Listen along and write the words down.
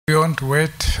We won't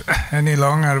wait any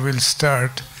longer, we'll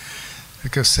start,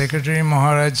 because Secretary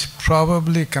Maharaj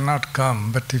probably cannot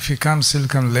come, but if he comes, he'll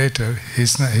come later.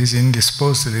 He's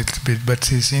indisposed a little bit, but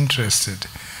he's interested.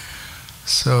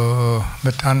 So,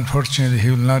 but unfortunately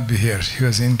he will not be here. He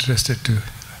was interested to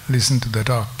listen to the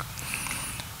talk.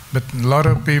 But a lot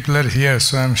of people are here,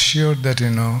 so I'm sure that,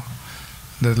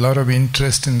 there's a lot of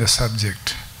interest in the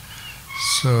subject.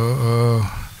 So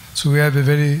we have a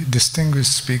very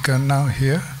distinguished speaker now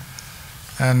here.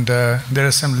 And there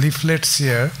are some leaflets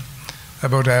here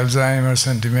about Alzheimer's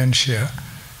and dementia,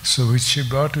 so which she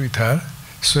brought with her.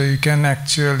 So you can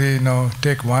actually,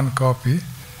 take one copy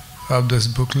of this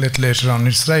booklet later on.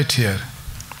 It's right here.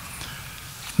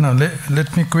 Now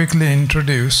let me quickly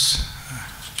introduce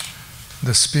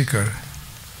the speaker.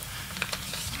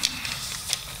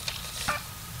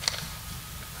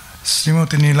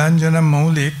 Srimati Nilanjana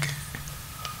Maulik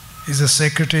is the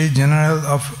Secretary General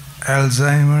of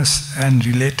Alzheimer's and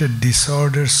Related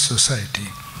Disorders Society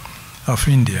of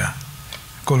India,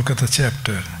 Kolkata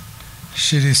chapter.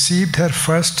 She received her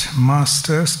first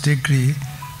master's degree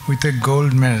with a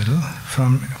gold medal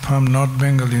from North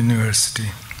Bengal University.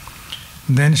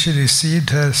 Then she received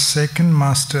her second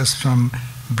master's from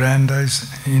Brandeis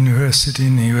University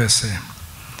in USA.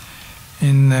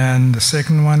 And the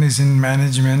second one is in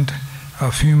Management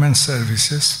of Human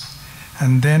Services.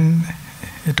 And then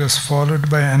it was followed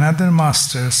by another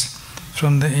master's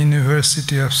from the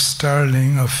University of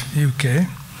Stirling of UK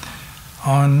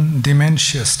on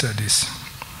dementia studies.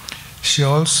 She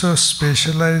also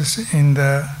specialized in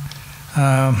the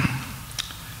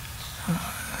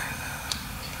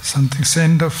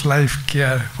end of life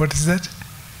care. What is that?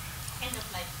 End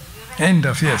of life care. End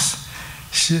of, yes.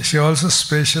 She also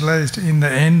specialized in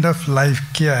the end of life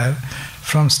care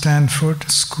from Stanford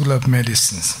School of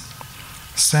Medicine.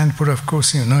 Stanford, of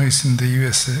course, is in the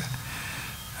USA.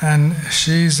 And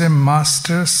she is a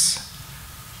master's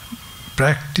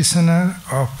practitioner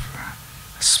of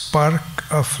Spark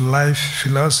of Life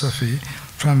philosophy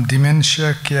from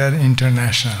Dementia Care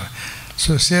International.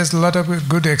 So she has a lot of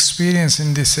good experience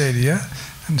in this area,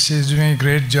 and she is doing a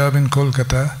great job in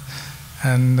Kolkata.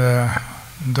 And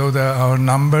though our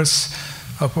numbers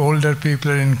of older people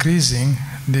are increasing,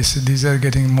 these are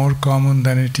getting more common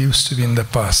than it used to be in the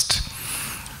past.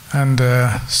 And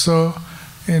so,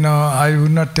 I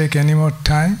would not take any more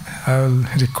time. I will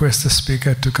request the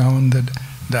speaker to come on the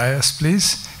dais,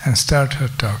 please, and start her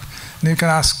talk. And you can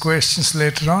ask questions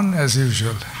later on, as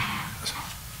usual.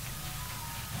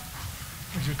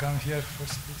 Would you come here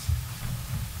first, please?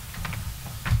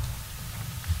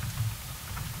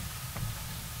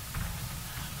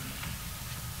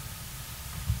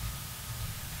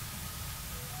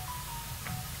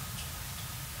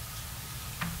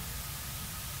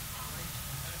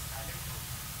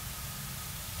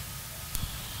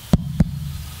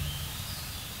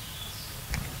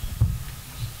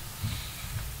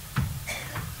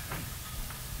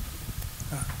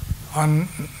 On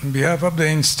behalf of the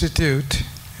Institute,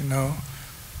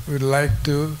 we'd like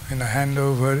to hand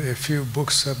over a few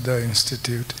books of the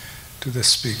Institute to the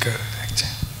speaker.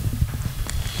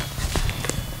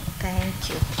 Thank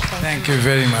you. Thank you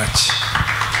very much.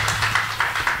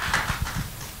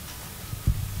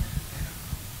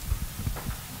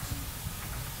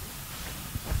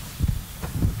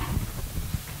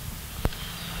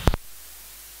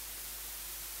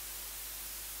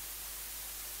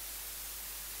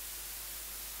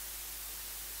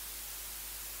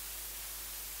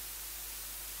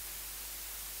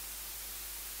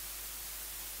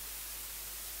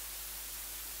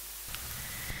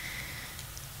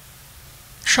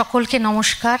 সকলকে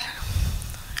নমস্কার,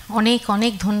 অনেক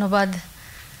অনেক ধন্যবাদ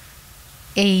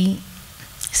এই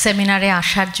সেমিনারে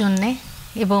আসার জন্যে,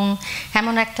 এবং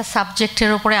এমন একটা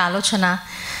সাবজেক্টের ওপরে আলোচনা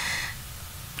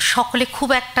সকলে খুব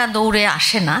একটা দৌড়ে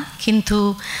আসে না, কিন্তু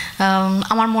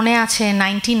আমার মনে আছে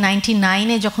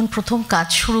 1999-এ যখন প্রথম কাজ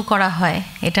শুরু করা হয়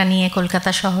এটা নিয়ে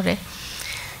কলকাতা শহরে,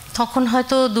 তখন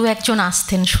হয়তো দু একজন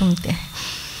আসতেন শুনতে,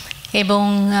 এবং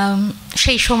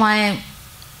সেই সময়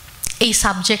এই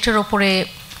সাবজেক্টের ওপরে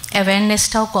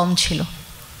অ্যাওয়ারনেসটাও কম ছিল।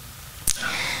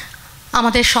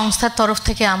 আমাদের সংস্থার তরফ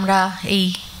থেকে আমরা এই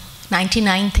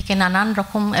 99 থেকে নানান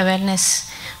রকম অ্যাওয়ারনেস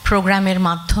প্রোগ্রামের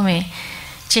মাধ্যমে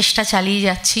চেষ্টা চালিয়ে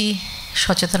যাচ্ছি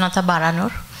সচেতনতা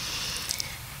বাড়ানোর,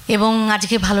 এবং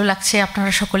আজকে ভালো লাগছে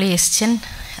আপনারা সকলে এসছেন,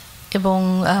 এবং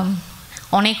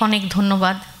অনেক অনেক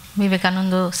ধন্যবাদ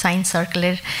বিবেকানন্দ সায়েন্স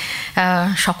সার্কেলের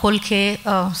সকলকে,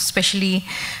 স্পেশালি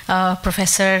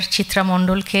প্রফেসর চিত্রা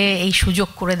মণ্ডলকে এই সুযোগ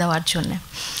করে দেওয়ার জন্য।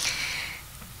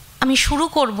 আমি শুরু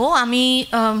করব, আমি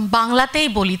বাংলাতেই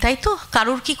বলি, তাই তো?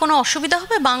 কারোর কি কোনো অসুবিধা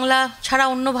হবে বাংলা ছাড়া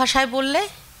অন্য ভাষায় বললে?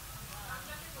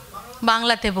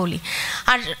 বাংলাতে বলি।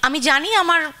 আর আমি জানি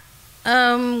আমার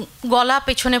গলা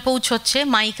পেছনে পৌঁছচ্ছে,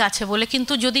 মাইক আছে বলে,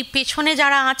 কিন্তু যদি পেছনে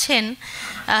যারা আছেন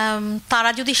তারা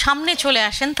যদি সামনে চলে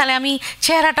আসেন তাহলে আমি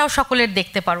চেহারাটাও সকলের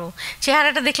দেখতে পারবো।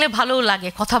 চেহারাটা দেখলে ভালোও লাগে,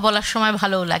 কথা বলার সময়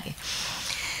ভালোও লাগে।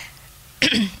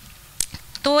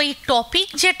 তো এই টপিক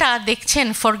যেটা দেখছেন,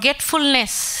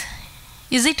 forgetfulness,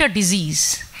 is it a disease?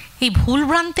 এই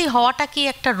ভুলভ্রান্তি হওয়াটা কি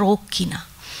একটা রোগ কিনা?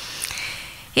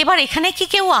 এবার এখানে কি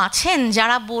কেউ আছেন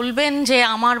যারা বলবেন যে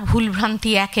আমার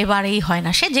ভুলভ্রান্তি একেবারেই হয়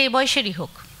না, সে যে বয়সেরই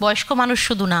হোক, বয়স্ক মানুষ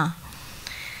শুধু না?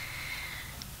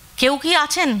 কেউ কি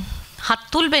আছেন? হাত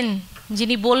তুলবেন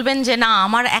যিনি বলবেন যে না,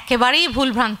 আমার একেবারেই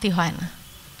ভুলভ্রান্তি হয় না।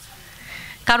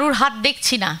 কারুর হাত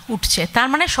দেখছি না উঠছে, তার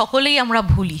মানে সকলেই আমরা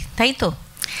ভুলি, তাই তো?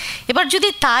 এবার যদি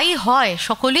তাই হয়,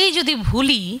 সকলেই যদি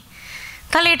ভুলি,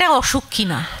 তাহলে এটা অসুখ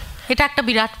কিনা? এটা একটা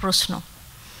বিরাট প্রশ্ন,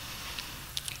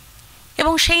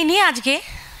 এবং সেই নিয়ে আজকে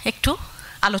একটু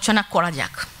আলোচনা করা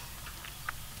যাক।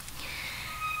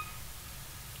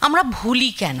 আমরা ভুলি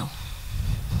কেন?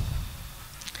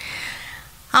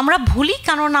 আমরা ভুলি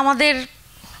কারণ আমাদের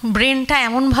ব্রেনটা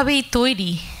এমনভাবেই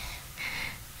তৈরি,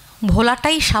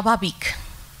 ভোলাটাই স্বাভাবিক।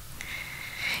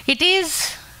 It is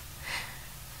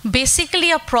basically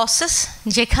a process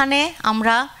যেখানে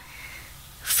আমরা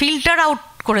ফিল্টার আউট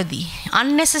করে দিই,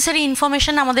 আননেসেসারি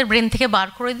ইনফরমেশন আমাদের ব্রেন থেকে বার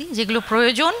করে দিই, যেগুলো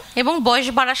প্রয়োজন। এবং বয়স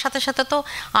বাড়ার সাথে সাথে তো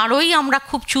আরোই আমরা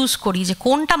খুব চুজ করি যে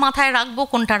কোনটা মাথায় রাখবো,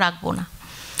 কোনটা রাখবো না।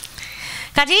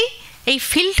 কাজেই এই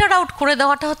ফিল্টার আউট করে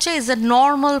দেওয়াটা হচ্ছে is a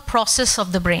normal process of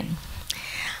the brain.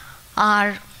 আর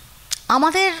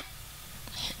আমাদের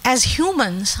অ্যাজ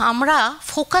হিউম্যানস আমরা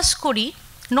ফোকাস করি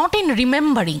নট ইন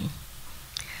রিমেম্বারিং।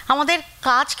 আমাদের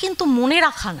কাজ কিন্তু মনে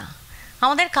রাখা না,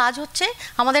 আমাদের কাজ হচ্ছে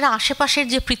আমাদের আশেপাশের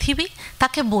যে পৃথিবী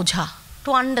তাকে বোঝা, টু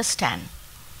আন্ডারস্ট্যান্ড।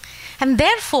 অ্যান্ড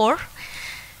দেয়ারফোর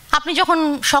আপনি যখন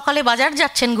সকালে বাজার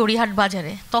যাচ্ছেন, গড়িয়াহাট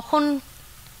বাজারে, তখন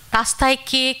রাস্তায়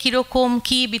কে কীরকম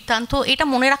কী বৃত্তান্ত, এটা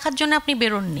মনে রাখার জন্য আপনি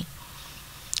বেরোননি।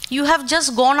 You have just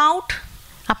gone out,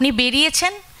 আপনি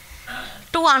বেরিয়েছেন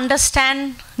to understand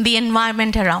the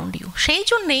environment around you. সেই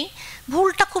জন্যেই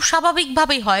ভুলটা খুব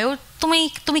স্বাভাবিকভাবেই হয়।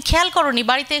 তুমি খেয়াল করোনি,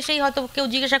 বাড়িতে এসেই হয়তো কেউ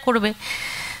জিজ্ঞাসা করবে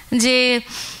যে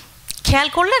খেয়াল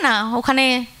করলে না ওখানে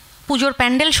পুজোর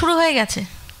প্যান্ডেল শুরু হয়ে গেছে।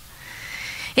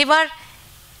 এবার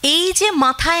এই যে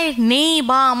মাথায় নেই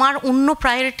বা আমার অন্য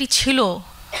প্রায়োরিটি ছিল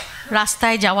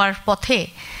রাস্তায় যাওয়ার পথে,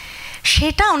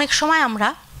 সেটা অনেক সময় আমরা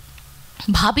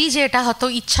ভাবি যে এটা হয়তো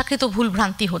ইচ্ছাকৃত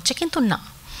ভুলভ্রান্তি হচ্ছে, কিন্তু না।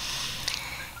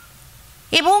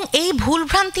 এবং এই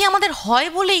ভুলভ্রান্তি আমাদের হয়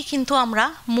বলেই কিন্তু আমরা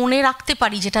মনে রাখতে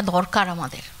পারি যেটা দরকার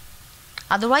আমাদের।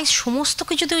 আদারওয়াইজ সমস্ত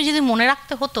কিছু যদি মনে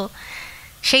রাখতে হতো,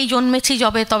 সেই জন্মেছি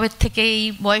যবে তবে থেকে এই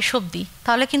বয়স অবধি,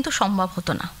 তাহলে কিন্তু সম্ভব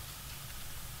হতো না।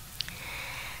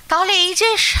 তাহলে এই যে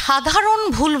সাধারণ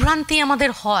ভুলভ্রান্তি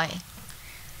আমাদের হয়,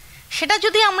 সেটা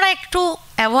যদি আমরা একটু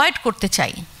অ্যাভয়েড করতে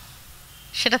চাই,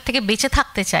 সেটার থেকে বেঁচে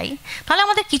থাকতে চাই, তাহলে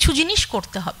আমাদের কিছু জিনিস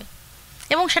করতে হবে,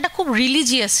 এবং সেটা খুব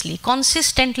রিলিজিয়াসলি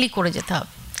কনসিস্টেন্টলি করে যেতে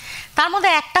হবে। তার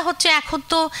মধ্যে একটা হচ্ছে, এখন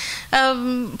তো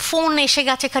ফোন এসে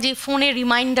গেছে, কাজে ফোনে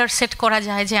রিমাইন্ডার সেট করা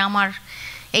যায় যে আমার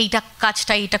এইটা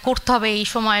কাজটা এইটা করতে হবে এই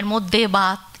সময়ের মধ্যে, বা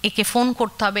একে ফোন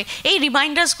করতে হবে। এই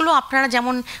রিমাইন্ডার্সগুলো আপনারা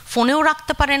যেমন ফোনেও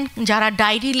রাখতে পারেন, যারা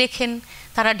ডায়েরি লেখেন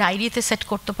তারা ডায়েরিতে সেট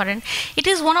করতে পারেন। It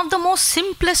is one of the most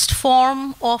simplest form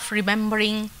of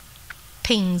remembering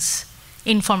things,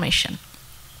 information.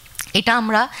 এটা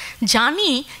আমরা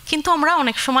জানি, কিন্তু আমরা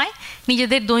অনেক সময়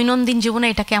নিজেদের দৈনন্দিন জীবনে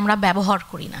এটাকে আমরা ব্যবহার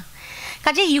করি না।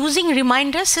 কাজে using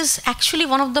reminders is actually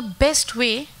one of the best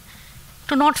way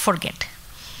to not forget.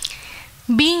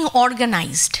 Being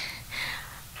organised,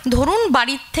 ধরুন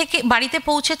বাড়িতে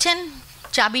পৌঁছেছেন,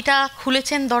 চাবিটা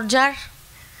খুলেছেন দরজার,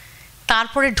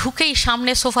 তারপরে ঢুকেই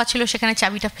সামনে সোফা ছিল, সেখানে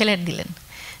চাবিটা ফেলে দিলেন,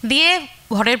 দিয়ে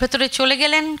ঘরের ভেতরে চলে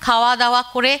গেলেন, খাওয়া দাওয়া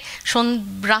করে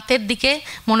রাতের দিকে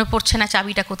মনে পড়ছে না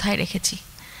চাবিটা কোথায় রেখেছি।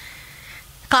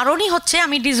 কারণই হচ্ছে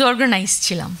আমি ডিসঅর্গানাইজ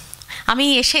ছিলাম। আমি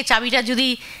এসে চাবিটা যদি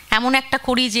এমন একটা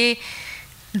করি যে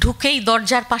ঢুকেই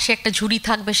দরজার পাশে একটা ঝুড়ি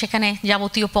থাকবে, সেখানে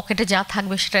যাবতীয় পকেটে যা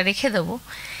থাকবে সেটা রেখে দেবো।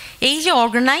 এই যে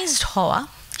অর্গানাইজড হওয়া,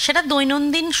 সেটা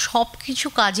দৈনন্দিন সব কিছু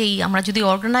কাজেই আমরা যদি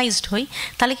অর্গানাইজড হই,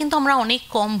 তাহলে কিন্তু আমরা অনেক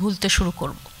কম ভুলতে শুরু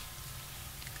করব।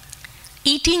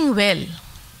 ইটিং ওয়েল,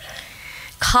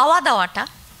 খাওয়া দাওয়াটা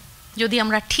যদি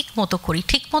আমরা ঠিক মতো করি,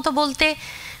 ঠিক মতো বলতে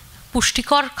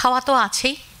পুষ্টিকর খাওয়া তো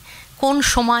আছেই, কোন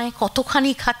সময়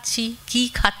কতখানি খাচ্ছি, কি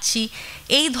খাচ্ছি,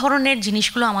 এই ধরনের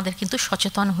জিনিসগুলো আমাদের কিন্তু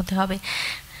সচেতন হতে হবে।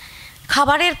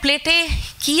 খাবারের প্লেটে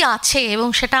কি আছে এবং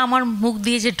সেটা আমার মুখ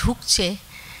দিয়ে যে ঢুকছে,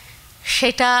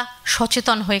 সেটা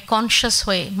সচেতন হয়ে, কনসিয়াস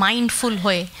হয়ে, মাইন্ডফুল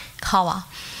হয়ে খাওয়া,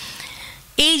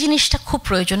 এই জিনিসটা খুব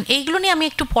প্রয়োজন। এইগুলো নিয়ে আমি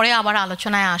একটু পরে আবার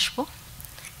আলোচনায় আসব।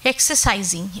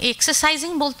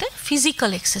 এক্সারসাইজিং বলতে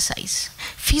ফিজিক্যাল এক্সারসাইজ।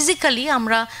 ফিজিক্যালি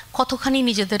আমরা কতখানি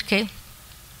নিজেদেরকে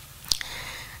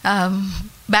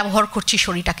ব্যবহার করছি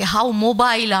শরীরটাকে, হাউ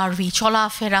মোবাইল আর উই,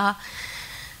 চলাফেরা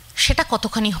সেটা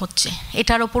কতখানি হচ্ছে,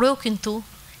 এটার ওপরেও কিন্তু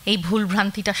এই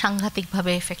ভুলভ্রান্তিটা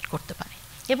সাংঘাতিকভাবে এফেক্ট করতে পারে।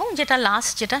 এবং যেটা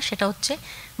লাস্ট সেটা হচ্ছে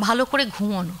ভালো করে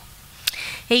ঘুমোনো।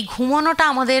 এই ঘুমোনোটা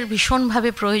আমাদের ভীষণভাবে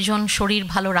প্রয়োজন শরীর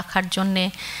ভালো রাখার জন্যে।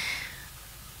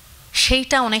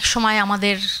 সেইটা অনেক সময়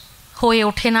আমাদের হয়ে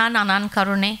ওঠে না নানান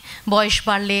কারণে, বয়স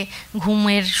বাড়লে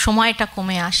ঘুমের সময়টা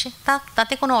কমে আসে।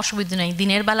 তাতে কোনো অসুবিধা নেই,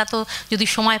 দিনের বেলা তো যদি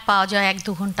সময় পাওয়া যায়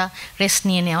 1-2 ঘন্টা রেস্ট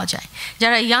নিয়ে নেওয়া যায়।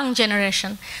 যারা ইয়াং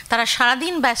জেনারেশন তারা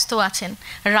সারাদিন ব্যস্ত আছেন,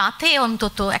 রাতে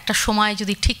অন্তত একটা সময়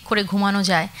যদি ঠিক করে ঘুমানো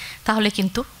যায় তাহলে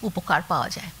কিন্তু উপকার পাওয়া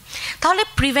যায়। তাহলে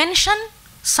prevention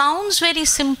sounds very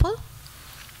simple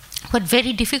but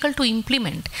very difficult to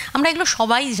implement. আমরা এগুলো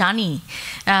সবাই জানি,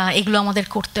 এগুলো আমাদের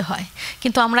করতে হয়,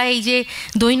 কিন্তু আমরা এই যে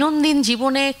দৈনন্দিন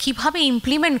জীবনে কিভাবে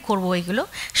ইমপ্লিমেন্ট করব এগুলো,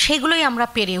 সেগুলোই আমরা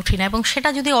পেরে উঠি না। এবং সেটা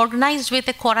যদি অর্গানাইজড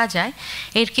ওয়েতে করা যায়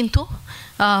এর কিন্তু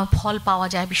ফল পাওয়া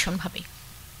যায় ভীষণভাবেই।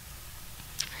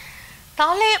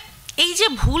 তাহলে এই যে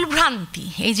ভুলভ্রান্তি,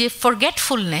 এই যে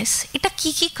ফরগেটফুলনেস, এটা কি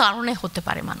কি কারণে হতে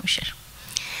পারে মানুষের?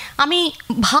 আমি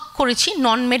ভাগ করেছি,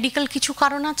 নন মেডিকেল কিছু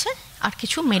কারণ আছে আর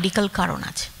কিছু মেডিকেল কারণ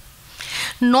আছে।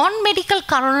 নন মেডিকেল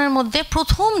কারণের মধ্যে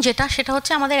প্রথম সেটা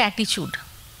হচ্ছে আমাদের অ্যাটিটিউড।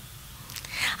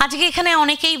 আজকে এখানে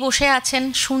অনেকেই বসে আছেন,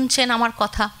 শুনছেন আমার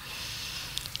কথা,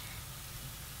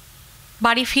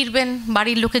 বাড়ি ফিরবেন,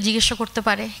 বাড়ির লোকে জিজ্ঞাসা করতে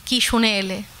পারে কি শুনে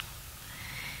এলে,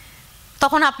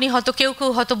 তখন আপনি হয়তো কেউ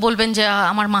হয়তো বলবেন যে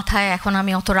আমার মাথায় এখন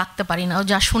আমি অত রাখতে পারি না,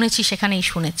 যা শুনেছি সেখানেই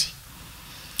শুনেছি।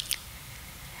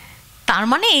 তার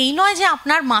মানে এই নয় যে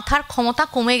আপনার মাথার ক্ষমতা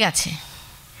কমে গেছে,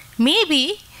 মেবি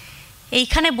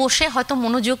এইখানে বসে হয়তো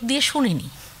মনোযোগ দিয়ে শুনিনি,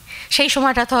 সেই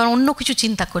সময়টা তো অন্য কিছু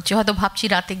চিন্তা করছে, হয়তো ভাবছি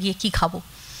রাতে গিয়ে কি খাবো,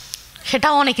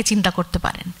 সেটাও অনেকে চিন্তা করতে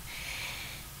পারেন।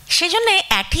 সেজন্য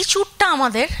অ্যাটিটিউডটা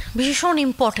আমাদের ভীষণ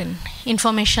ইম্পর্টেন্ট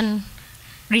ইনফরমেশন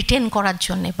রিটেন করার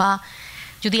জন্যে। বা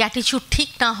যদি অ্যাটিটিউড ঠিক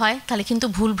না হয় তাহলে কিন্তু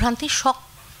ভুলভ্রান্তি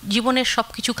জীবনের সব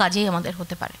কিছু কাজেই আমাদের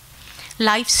হতে পারে।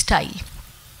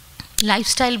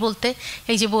 লাইফস্টাইল বলতে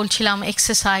এই যে বলছিলাম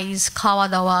এক্সারসাইজ, খাওয়া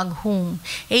দাওয়া, ঘুম,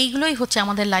 এইগুলোই হচ্ছে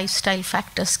আমাদের লাইফস্টাইল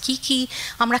ফ্যাক্টরস।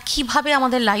 আমরা কিভাবে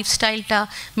আমাদের লাইফস্টাইলটা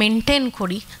মেনটেন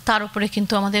করি তার উপরে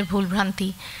কিন্তু আমাদের ভুলভ্রান্তি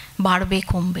বাড়বে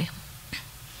কমবে।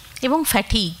 এবং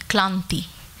ফ্যাটিগ, ক্লান্তি,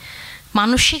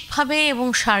 মানসিকভাবে এবং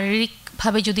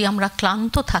শারীরিকভাবে যদি আমরা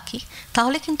ক্লান্ত থাকি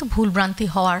তাহলে কিন্তু ভুলভ্রান্তি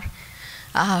হওয়ার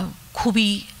খুবই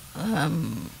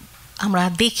আমরা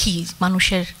দেখি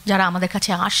মানুষের, যারা আমাদের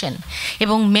কাছে আসেন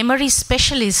এবং মেমোরি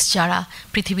স্পেশালিস্ট যারা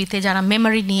পৃথিবীতে যারা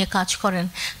মেমোরি নিয়ে কাজ করেন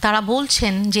তারা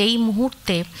বলছেন যে এই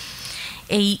মুহূর্তে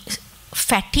এই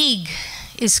fatigue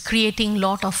is creating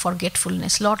lot of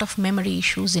forgetfulness, lot of memory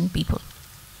issues in people.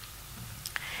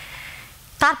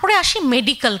 তারপরে আসি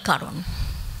মেডিকেল কারণ।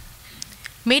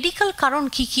 মেডিকেল কারণ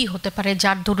কি কি হতে পারে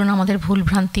যার দরুন আমাদের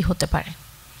ভুলভ্রান্তি হতে পারে?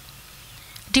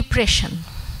 ডিপ্রেশন,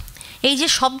 এই যে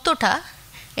শব্দটা,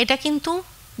 এটা কিন্তু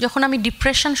যখন আমি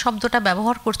ডিপ্রেশন শব্দটা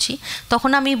ব্যবহার করছি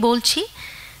তখন আমি বলছি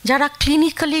যারা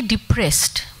ক্লিনিক্যালি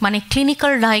ডিপ্রেসড, মানে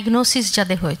ক্লিনিক্যাল ডায়াগনোসিস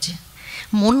যাদের হয়েছে।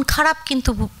 মন খারাপ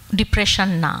কিন্তু ডিপ্রেশন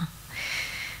না।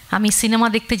 আমি সিনেমা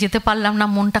দেখতে যেতে পারলাম না,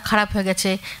 মনটা খারাপ হয়ে গেছে,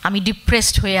 আমি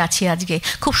ডিপ্রেসড হয়ে আছি আজকে।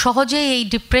 খুব সহজেই এই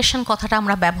ডিপ্রেশন কথাটা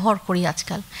আমরা ব্যবহার করি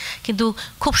আজকাল, কিন্তু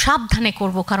খুব সাবধানে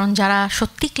করব, কারণ যারা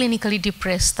সত্যি ক্লিনিক্যালি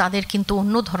ডিপ্রেস তাদের কিন্তু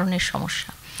অন্য ধরনের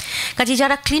সমস্যা। কাজে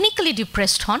যারা ক্লিনিক্যালি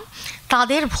ডিপ্রেসড হন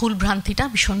তাদের ভুলভ্রান্তিটা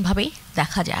ভীষণভাবেই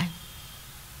দেখা যায়।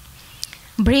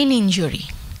 ব্রেন ইনজুরি,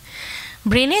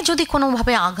 ব্রেনে যদি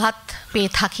কোনোভাবে আঘাত পেয়ে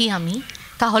থাকি আমি,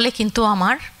 তাহলে কিন্তু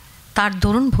আমার তার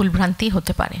দরুন ভুলভ্রান্তি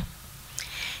হতে পারে।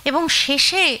 এবং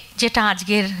শেষে যেটা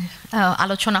আজকের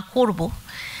আলোচনা করব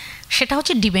সেটা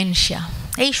হচ্ছে ডিমেনশিয়া।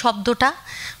 এই শব্দটা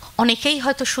অনেকেই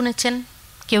হয়তো শুনেছেন,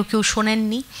 কেউ কেউ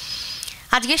শোনেননি।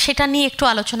 আজকে সেটা নিয়ে একটু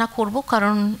আলোচনা করব,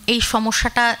 কারণ এই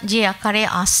সমস্যাটা যে আকারে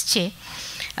আসছে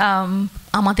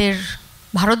আমাদের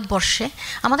ভারতবর্ষে,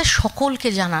 আমাদের সকলকে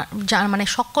মানে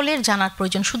সকলের জানার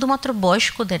প্রয়োজন, শুধুমাত্র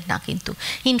বয়স্কদের না, কিন্তু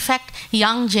ইনফ্যাক্ট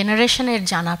ইয়াং জেনারেশনের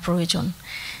জানার প্রয়োজন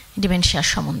ডিমেনশিয়ার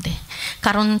সম্বন্ধে।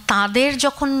 কারণ তাদের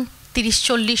যখন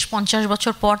 30-40-50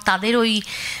 বছর পর তাদের ওই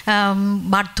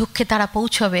বার্ধক্যে তারা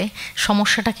পৌঁছবে,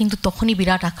 সমস্যাটা কিন্তু তখনই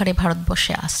বিরাট আকারে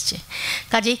ভারতবর্ষে আসছে।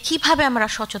 কাজে কিভাবে আমরা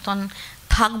সচেতন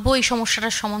থাকবো এই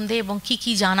সমস্যাটার সম্বন্ধে এবং কি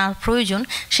কি জানার প্রয়োজন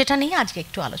সেটা নিয়ে আজকে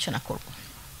একটু আলোচনা করব।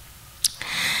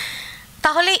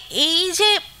 তাহলে এই যে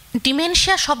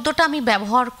ডিমেনশিয়া শব্দটা আমি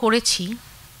ব্যবহার করেছি,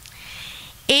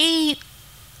 এই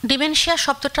ডিমেনশিয়া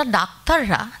শব্দটা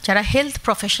ডাক্তাররা, যারা হেলথ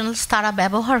প্রফেশনালস, তারা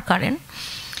ব্যবহার করেন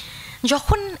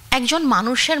যখন একজন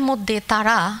মানুষের মধ্যে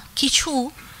তারা কিছু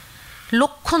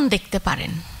লক্ষণ দেখতে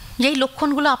পারেন। যেই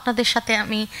লক্ষণগুলো আপনাদের সাথে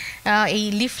আমি এই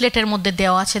লিফলেটের মধ্যে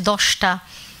দেওয়া আছে 10টা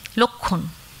লক্ষণ,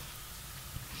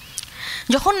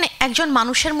 যখন একজন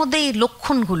মানুষের মধ্যে এই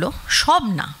লক্ষণগুলো, সব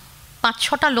না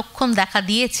 5-6টা লক্ষণ দেখা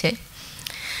দিয়েছে,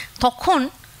 তখন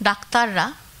ডাক্তাররা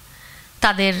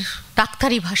তাদের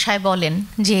ডাক্তারি ভাষায় বলেন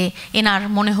যে এনার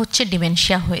মনে হচ্ছে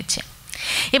ডিমেনশিয়া হয়েছে।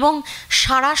 এবং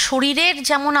সারা শরীরের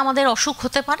যেমন আমাদের অসুখ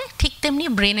হতে পারে, ঠিক তেমনি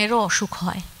ব্রেনেরও অসুখ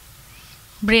হয়,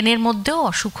 ব্রেনের মধ্যেও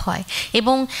অসুখ হয়।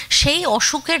 এবং সেই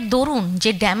অসুখের দরুন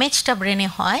যে ড্যামেজটা ব্রেনে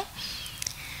হয়,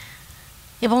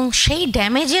 এবং সেই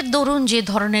ড্যামেজের দরুন যে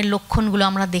ধরনের লক্ষণগুলো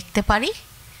আমরা দেখতে পারি,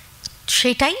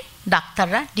 সেটাই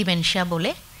ডাক্তাররা ডিমেনশিয়া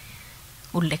বলে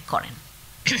উল্লেখ করেন।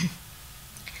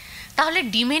 তাহলে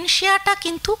ডিমেনশিয়াটা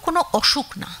কিন্তু কোনো অসুখ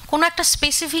না, কোনো একটা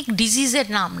স্পেসিফিক ডিজিজের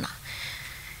নাম না।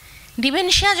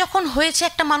 ডিমেনশিয়া যখন হয়েছে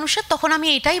একটা মানুষের, তখন আমি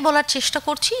এটাই বলার চেষ্টা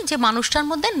করছি যে মানুষটার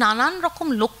মধ্যে নানান রকম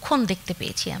লক্ষণ দেখতে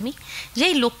পেয়েছি আমি,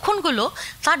 যেই লক্ষণগুলো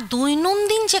তার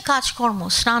দৈনন্দিন যে কাজকর্ম,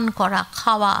 স্নান করা,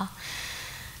 খাওয়া,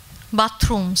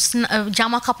 বাথরুম,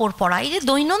 জামা কাপড় পরা, এই যে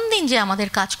দৈনন্দিন যে আমাদের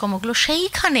কাজকর্মগুলো,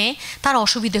 সেইখানে তার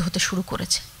অসুবিধে হতে শুরু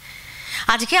করেছে।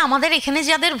 আজকে আমাদের এখানে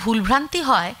যাদের ভুলভ্রান্তি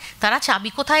হয়, তারা চাবি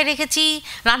কোথায় রেখেছি,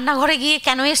 রান্নাঘরে গিয়ে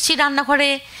কেন এসছি, রান্নাঘরে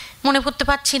মনে করতে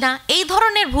পারছি না, এই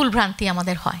ধরনের ভুলভ্রান্তি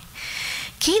আমাদের হয়।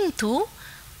 কিন্তু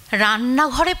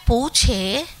রান্নাঘরে পৌঁছে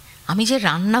আমি যে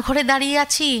রান্নাঘরে দাঁড়িয়ে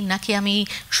আছি নাকি আমি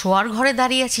শোয়ার ঘরে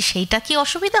দাঁড়িয়ে আছি, সেইটা কি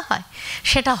অসুবিধা হয়?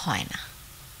 সেটা হয় না।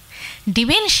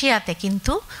 ডিমেনশিয়াতে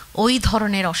কিন্তু ওই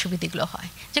ধরনের অসুবিধাগুলো হয়,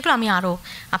 যেগুলো আমি আরও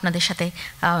আপনাদের সাথে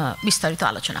বিস্তারিত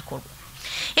আলোচনা করব।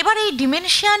 এবার এই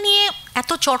ডিমেনশিয়া নিয়ে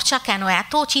এত চর্চা কেন,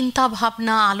 এত চিন্তা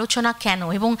ভাবনা আলোচনা কেন,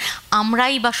 এবং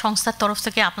আমরাই বা সংস্থার তরফ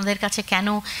থেকে আপনাদের কাছে কেন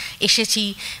এসেছি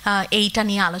এইটা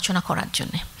নিয়ে আলোচনা করার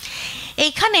জন্যে?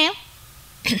 এইখানে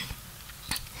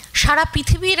সারা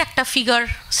পৃথিবীর একটা ফিগার,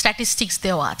 স্ট্যাটিস্টিক্স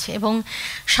দেওয়া আছে, এবং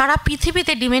সারা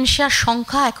পৃথিবীতে ডিমেনশিয়ার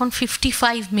সংখ্যা এখন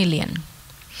 55 মিলিয়ন।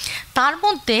 তার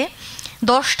মধ্যে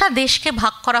 10টা দেশকে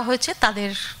ভাগ করা হয়েছে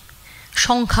তাদের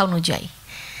সংখ্যা অনুযায়ী।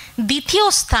 দ্বিতীয়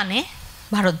স্থানে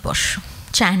ভারতবর্ষ,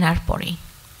 চায়নার পরে।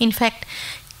 ইনফ্যাক্ট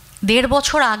 1.5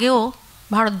 বছর আগেও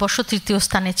ভারতবর্ষ তৃতীয়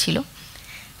স্থানে ছিল।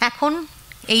 এখন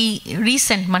এই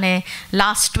রিসেন্ট, মানে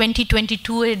লাস্ট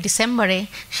 2022 ডিসেম্বরে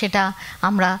সেটা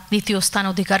আমরা দ্বিতীয় স্থান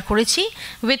অধিকার করেছি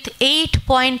উইথ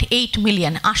 8.8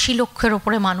 মিলিয়ন। 80 লক্ষের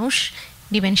ওপরে মানুষ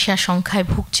ডিমেনশিয়া সংখ্যায়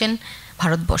ভুগছেন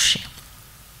ভারতবর্ষে।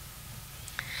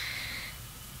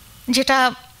 যেটা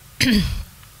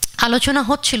আলোচনা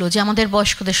হচ্ছিল যে আমাদের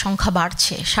বয়স্কদের সংখ্যা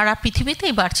বাড়ছে, সারা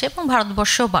পৃথিবীতেই বাড়ছে এবং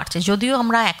ভারতবর্ষেও বাড়ছে। যদিও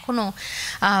আমরা এখনও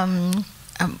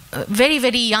very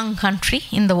very young country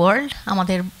in the world,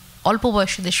 আমাদের অল্প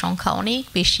বয়সীদের সংখ্যা অনেক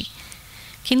বেশি,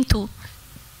 কিন্তু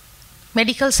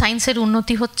মেডিকেল সায়েন্সের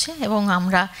উন্নতি হচ্ছে এবং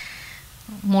আমরা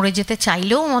মরে যেতে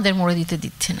চাইলেও আমাদের মরে দিতে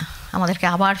দিচ্ছে না, আমাদেরকে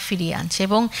আবার ফিরিয়ে আনছে,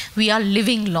 এবং উই আর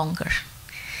লিভিং লঙ্গার।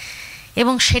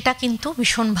 এবং সেটা কিন্তু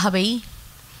ভীষণভাবেই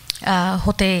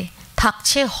হতে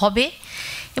থাকছে, হবে।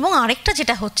 এবং আরেকটা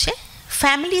যেটা হচ্ছে,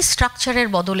 ফ্যামিলি স্ট্রাকচারের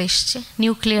বদল এসছে,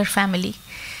 নিউক্লিয়ার ফ্যামিলি।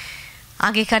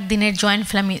 আগেকার দিনের জয়েন্ট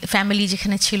ফ্যামিলি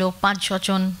যেখানে ছিল 5-6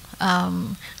 জন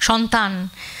সন্তান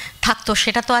থাকতো,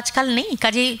 সেটা তো আজকাল নেই।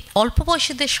 কাজেই অল্প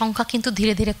বয়সীদের সংখ্যা কিন্তু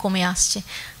ধীরে ধীরে কমে আসছে,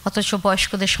 অথচ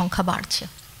বয়স্কদের সংখ্যা বাড়ছে।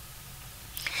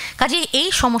 কাজেই এই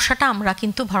সমস্যাটা আমরা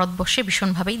কিন্তু ভারতবর্ষে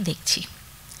ভীষণভাবেই দেখছি।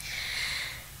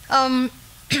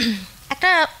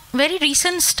 একটা very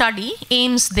recent study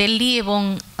AIIMS Delhi এবং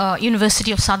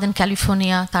ইউনিভার্সিটি অফ সাদার্ন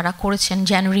ক্যালিফোর্নিয়া তারা করেছেন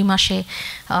জানুয়ারি মাসে।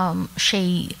 সেই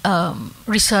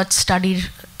রিসার্চ স্টাডির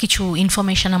কিছু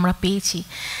ইনফরমেশন আমরা পেয়েছি।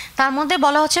 তার মধ্যে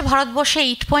বলা হচ্ছে ভারতবর্ষে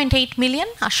 8.8 মিলিয়ন,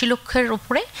 80 লক্ষের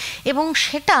ওপরে, এবং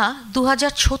সেটা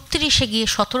 2036-এ গিয়ে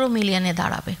 17 মিলিয়নে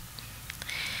দাঁড়াবে।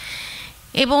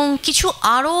 এবং কিছু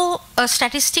আরও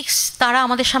স্ট্যাটিস্টিক্স তারা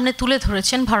আমাদের সামনে তুলে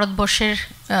ধরেছেন ভারতবর্ষের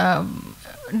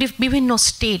বিভিন্ন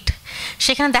স্টেট।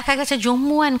 সেখানে দেখা গেছে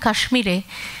জম্মু অ্যান্ড কাশ্মীরে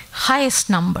highest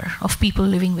number of people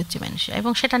living with dementia,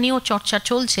 এবং সেটা নিয়েও চর্চা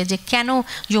চলছে যে কেন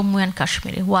জম্মু অ্যান্ড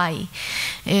কাশ্মীরে, Y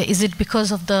is it because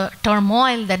of the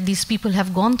turmoil that this people have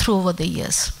gone through over the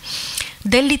years.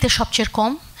 দিল্লিতে সবচেয়ে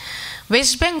কম,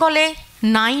 ওয়েস্ট বেঙ্গলে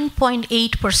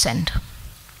 9.8%।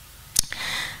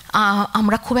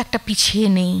 আমরা খুব একটা পিছিয়ে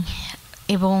নেই,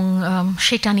 এবং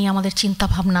সেটা নিয়ে আমাদের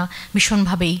চিন্তাভাবনা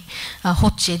ভীষণভাবেই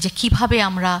হচ্ছে যে কিভাবে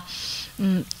আমরা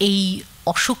এই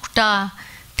অসুখটা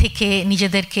থেকে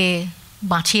নিজেদেরকে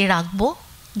বাঁচিয়ে রাখবো,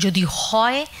 যদি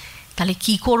হয় তাহলে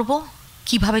কি করব,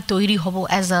 কিভাবে তৈরি হব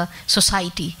as a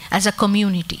society, as a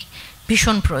community,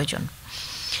 ভীষণ প্রয়োজন।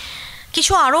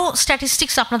 কিছু আরও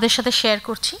স্ট্যাটিস্টিক্স আপনাদের সাথে শেয়ার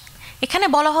করছি। এখানে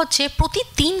বলা হচ্ছে প্রতি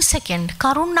 3 সেকেন্ড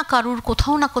কারুর না কারুর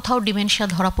কোথাও না কোথাও ডিমেনশিয়া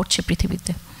ধরা পড়ছে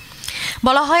পৃথিবীতে।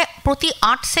 বলা হয় প্রতি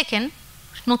 8 সেকেন্ড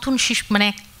নতুন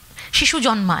শিশু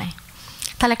জন্মায়,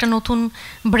 তাহলে একটা নতুন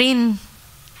ব্রেন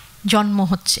জন্ম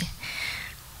হচ্ছে।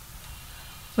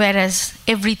 Whereas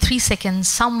every 3 seconds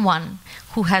someone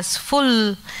who has full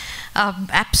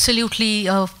absolutely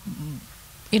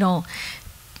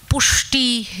পুষ্টি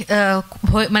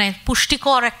মানে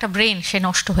পুষ্টিকর একটা ব্রেন সে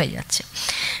নষ্ট হয়ে যাচ্ছে।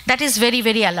 That is very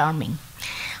very alarming.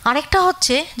 আরেকটা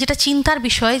হচ্ছে যেটা চিন্তার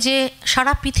বিষয়, যে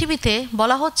সারা পৃথিবীতে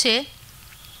বলা হচ্ছে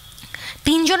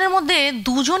 3 জনের মধ্যে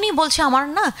 2 জনই বলছে আমার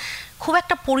না খুব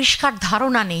একটা পরিষ্কার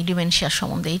ধারণা নেই ডিমেনশিয়ার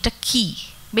সম্বন্ধে। এটা কি?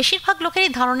 বেশিরভাগ লোকেরই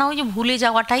ধারণা ওই যে ভুলে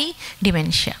যাওয়াটাই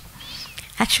ডিমেনশিয়া।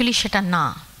 অ্যাকচুয়ালি সেটা না,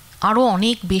 আরও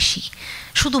অনেক বেশি।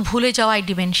 শুধু ভুলে যাওয়াই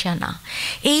ডিমেনশিয়া না,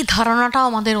 এই ধারণাটাও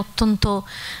আমাদের অত্যন্ত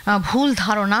ভুল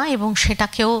ধারণা, এবং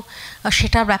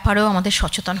সেটার ব্যাপারেও আমাদের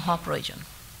সচেতন হওয়া প্রয়োজন।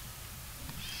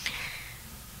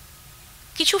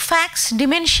 কিছু ফ্যাক্টস,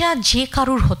 ডিমেনশিয়া যে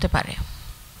কারুর হতে পারে,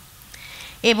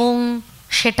 এবং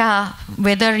সেটা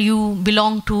whether you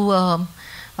belong to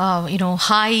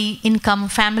high income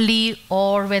family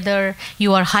or whether you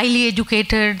are highly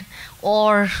educated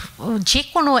or যে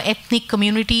কোনো ethnic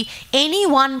community,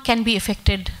 anyone can be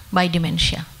affected by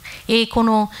dementia.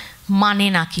 কোনো মানে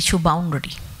না কিছু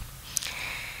boundary.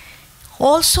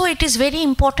 Also it is very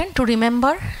important to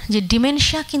remember যে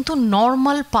ডিমেনশিয়া কিন্তু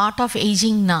normal part of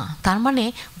ageing না। তার মানে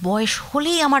বয়স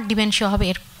হলেই আমার ডিমেনশিয়া হবে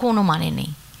এর কোনো মানে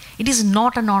নেই। It is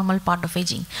not a normal part of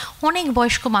ageing. অনেক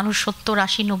বয়স্ক মানুষ 70,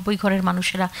 80, 90 ঘরের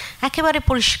মানুষেরা একেবারে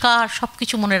পরিষ্কার সব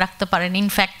কিছু মনে রাখতে পারেন।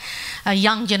 ইনফ্যাক্ট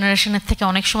ইয়াং জেনারেশনের থেকে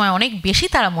অনেক সময় অনেক বেশি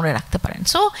তারা মনে রাখতে পারেন।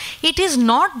 সো ইট ইজ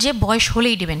নট যে বয়স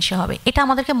হলেই ডিমেনশিয়া হবে, এটা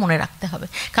আমাদেরকে মনে রাখতে হবে।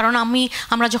 কারণ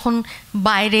আমরা যখন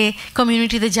বাইরে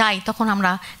কমিউনিটিতে যাই তখন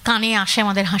আমরা কানে আসে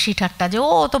আমাদের হাসি ঠাট্টা যে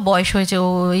ও তো বয়স হয়েছে, ও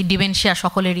এই ডিমেনশিয়া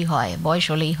সকলেরই হয়, বয়স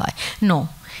হলেই হয়। No,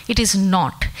 it is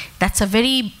not. That's a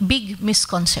very big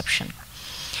misconception.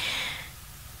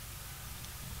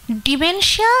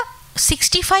 Dementia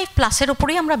 65+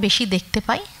 ওপরেই আমরা বেশি দেখতে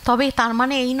পাই, তবে তার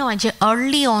মানে এই নয় যে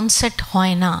আর্লি অনসেট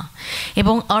হয় না।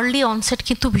 এবং আর্লি অনসেট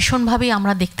কিন্তু ভীষণভাবেই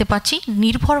আমরা দেখতে পাচ্ছি,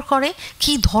 নির্ভর করে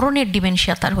কী ধরনের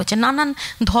ডিমেনশিয়া তার হচ্ছে। নানান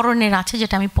ধরনের আছে,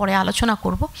 যেটা আমি পরে আলোচনা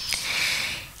করব।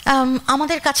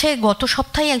 আমাদের কাছে গত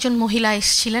সপ্তাহে একজন মহিলা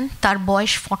এসেছিলেন, তার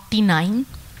বয়স 49।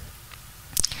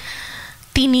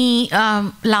 তিনি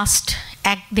লাস্ট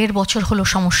 1-1.5 বছর হলো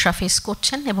সমস্যা ফেস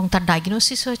করছেন, এবং তার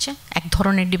ডায়াগনোসিস হয়েছে এক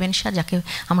ধরনের ডিমেনশিয়া, যাকে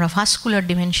আমরা ভাস্কুলার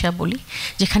ডিমেনশিয়া বলি,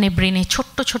 যেখানে ব্রেনে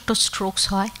ছোট্ট ছোট্ট স্ট্রোকস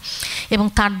হয়, এবং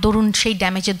তার দরুন সেই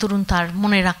ড্যামেজের দরুন তার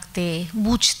মনে রাখতে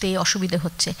বুঝতে অসুবিধে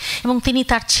হচ্ছে। এবং তিনি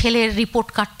তার ছেলের রিপোর্ট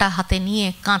কার্ডটা হাতে নিয়ে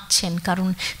কাঁদছেন, কারণ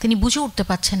তিনি বুঝে উঠতে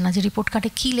পারছেন না যে রিপোর্ট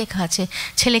কার্ডে কী লেখা আছে,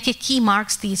 ছেলেকে কী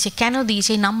মার্কস দিয়েছে, কেন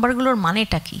দিয়েছে, এই নাম্বারগুলোর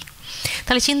মানেটা কী।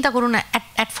 তাহলে চিন্তা করুন,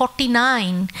 at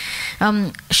 49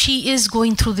 she is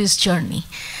going through this journey.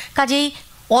 কাজেই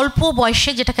অল্প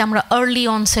বয়সে, যেটাকে আমরা আর্লি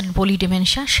অনসেট বলি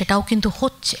ডিমেনশিয়া, সেটাও কিন্তু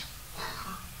হচ্ছে।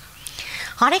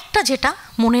 আরেকটা যেটা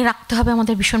মনে রাখতে হবে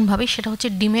আমাদের ভীষণভাবে, সেটা হচ্ছে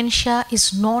dementia is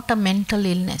not a mental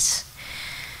illness.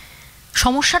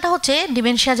 সমস্যাটা হচ্ছে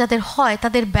ডিমেনশিয়া যাদের হয়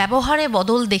তাদের ব্যবহারে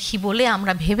বদল দেখি বলে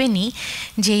আমরা ভেবে নিই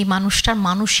যে এই মানুষটার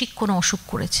মানসিক কোনো অসুখ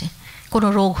করেছে, কোনো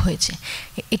রোগ হয়েছে।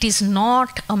 It is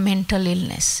not a mental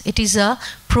illness, it is a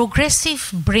progressive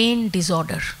brain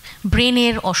disorder,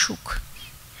 ব্রেনের অসুখ।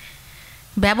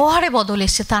 ব্যবহারে বদল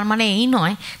এসছে তার মানে এই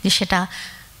নয় যে সেটা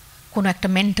কোনো একটা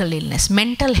মেন্টাল ইলনেস।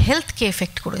 মেন্টাল হেলথকে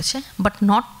এফেক্ট করেছে, but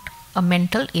not a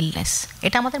mental illness.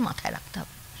 এটা আমাদের মাথায় রাখতে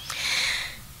হবে।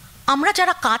 আমরা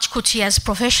যারা কাজ করছি অ্যাজ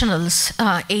প্রফেশনালস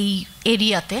এই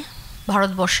এরিয়াতে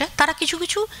ভারতবর্ষে, তারা কিছু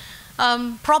কিছু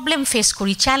প্রবলেম ফেস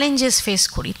করি, চ্যালেঞ্জেস ফেস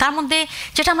করি। তার মধ্যে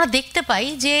যেটা আমরা দেখতে পাই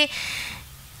যে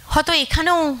হয়তো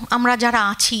এখানেও আমরা যারা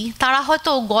আছি তারা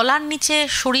হয়তো গলার নিচে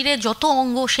শরীরে যত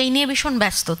অঙ্গ সেই নিয়ে ভীষণ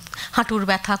ব্যস্ত। হাঁটুর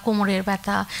ব্যথা, কোমরের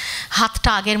ব্যথা, হাতটা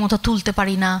আগের মতো তুলতে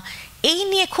পারি না, এই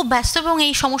নিয়ে খুব ব্যস্ত। এবং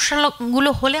এই সমস্যাগুলো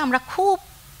হলে আমরা খুব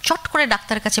চট করে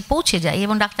ডাক্তারের কাছে পৌঁছে যাই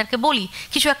এবং ডাক্তারকে বলি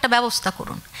কিছু একটা ব্যবস্থা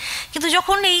করুন। কিন্তু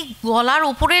যখন এই গলার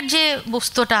ওপরের যে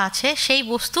বস্তুটা আছে সেই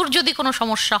বস্তুর যদি কোনো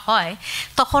সমস্যা হয়,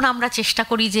 তখন আমরা চেষ্টা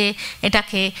করি যে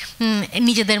এটাকে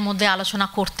নিজেদের মধ্যে আলোচনা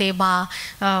করতে, বা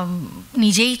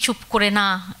নিজেই চুপ করে না,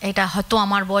 এটা হয়তো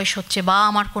আমার বয়স হচ্ছে বা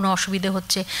আমার কোনো অসুবিধে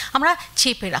হচ্ছে, আমরা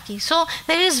চেপে রাখি। So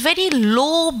there is very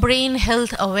low brain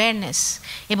health awareness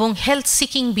এবং হেলথ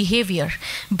সিকিং বিহেভিয়ার।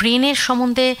 ব্রেনের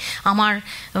সম্বন্ধে আমার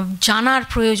জানার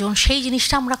প্রয়োজন, সেই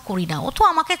জিনিসটা আমরা করি না। ও তো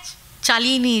আমাকে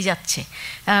চালিয়ে নিয়ে যাচ্ছে,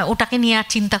 ওটাকে নিয়ে আর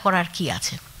চিন্তা করার কি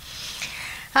আছে।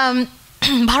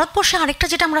 ভারতবর্ষে আরেকটা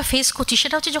যেটা আমরা ফেস করছি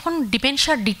সেটা হচ্ছে যখন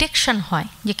ডিমেনশিয়ার ডিটেকশন হয়,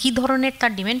 যে কী ধরনের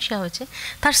তার ডিমেনশিয়া হয়েছে,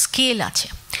 তার স্কেল আছে।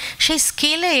 সেই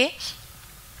স্কেলে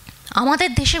আমাদের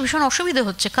দেশে ভীষণ অসুবিধে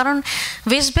হচ্ছে, কারণ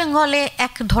ওয়েস্ট বেঙ্গলে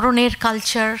এক ধরনের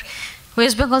কালচার,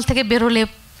 ওয়েস্ট বেঙ্গল থেকে বেরোলে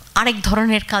আরেক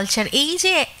ধরনের কালচার, এই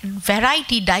যে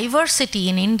ভ্যারাইটি ডাইভার্সিটি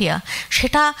ইন ইন্ডিয়া,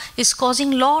 সেটা is causing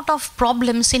lot of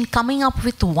problems in coming up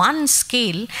with one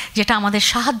scale যেটা আমাদের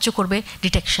সাহায্য করবে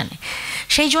ডিটেকশনে।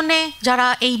 সেই জন্যে যারা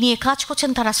এই নিয়ে কাজ করছেন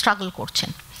তারা স্ট্রাগল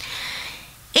করছেন।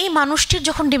 এই মানুষটির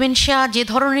যখন ডিমেনশিয়া, যে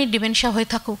ধরনের ডিমেনশিয়া হয়ে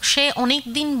থাকুক, সে অনেক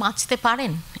দিন বাঁচতে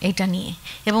পারেন এটা নিয়ে,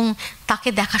 এবং তাকে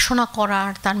দেখাশোনা করার,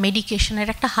 তার মেডিকেশনের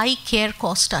একটা হাই কেয়ার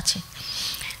কস্ট আছে,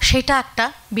 সেটা একটা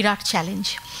বিরাট চ্যালেঞ্জ।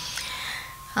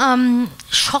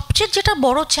 সবচেয়ে যেটা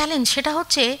বড় চ্যালেঞ্জ সেটা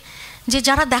হচ্ছে যে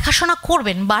যারা দেখাশোনা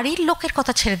করবেন, বাড়ির লোকের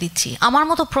কথা ছেড়ে দিচ্ছি, আমার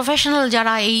মতো প্রফেশনাল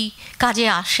যারা এই কাজে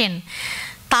আসেন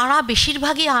তারা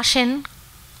বেশিরভাগই আসেন,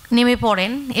 নেমে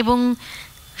পড়েন এবং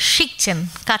শিখছেন,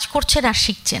 কাজ করছেন আর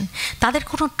শিখছেন। তাদের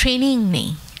কোনো ট্রেনিং নেই,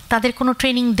 তাদের কোনো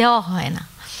ট্রেনিং দেওয়া হয় না।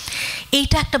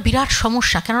 এইটা একটা বিরাট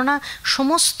সমস্যা, কেননা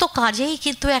সমস্ত কাজেই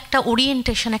কিন্তু একটা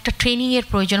ওরিয়েন্টেশন, একটা ট্রেনিংয়ের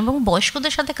প্রয়োজন, এবং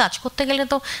বয়স্কদের সাথে কাজ করতে গেলে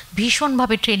তো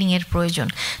ভীষণভাবে ট্রেনিংয়ের প্রয়োজন।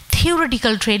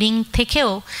 থিওরিটিক্যাল ট্রেনিং থেকেও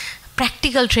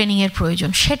প্র্যাকটিক্যাল ট্রেনিংয়ের প্রয়োজন,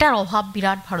 সেটার অভাব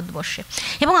বিরাট ভারতবর্ষে।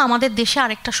 এবং আমাদের দেশে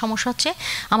আরেকটা সমস্যা হচ্ছে,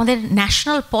 আমাদের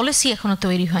ন্যাশনাল পলিসি এখনও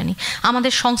তৈরি হয়নি।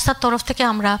 আমাদের সংস্থার তরফ থেকে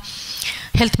আমরা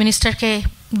হেলথ মিনিস্টারকে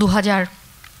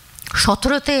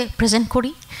 2017-তে প্রেজেন্ট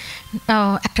করি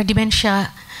একটা ডিমেনশিয়া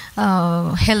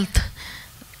হেলথ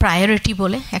প্রায়োরিটি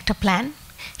বলে একটা প্ল্যান।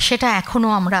 সেটা এখনও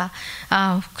আমরা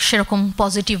সেরকম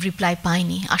পজিটিভ রিপ্লাই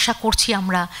পাইনি। আশা করছি,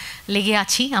 আমরা লেগে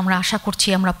আছি, আমরা আশা করছি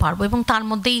আমরা পারবো, এবং তার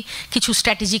মধ্যেই কিছু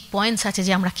স্ট্র্যাটেজিক পয়েন্টস আছে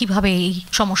যে আমরা কিভাবে এই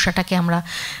সমস্যাটাকে আমরা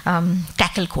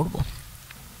ট্যাকেল করব।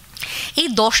 এই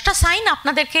 10টা সাইন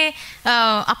আপনাদেরকে,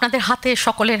 আপনাদের হাতে,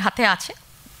 সকলের হাতে আছে।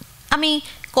 আমি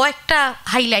কয়েকটা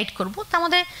হাইলাইট করব। তার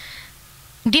মধ্যে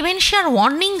ডিমেনশিয়ার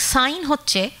ওয়ার্নিং সাইন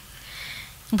হচ্ছে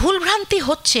ভুলভ্রান্তি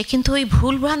হচ্ছে, কিন্তু ওই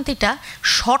ভুলভ্রান্তিটা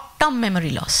শর্ট টার্ম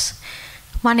মেমোরি লস।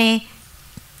 মানে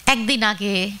একদিন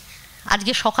আগে,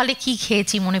 আজকে সকালে কি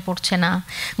খেয়েছি মনে পড়ছে না,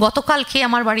 গতকাল খেয়ে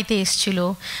আমার বাড়িতে এসছিল,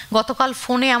 গতকাল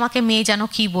ফোনে আমাকে মেয়ে যেন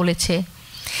কি বলেছে।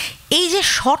 এই যে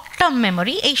শর্ট টার্ম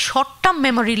মেমোরি, এই শর্ট টার্ম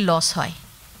মেমোরির লস হয়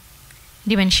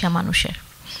ডিমেনশিয়া মানুষের।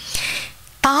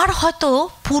 তার হয়তো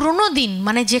পুরনো দিন,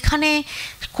 মানে যেখানে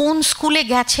কোন স্কুলে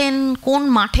গেছেন, কোন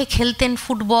মাঠে খেলতেন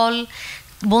ফুটবল,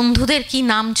 বন্ধুদের কি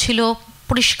নাম ছিল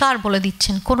পরিষ্কার বলে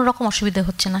দিচ্ছেন, কোনো রকম অসুবিধা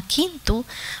হচ্ছে না। কিন্তু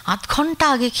আধ ঘন্টা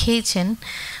আগে খেয়েছেন,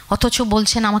 অথচ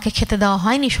বলছেন আমাকে খেতে দেওয়া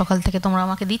হয়নি সকাল থেকে, তোমরা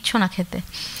আমাকে দিচ্ছ না খেতে।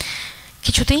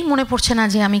 কিছুতেই মনে পড়ছে না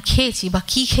যে আমি খেয়েছি, বা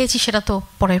কি খেয়েছি সেটা তো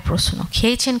পরের প্রশ্ন,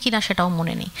 খেয়েছেন কি না সেটাও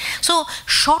মনে নেই। So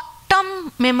short term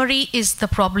memory is the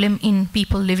problem in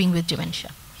people living with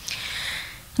dementia.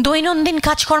 দৈনন্দিন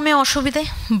কাজকর্মে অসুবিধে,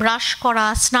 ব্রাশ করা,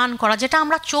 স্নান করা, যেটা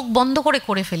আমরা চোখ বন্ধ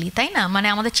করে ফেলি, তাই না? মানে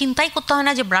আমাদের চিন্তাই করতে হয়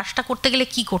না যে ব্রাশটা করতে গেলে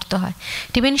কি করতে হয়।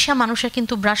 ডিমেনশিয়া মানুষের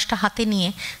কিন্তু ব্রাশটা হাতে নিয়ে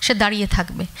সে দাঁড়িয়ে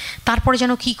থাকবে, তারপরে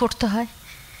যেন কি করতে হয়,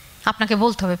 আপনাকে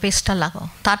বলতে হবে পেস্টটা লাগাও,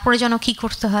 তারপরে যেন কি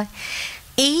করতে হয়।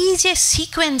 এই যে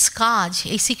সিকোয়েন্স কাজ,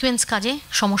 এই সিকোয়েন্স কাজে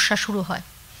সমস্যা শুরু হয়,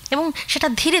 এবং সেটা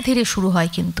ধীরে ধীরে শুরু হয়।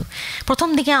 কিন্তু প্রথম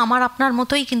দিকে আমার আপনার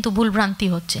মতোই কিন্তু ভুলভ্রান্তি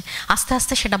হচ্ছে, আস্তে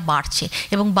আস্তে সেটা বাড়ছে,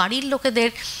 এবং বাড়ির লোকেদের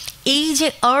এই যে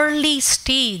আর্লি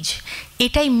স্টেজ,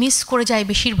 এটাই মিস করে যায়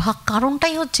বেশিরভাগ।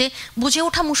 কারণটাই হচ্ছে বুঝে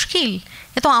ওঠা মুশকিল,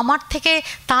 এ তো আমার থেকে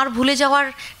তার ভুলে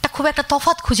যাওয়ারটা খুব একটা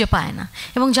তফাৎ খুঁজে পায় না,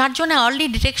 এবং যার জন্য early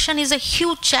detection is a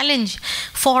huge challenge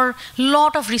for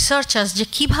lot of researchers, যে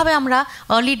কীভাবে আমরা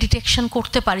আর্লি ডিটেকশন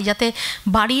করতে পারি যাতে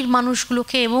বাড়ির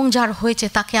মানুষগুলোকে এবং যার হয়েছে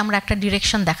তাকে আমরা একটা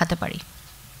ডিরেকশন দেখাতে পারি।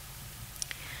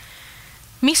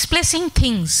 মিসপ্লেসিং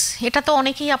থিংস, এটা তো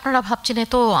অনেকেই আপনারা ভাবছেন এ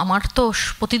তো আমার তো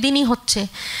প্রতিদিনই হচ্ছে।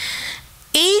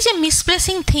 এই যে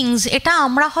মিসপ্লেসিং থিংস, এটা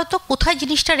আমরা হয়তো কোথায়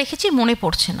জিনিসটা রেখেছি মনে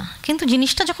পড়ছে না, কিন্তু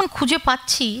জিনিসটা যখন খুঁজে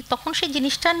পাচ্ছি তখন সেই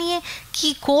জিনিসটা নিয়ে কি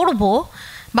করব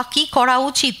বা কি করা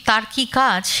উচিত, তার কি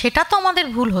কাজ, সেটা তো আমাদের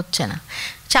ভুল হচ্ছে না।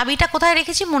 চাবিটা কোথায়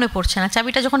রেখেছি মনে পড়ছে না,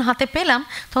 চাবিটা যখন হাতে পেলাম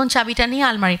তখন চাবিটা নিয়ে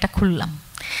আলমারিটা খুললাম।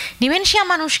 ডিমেনশিয়া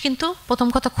মানুষ কিন্তু প্রথম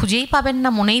কথা খুঁজেই পাবেন না,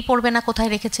 মনেই পড়বে না কোথায়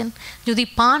রেখেছেন। যদি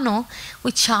পানও,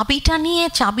 ওই চাবিটা নিয়ে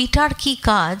চাবিটার কি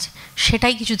কাজ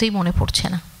সেটাই কিছুতেই মনে পড়ছে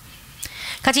না।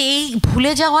 কাজে এই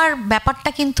ভুলে যাওয়ার ব্যাপারটা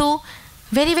কিন্তু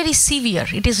very very severe.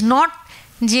 It is not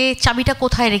যে চাবিটা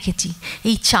কোথায় রেখেছি,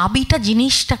 এই চাবিটা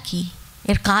জিনিসটা কি,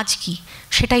 এর কাজ কি,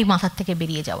 সেটাই মাথার থেকে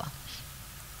বেরিয়ে যাওয়া।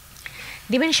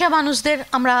 ডিমেনশিয়া মানুষদের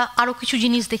আমরা আরও কিছু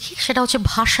জিনিস দেখি, সেটা হচ্ছে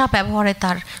ভাষা ব্যবহারে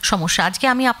তার সমস্যা। আজকে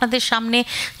আমি আপনাদের সামনে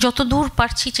যতদূর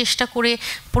পারছি চেষ্টা করে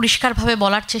পরিষ্কারভাবে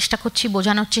বলার চেষ্টা করছি,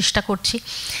 বোঝানোর চেষ্টা করছি,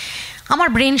 আমার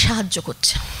ব্রেন সাহায্য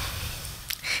করছে।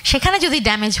 সেখানে যদি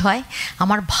ড্যামেজ হয়,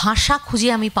 আমার ভাষা খুঁজে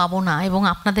আমি পাবো না, এবং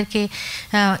আপনাদেরকে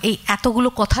এই এতগুলো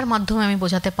কথার মাধ্যমে আমি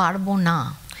বোঝাতে পারবো না।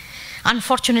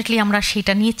 আনফর্চুনেটলি আমরা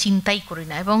সেটা নিয়ে চিন্তাই করি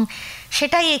না, এবং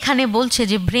সেটাই এখানে বলছে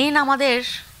যে ব্রেন আমাদের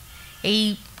এই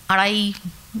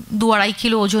 2-2.5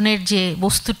 কিলো ওজনের যে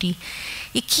বস্তুটি,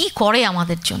 এ কী করে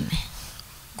আমাদের জন্যে।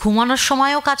 ঘুমানোর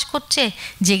সময়ও কাজ করছে,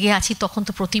 জেগে আছি তখন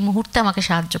তো প্রতি মুহূর্তে আমাকে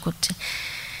সাহায্য করছে।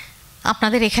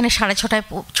 আপনাদের এখানে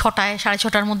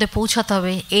 6:30 মধ্যে পৌঁছাতে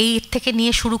হবে, এই থেকে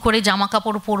নিয়ে শুরু করে জামা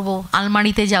কাপড় পরবো,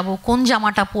 আলমারিতে যাব, কোন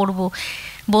জামাটা পরবো,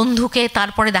 বন্ধুকে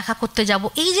তারপরে দেখা করতে যাব,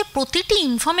 এই যে প্রতিটি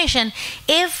information,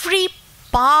 every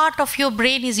part of your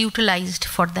brain is utilised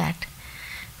for that.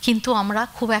 কিন্তু আমরা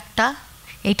খুব একটা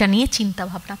এটা নিয়ে চিন্তা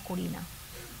ভাবনা করি না।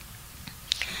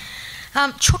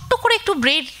 ছোট্ট করে একটু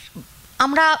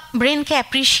আমরা ব্রেনকে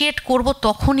অ্যাপ্রিসিয়েট করব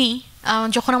তখনই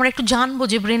যখন আমরা একটু জানবো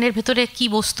যে ব্রেনের ভেতরে কী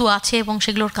বস্তু আছে এবং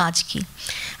সেগুলোর কাজ কী।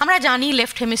 আমরা জানি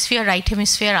লেফট হেমিস্ফিয়ার, রাইট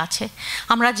হেমিস্ফিয়ার আছে।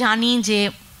 আমরা জানি যে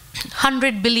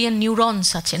 100 বিলিয়ন নিউরনস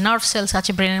আছে, নার্ভ সেলস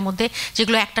আছে ব্রেনের মধ্যে,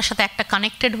 যেগুলো একটার সাথে একটা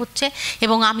কানেক্টেড হচ্ছে।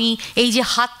 এবং আমি এই যে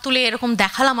হাত তুলে এরকম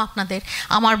দেখালাম আপনাদের,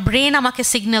 আমার ব্রেন আমাকে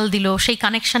সিগন্যাল দিল, সেই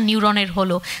কানেকশন নিউরনের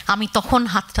হলো, আমি তখন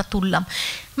হাতটা তুললাম।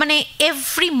 মানে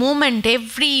every moment,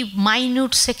 every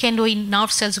minute second ওই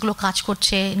নার্ভ সেলসগুলো কাজ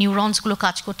করছে, নিউরনসগুলো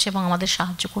কাজ করছে এবং আমাদের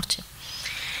সাহায্য করছে।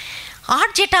 আর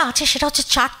যেটা আছে সেটা হচ্ছে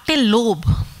 4টে লোব।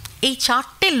 এই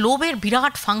 4টে লোবের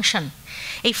বিরাট ফাংশন।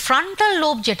 এই ফ্রন্টাল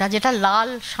লোব যেটা লাল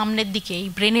সামনের দিকে, এই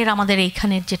ব্রেনের আমাদের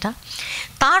এইখানের যেটা,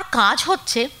 তার কাজ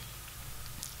হচ্ছে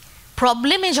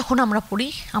প্রবলেমে যখন আমরা পড়ি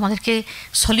আমাদেরকে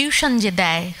সলিউশন যে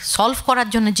দেয়, সলভ করার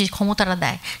জন্য যে ক্ষমতাটা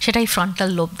দেয়, সেটাই ফ্রন্টাল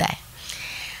লোব দেয়।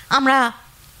 আমরা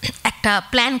একটা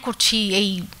প্ল্যান করছি, এই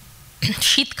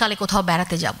শীতকালে কোথাও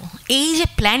বেড়াতে যাব, এই যে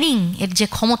প্ল্যানিং এর যে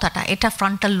ক্ষমতাটা, এটা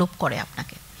ফ্রন্টাল লোব করে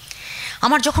আপনাকে।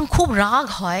 আমার যখন খুব রাগ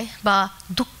হয় বা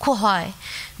দুঃখ হয়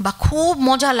বা খুব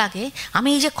মজা লাগে, আমি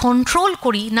এই যে কন্ট্রোল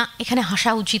করি না, এখানে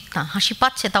হাসা উচিত না, হাসি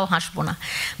পাচ্ছে তাও হাসবো না,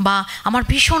 বা আমার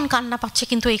ভীষণ কান্না পাচ্ছে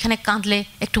কিন্তু এখানে কাঁদলে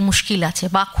একটু মুশকিল আছে,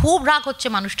 বা খুব রাগ হচ্ছে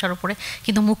মানুষটার উপরে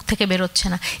কিন্তু মুখ থেকে বেরোচ্ছে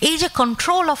না, এই যে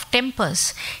কন্ট্রোল অফ টেম্পার্স,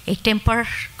 এই টেম্পার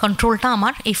কন্ট্রোলটা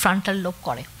আমার এই ফ্রন্টাল লোব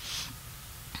করে।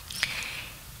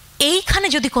 এইখানে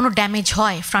যদি কোনো ড্যামেজ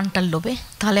হয় ফ্রন্টাল লোবে,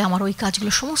 তাহলে আমার ওই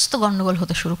কাজগুলো সমস্ত গণ্ডগোল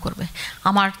হতে শুরু করবে।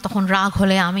 আমার তখন রাগ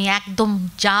হলে আমি একদম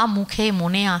যা মুখে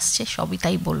মনে আসছে সবই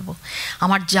তাই বলবো,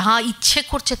 আমার যা ইচ্ছে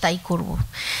করছে তাই করব।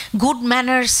 গুড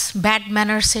ম্যানার্স, ব্যাড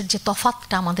ম্যানার্সের যে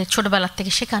তফাৎটা আমাদের ছোটোবেলার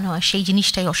থেকে শেখানো হয়, সেই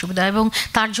জিনিসটাই অসুবিধা। এবং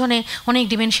তার জন্যে অনেক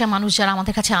ডিমেনশিয়া মানুষ যারা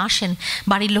আমাদের কাছে আসেন,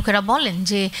 বাড়ির লোকেরা বলেন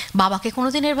যে বাবাকে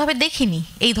কোনোদিন এভাবে দেখিনি,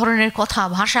 এই ধরনের কথা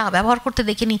ভাষা ব্যবহার করতে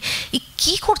দেখিনি,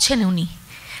 কী করছেন উনি?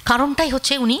 কারণটাই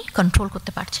হচ্ছে উনি কন্ট্রোল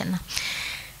করতে পারছেন না।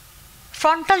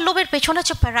 ফ্রন্টাল লোবের পেছনে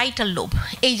হচ্ছে প্যারাইটাল লোব,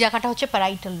 এই জায়গাটা হচ্ছে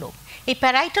প্যারাইটাল লোব। এই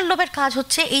প্যারাইটাল লোবের কাজ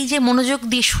হচ্ছে এই যে মনোযোগ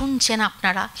দিয়ে শুনছেন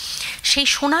আপনারা, সেই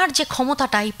শোনার যে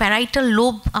ক্ষমতাটা, এই প্যারাইটাল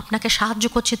লোব আপনাকে সাহায্য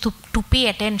করছে to pay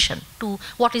attention to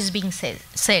what is being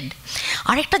shed.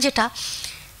 আরেকটা যেটা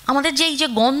আমাদের যে এই যে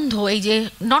গন্ধ, এই যে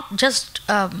not just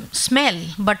smell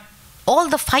but all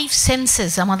the 5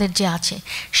 senses আমাদের যে আছে,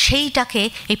 সেইটাকে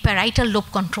এই প্যারাইটাল লোব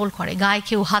কন্ট্রোল করে। গায়ে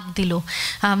কেউ হাত দিল,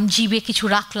 জিভে কিছু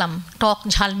রাখলাম, টক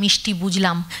ঝাল মিষ্টি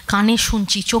বুঝলাম, কানে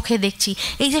শুনছি, চোখে দেখছি,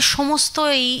 এই যে সমস্ত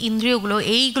এই ইন্দ্রিয়গুলো,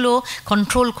 এইগুলো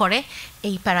কন্ট্রোল করে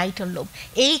এই প্যারাইটাল লোব।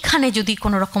 এইখানে যদি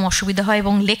কোনো রকম অসুবিধা হয়,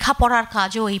 এবং লেখাপড়ার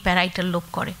কাজও এই প্যারাইটাল লোব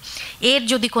করে, এর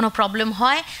যদি কোনো প্রবলেম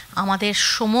হয় আমাদের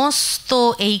সমস্ত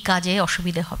এই কাজে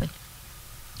অসুবিধে হবে।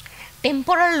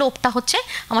 টেম্পোরাল লোবটা হচ্ছে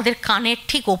আমাদের কানের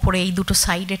ঠিক ওপরে, এই দুটো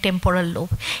সাইডে টেম্পোরাল লোব।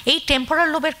 এই টেম্পোরাল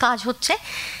লোবের কাজ হচ্ছে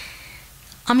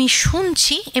আমি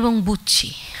শুনছি এবং বুঝছি,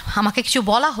 আমাকে কিছু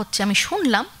বলা হচ্ছে, আমি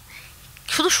শুনলাম,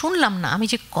 শুধু শুনলাম না, আমি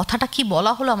যে কথাটা কি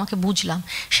বলা হলো আমাকে বুঝলাম,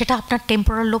 সেটা আপনার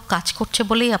টেম্পোরাল লোব কাজ করছে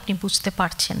বলেই আপনি বুঝতে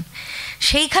পারছেন।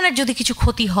 সেইখানের যদি কিছু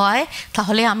ক্ষতি হয়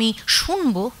তাহলে আমি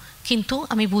শুনবো কিন্তু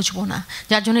আমি বুঝবো না।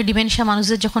 যার জন্য ডিমেনশিয়া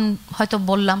মানুষদের যখন হয়তো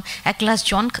বললাম 1 গ্লাস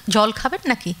জল খাবেন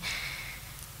নাকি,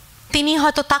 তিনি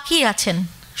হয়তো তাকিয়ে আছেন,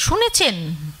 শুনেছেন,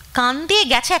 কান দিয়ে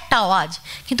গেছে একটা আওয়াজ,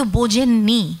 কিন্তু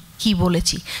বোঝেননি কি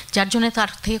বলেছি, যার জন্য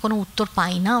তার থেকে কোনো উত্তর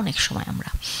পাই না অনেক সময় আমরা।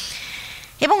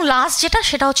 এবং লাস্ট যেটা,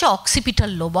 সেটা হচ্ছে অক্সিপিটাল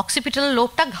লোব। অক্সিপিটাল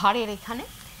লোবটা ঘাড়ের এখানে,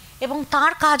 এবং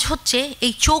তার কাজ হচ্ছে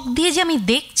এই চোখ দিয়ে যে আমি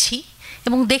দেখছি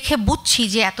এবং দেখে বুঝছি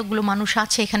যে এতগুলো মানুষ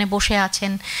আছে এখানে বসে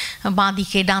আছেন, বাঁ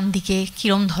দিকে ডান দিকে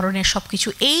কীরম ধরনের সব কিছু,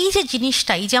 এই যে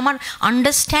জিনিসটা, এই যে আমার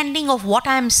understanding of what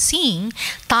I am seeing,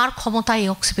 তার ক্ষমতা এই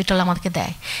অক্সিপিটাল আমাকে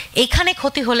দেয়। এখানে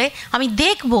ক্ষতি হলে আমি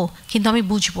দেখব কিন্তু আমি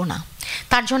বুঝবো না।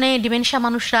 তার জন্যে ডিমেনশিয়া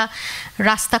মানুষরা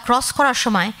রাস্তা ক্রস করার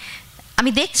সময় আমি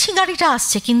দেখছি গাড়িটা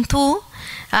আসছে, কিন্তু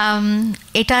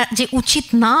এটা যে উচিত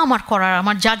না আমার করার,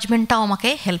 আমার জাজমেন্টটাও আমাকে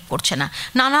হেল্প করছে না।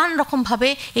 নানান রকমভাবে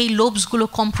এই লোবসগুলো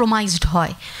কম্প্রোমাইজড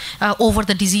হয় ওভার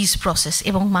দ্য ডিজিজ প্রসেস,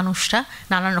 এবং মানুষরা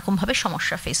নানান রকমভাবে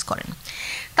সমস্যা ফেস করেন।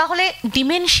 তাহলে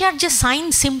ডিমেনশিয়ার যে সাইন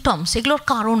সিমটমস, এগুলোর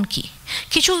কারণ কি?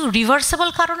 কিছু রিভার্সেবল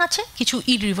কারণ আছে, কিছু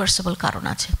ইরিভার্সেবল কারণ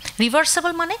আছে।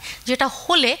 রিভার্সেবল মানে যেটা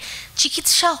হলে,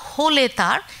 চিকিৎসা হলে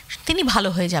তিনি ভালো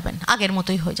হয়ে যাবেন, আগের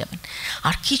মতোই হয়ে যাবেন।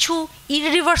 আর কিছু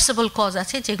ইরিভার্সেবল কজ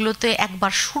আছে যেগুলোতে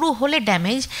একবার শুরু হলে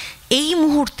ড্যামেজ, এই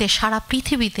মুহূর্তে সারা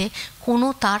পৃথিবীতে কোনো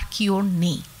তার কিওর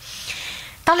নেই।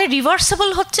 তাহলে রিভার্সেবল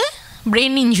হচ্ছে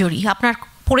ব্রেন ইনজুরি, আপনার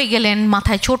পড়ে গেলেন,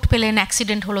 মাথায় চোট পেলেন,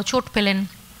 অ্যাক্সিডেন্ট হলো, চোট পেলেন,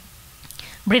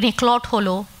 ব্রেনে ক্লট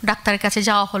হলো, ডাক্তারের কাছে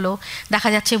যাওয়া হলো, দেখা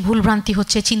যাচ্ছে ভুলভ্রান্তি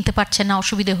হচ্ছে, চিনতে পারছেন না,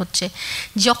 অসুবিধে হচ্ছে।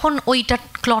 যখন ওইটা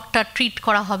ক্লটটা ট্রিট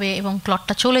করা হবে এবং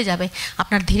ক্লটটা চলে যাবে,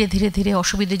 আপনার ধীরে ধীরে ধীরে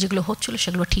অসুবিধে যেগুলো হচ্ছিলো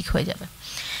সেগুলো ঠিক হয়ে যাবে।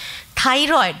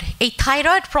 থাইরয়েড, এই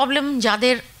থাইরয়েড প্রবলেম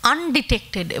যাদের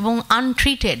আনডিটেক্টেড এবং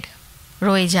আনট্রিটেড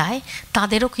রয়ে যায়,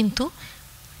 তাদেরও কিন্তু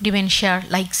ডিমেনশিয়ার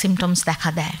লাইক সিমটমস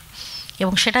দেখা দেয়,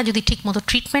 এবং সেটা যদি ঠিকমতো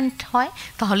ট্রিটমেন্ট হয়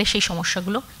তাহলে সেই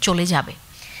সমস্যাগুলো চলে যাবে।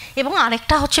 এবং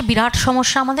আরেকটা হচ্ছে বিরাট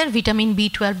সমস্যা আমাদের ভিটামিন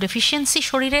B12 ডেফিসিয়েন্সি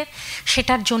শরীরের,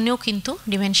 সেটার জন্যেও কিন্তু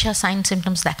ডিমেনশিয়া সাইন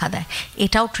সিমটমস দেখা দেয়।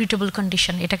 এটাও ট্রিটেবল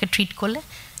কন্ডিশন, এটাকে ট্রিট করলে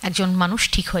একজন মানুষ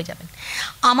ঠিক হয়ে যাবেন।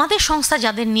 আমাদের সংস্থা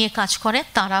যাদের নিয়ে কাজ করে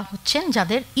তারা হচ্ছেন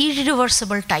যাদের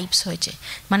ইরিভার্সেবল টাইপস হয়েছে,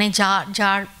 মানে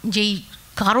যার যেই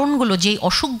কারণগুলো, যেই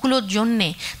অসুখগুলোর জন্যে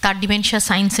তার ডিমেনশিয়া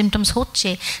সাইন সিমটমস হচ্ছে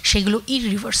সেগুলো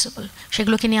ইরিভার্সেবল,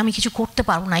 সেগুলোকে নিয়ে আমি কিছু করতে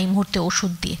পারবো না এই মুহূর্তে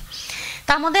ওষুধ দিয়ে।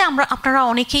 তার মধ্যে আপনারা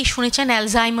অনেকেই শুনেছেন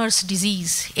অ্যালজাইমার্স ডিজিজ,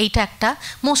 এইটা একটা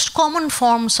most common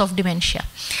forms of dementia.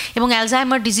 এবং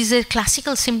অ্যালজাইমার ডিজিজের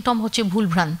ক্লাসিক্যাল সিমটম হচ্ছে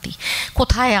ভুলভ্রান্তি,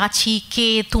 কোথায় আছি, কে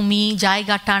তুমি,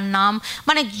 জায়গাটার নাম,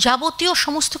 মানে যাবতীয়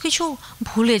সমস্ত কিছু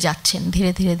ভুলে যাচ্ছেন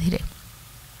ধীরে ধীরে ধীরে।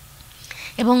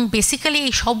 এবং বেসিক্যালি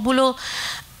এই সবগুলো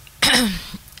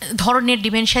ধরনের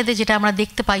ডিমেনশিয়াতে যেটা আমরা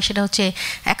দেখতে পাই সেটা হচ্ছে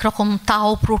একরকম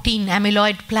তাও প্রোটিন,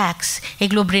 অ্যামিলয়েড প্ল্যাক্স,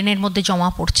 এগুলো ব্রেনের মধ্যে জমা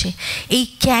পড়ছে। এই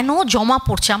কেন জমা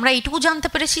পড়ছে আমরা এইটুকু জানতে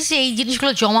পেরেছি যে এই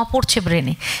জিনিসগুলো জমা পড়ছে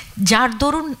ব্রেনে, যার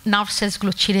দরুন নার্ভ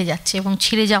সেলসগুলো ছিঁড়ে যাচ্ছে, এবং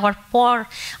ছিঁড়ে যাওয়ার পর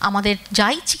আমাদের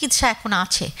যাই চিকিৎসা এখন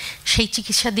আছে সেই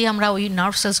চিকিৎসা দিয়ে আমরা ওই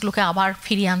নার্ভ সেলসগুলোকে আবার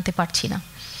ফিরিয়ে আনতে পারছি না।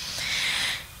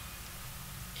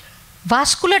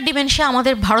 ভাস্কুলার ডিমেনশিয়া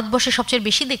আমাদের ভারতবর্ষে সবচেয়ে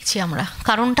বেশি দেখছি আমরা,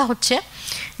 কারণটা হচ্ছে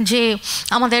যে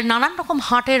আমাদের নানান রকম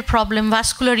হার্টের প্রবলেম,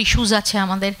 ভাস্কুলার ইস্যুস আছে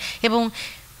আমাদের, এবং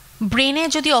ব্রেনে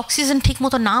যদি অক্সিজেন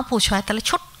ঠিকমতো না পৌঁছায় তাহলে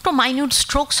ছোট্ট মাইনিউট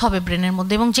স্ট্রোকস হবে ব্রেনের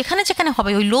মধ্যে, এবং যেখানে যেখানে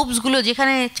হবে ওই লোবসগুলো,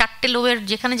 যেখানে 4টে লোবের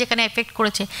যেখানে যেখানে এফেক্ট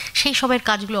করেছে সেই সবের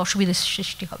কাজগুলো অসুবিধার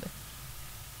সৃষ্টি হবে।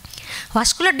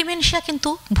 ভাস্কুলার ডিমেনশিয়া কিন্তু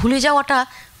ভুলে যাওয়াটা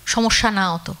সমস্যা না,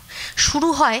 অত শুরু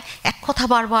হয় এক কথা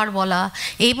বারবার বলা,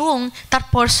 এবং তার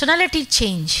পার্সোনালিটির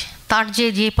চেঞ্জ, তার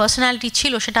যে পার্সোনালিটি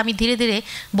ছিল সেটা আমি ধীরে ধীরে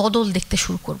বদল দেখতে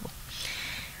শুরু করব,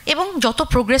 এবং যত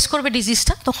প্রোগ্রেস করবে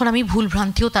ডিজিজটা তখন আমি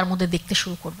ভুলভ্রান্তিও তার মধ্যে দেখতে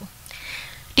শুরু করব।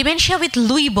 ডিমেনশিয়া উইথ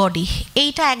লুই বডি,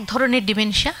 এইটা এক ধরনের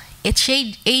ডিমেনশিয়া।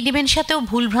 এই ডিমেনশিয়াতেও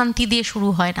ভুলভ্রান্তি দিয়ে শুরু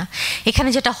হয় না, এখানে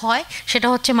যেটা হয় সেটা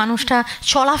হচ্ছে মানুষটা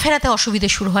চলাফেরাতে অসুবিধে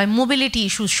শুরু হয়, মোবিলিটি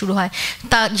ইস্যুস শুরু হয়,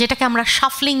 তা যেটাকে আমরা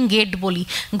শাফলিং গেট বলি,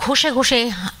 ঘষে ঘষে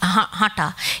হাঁটা,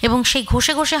 এবং সেই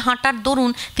ঘষে ঘষে হাঁটার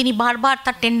দরুন তিনি বারবার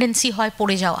তার টেন্ডেন্সি হয়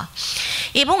পড়ে যাওয়া।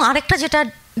 এবং আরেকটা যেটা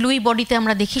লুই বডিতে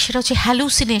আমরা দেখি সেটা হচ্ছে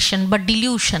হ্যালুসিনেশন বা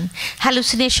ডিলিউশন।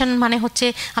 হ্যালুসিনেশন মানে হচ্ছে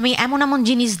আমি এমন এমন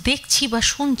জিনিস দেখছি বা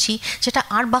শুনছি যেটা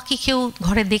আর বাকি কেউ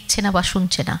ঘরে দেখছে না বা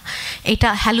শুনছে না, এটা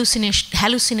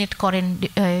হ্যালুসিনেট করেন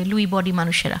লুই বডি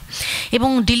মানুষেরা। এবং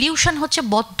ডিলিউশন হচ্ছে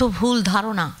বদ্ধ ভুল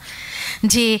ধারণা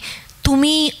যে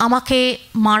তুমি আমাকে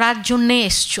মারার জন্যে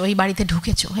এসছো, এই বাড়িতে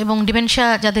ঢুকেছো। এবং ডিমেনশিয়া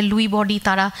যাদের লুই বডি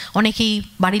তারা অনেকেই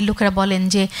বাড়ির লোকেরা বলেন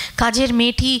যে কাজের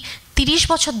মেয়েটি 30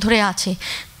 বছর ধরে আছে,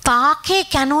 তাকে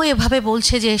কেন এভাবে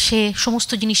বলছে যে সে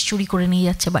সমস্ত জিনিস চুরি করে নিয়ে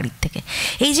যাচ্ছে বাড়ির থেকে।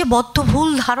 এই যে বদ্ধ ভুল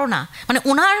ধারণা, মানে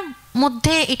ওনার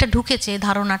মধ্যে এটা ঢুকেছে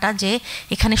ধারণাটা যে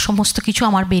এখানে সমস্ত কিছু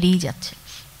আমার বেরিয়ে যাচ্ছে।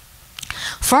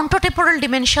 ফ্রন্টোটেম্পোরাল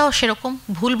ডিমেনশিয়াও সেরকম,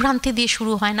 ভুলভ্রান্তি দিয়ে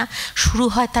শুরু হয় না, শুরু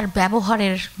হয় তার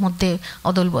ব্যবহারের মধ্যে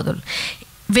অদল বদল।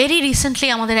 ভেরি রিসেন্টলি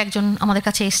আমাদের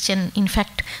কাছে এসছেন,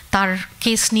 ইনফ্যাক্ট তার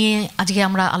কেস নিয়ে আজকে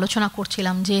আমরা আলোচনা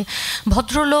করছিলাম যে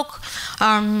ভদ্রলোক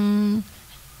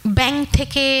ব্যাংক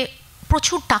থেকে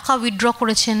প্রচুর টাকা উইথড্র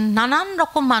করেছেন, নানান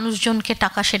রকম মানুষজনকে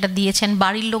টাকা সেটা দিয়েছেন,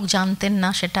 বাড়ির লোক জানতেন না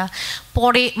সেটা,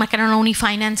 পরে কেননা উনি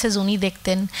ফাইন্যান্সেস উনি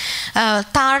দেখতেন।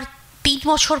 তার 3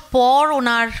 বছর পর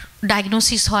ওনার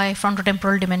ডায়াগনোসিস হয়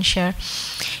ফ্রন্টোটেম্পোরাল ডিমেনশিয়ার,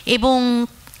 এবং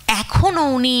এখনও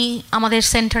উনি আমাদের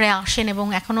সেন্টারে আসেন, এবং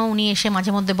এখনও উনি এসে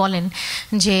মাঝে মধ্যে বলেন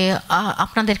যে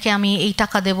আপনাদেরকে আমি এই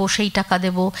টাকা দেব, সেই টাকা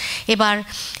দেব। এবার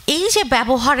এই যে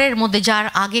ব্যবহারের মধ্যে, যার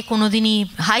আগে কোনো দিনই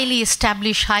highly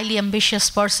establish, highly ambitious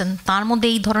person, তার মধ্যে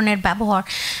এই ধরনের ব্যবহার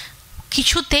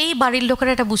কিছুতেই বাড়ির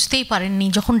লোকেরা এটা বুঝতেই পারেননি।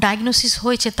 যখন ডায়াগনোসিস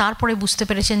হয়েছে তারপরে বুঝতে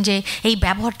পেরেছেন যে এই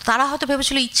ব্যবহার, তারা হয়তো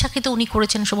ভেবেছিল ইচ্ছাকৃত উনি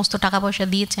করেছেন, সমস্ত টাকা পয়সা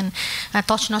দিয়েছেন,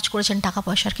 তছনছ করেছেন টাকা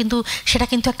পয়সার, কিন্তু সেটা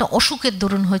কিন্তু একটা অসুখের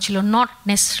দরুন হয়েছিল, নট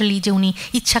নেসেসারিলি যে উনি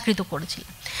ইচ্ছাকৃত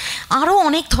করেছিলেন। আরও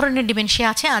অনেক ধরনের ডিমেনশিয়া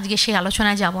আছে, আজকে সেই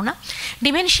আলোচনায় যাব না।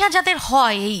 ডিমেনশিয়া যাদের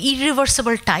হয় এই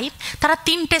ইরিভার্সিবল টাইপ, তারা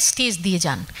 3টে স্টেজ দিয়ে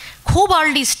যান। খুব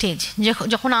আর্লি স্টেজ,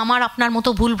 যখন আমার আপনার মতো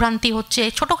ভুলভ্রান্তি হচ্ছে,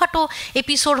 ছোটোখাটো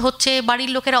এপিসোড হচ্ছে,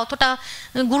 বাড়ির লোকেরা অতটা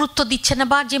গুরুত্ব দিচ্ছে না,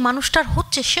 বা যে মানুষটার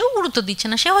হচ্ছে সেও গুরুত্ব দিচ্ছে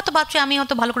না, সে হয়তো ভাবছে আমি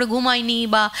হয়তো ভালো করে ঘুমাইনি,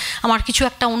 বা আমার কিছু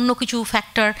একটা অন্য কিছু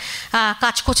ফ্যাক্টর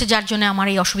কাজ করছে যার জন্য আমার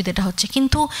এই অসুবিধাটা হচ্ছে।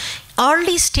 কিন্তু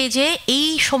আর্লি স্টেজে এই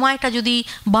সময়টা যদি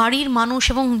বাড়ির মানুষ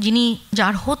এবং যিনি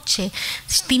যার হচ্ছে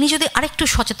তিনি যদি আরেকটু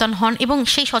সচেতন হন, এবং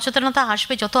সেই সচেতনতা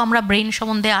আসবে যত আমরা ব্রেন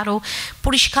সম্বন্ধে আরও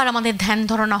পরিষ্কার আমাদের ধ্যান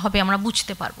ধারণা হবে, আমরা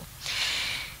বুঝতে পারবো।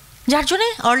 যার জন্যে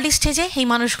আর্লি স্টেজে এই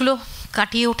মানুষগুলো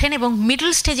কাটিয়ে ওঠেন, এবং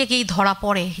মিডল স্টেজে গিয়েই ধরা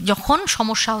পড়ে যখন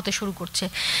সমস্যা হতে শুরু করছে।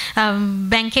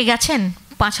 ব্যাংকে গেছেন,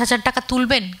 5,000 টাকা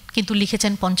তুলবেন, কিন্তু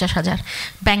লিখেছেন 50,000।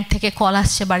 ব্যাংক থেকে কল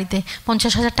আসছে বাড়িতে,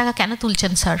 50,000 টাকা কেন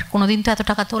তুলছেন স্যার, কোনো দিন তো এত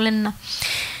টাকা তোলেন না।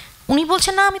 উনি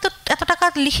বলছেন না, আমি তো এত টাকা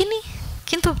লিখিনি,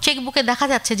 কিন্তু চেকবুকে দেখা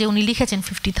যাচ্ছে যে উনি লিখেছেন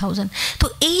 50,000। তো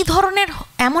এই ধরনের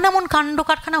এমন এমন কাণ্ড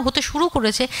কারখানা হতে শুরু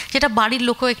করেছে, যেটা বাড়ির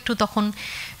লোকও একটু তখন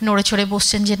নড়ে চড়ে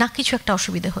বসছেন যে না, কিছু একটা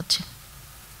অসুবিধে হচ্ছে।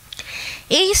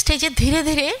 এই স্টেজে ধীরে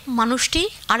ধীরে মানুষটি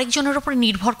আরেকজনের ওপরে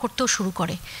নির্ভর করতেও শুরু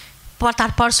করে,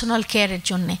 তার পার্সোনাল কেয়ারের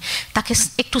জন্যে। তাকে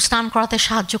একটু স্নান করাতে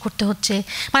সাহায্য করতে হচ্ছে,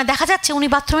 মানে দেখা যাচ্ছে উনি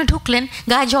বাথরুমে ঢুকলেন,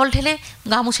 গায়ে জল ঢেলে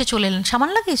গা মুছে চলে এলেন, সামান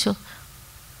লাগিয়েছ,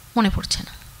 মনে পড়ছে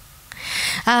না।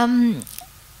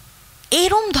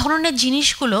 এরম ধরনের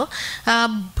জিনিসগুলো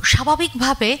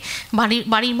স্বাভাবিকভাবে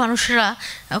বাড়ির মানুষরা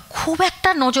খুব একটা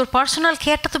নজর, পার্সোনাল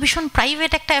কেয়ারটা তো ভীষণ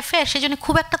প্রাইভেট একটা অ্যাফেয়ার, সেজন্য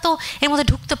খুব একটা তো এর মধ্যে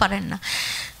ঢুকতে পারেন না।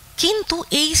 কিন্তু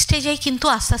এই স্টেজেই কিন্তু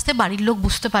আস্তে আস্তে বাড়ির লোক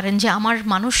বুঝতে পারেন যে আমার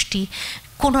মানুষটি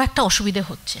কোনো একটা অসুবিধে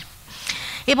হচ্ছে,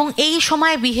 এবং এই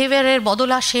সময় বিহেভিয়ারের বদল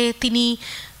আসে। তিনি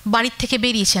বাড়ির থেকে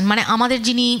বেরিয়েছেন, মানে আমাদের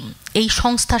যিনি এই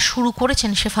সংস্থা শুরু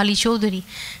করেছেন শেফালি চৌধুরী,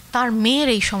 তার মেয়ের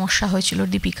এই সমস্যা হয়েছিল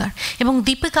দীপিকার, এবং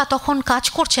দীপিকা তখন কাজ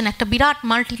করছেন, একটা বিরাট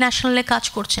মাল্টি ন্যাশনালে কাজ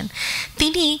করছেন।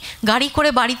 তিনি গাড়ি করে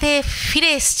বাড়িতে ফিরে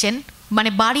এসছেন, মানে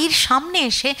বাড়ির সামনে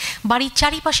এসে বাড়ির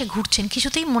চারিপাশে ঘুরছেন,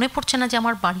 কিছুতেই মনে পড়ছে না যে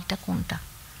আমার বাড়িটা কোনটা।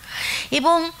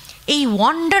 এবং এই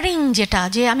ওয়ান্ডারিং, যেটা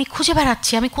যে আমি খুঁজে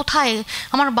বেড়াচ্ছি, আমি কোথায়,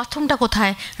 আমার বাথরুমটা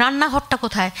কোথায়, রান্নাঘরটা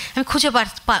কোথায়, আমি খুঁজে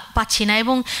পাচ্ছি না।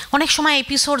 এবং অনেক সময়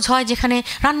এপিসোডস হয় যেখানে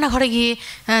রান্নাঘরে গিয়ে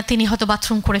তিনি হয়তো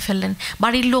বাথরুম করে ফেললেন,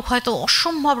 বাড়ির লোক হয়তো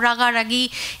অসম্ভব রাগারাগি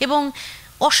এবং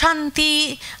অশান্তি,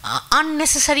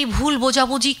 আননেসেসারি ভুল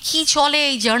বোঝাবুঝি কি চলে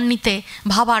এই জার্নিতে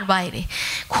ভাবার বাইরে,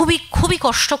 খুবই খুবই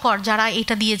কষ্টকর যারা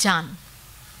এটা দিয়ে যান।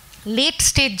 লেট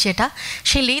স্টেজ যেটা,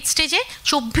 সেই লেট স্টেজে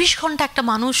 24 ঘন্টা একটা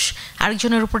মানুষ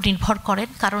আরেকজনের উপর নির্ভর করেন,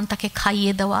 কারণ তাকে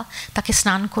খাইয়ে দেওয়া, তাকে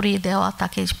স্নান করিয়ে দেওয়া,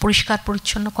 তাকে পরিষ্কার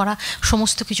পরিচ্ছন্ন করা,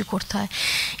 সমস্ত কিছু করতে হয়।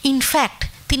 ইনফ্যাক্ট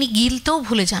তিনি গিলতেও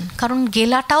ভুলে যান, কারণ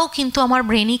গেলাটাও কিন্তু আমার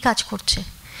ব্রেনই কাজ করছে।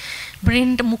 ব্রেন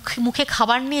মুখে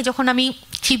খাবার নিয়ে যখন আমি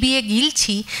চিবিয়ে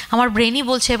গিলছি, আমার ব্রেনই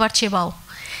বলছে এবার চেবাও।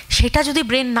 সেটা যদি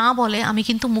ব্রেন না বলে, আমি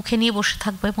কিন্তু মুখে নিয়ে বসে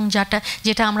থাকবো, এবং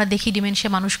যেটা আমরা দেখি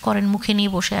ডিমেনশিয়া মানুষ করেন, মুখে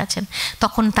নিয়ে বসে আছেন,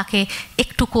 তখন তাকে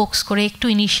একটু কোক্স করে, একটু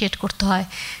ইনিশিয়েট করতে হয়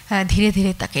ধীরে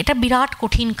ধীরে তাকে। এটা বিরাট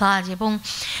কঠিন কাজ, এবং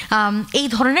এই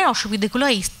ধরনের অসুবিধাগুলো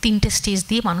এই 3টে স্টেজ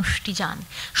দিয়ে মানুষটি যান।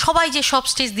 সবাই যে সব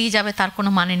স্টেজ দিয়ে যাবে তার কোনো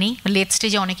মানে নেই, লেট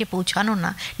স্টেজে অনেকে পৌঁছানো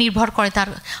না, নির্ভর করে তার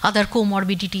আদার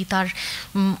কোমরবিডিটি, তার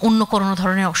অন্য কোনো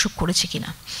ধরনের অসুখ করেছে কিনা।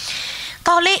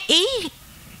 তাহলে এই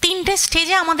 3টে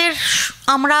স্টেজে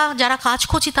আমরা যারা কাজ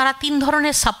করছি তারা 3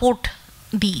 ধরনের সাপোর্ট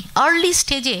দিই। আর্লি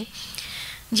স্টেজে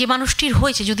যে মানুষটির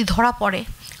হয়েছে যদি ধরা পড়ে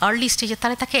আর্লি স্টেজে,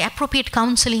 তাহলে তাকে অ্যাপ্রোপ্রিয়েট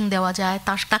কাউন্সেলিং দেওয়া যায়,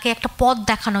 তাকে একটা পথ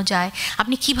দেখানো যায়,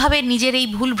 আপনি কিভাবে নিজের এই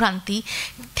ভুলভ্রান্তি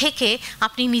থেকে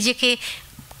আপনি নিজেকে,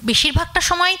 বেশিরভাগটা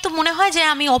সময় তো মনে হয় যে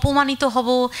আমি অপমানিত হব,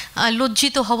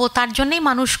 লজ্জিত হব, তার জন্যেই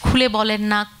মানুষ খুলে বলেন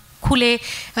না, খুলে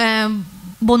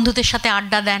বন্ধুদের সাথে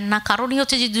আড্ডা দেন না, কারণই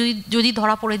হচ্ছে যে যদি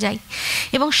ধরা পড়ে যায়।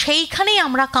 এবং সেইখানেই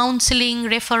আমরা কাউন্সেলিং,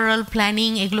 রেফারেল, প্ল্যানিং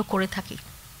এগুলো করে থাকি।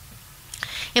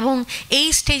 এবং এই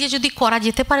স্টেজে যদি করা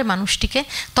যেতে পারে মানুষটিকে,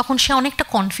 তখন সে অনেকটা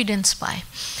কনফিডেন্স পায়।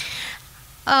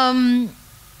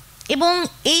 এবং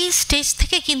এই স্টেজ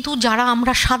থেকে কিন্তু যারা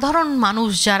আমরা সাধারণ মানুষ,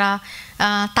 যারা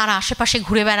তারা আশেপাশে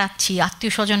ঘুরে বেড়াচ্ছি,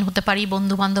 আত্মীয় স্বজন হতে পারি,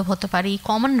 বন্ধুবান্ধব হতে পারি,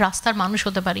 কমন রাস্তার মানুষ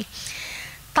হতে পারি,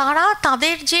 তারা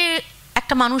তাদের যে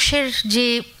একটা মানুষের যে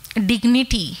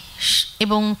ডিগনিটি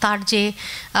এবং তার যে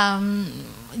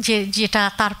যেটা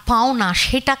তার পাওনা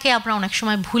সেটাকে আমরা অনেক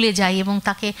সময় ভুলে যাই এবং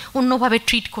তাকে অন্যভাবে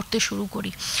ট্রিট করতে শুরু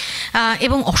করি।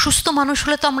 এবং অসুস্থ মানুষ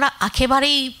হলে তো আমরা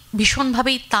একেবারেই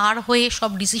ভীষণভাবেই তার হয়ে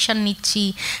সব ডিসিশন নিচ্ছি,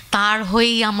 তার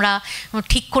হয়েই আমরা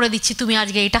ঠিক করে দিচ্ছি তুমি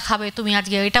আজকে এটা খাবে, তুমি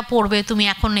আজকে এটা পড়বে, তুমি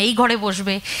এখন এই ঘরে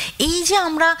বসবে। এই যে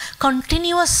আমরা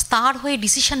কন্টিনিউয়াস তার হয়ে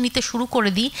ডিসিশন নিতে শুরু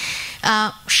করে দিই,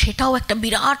 সেটাও একটা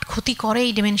বিরাট ক্ষতি করে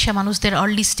এই ডিমেনশিয়া মানুষদের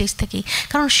আর্লি স্টেজ থেকেই।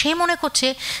 কারণ সে মনে করছে,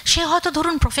 সে হয়তো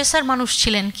ধরুন প্রফেসর মানুষ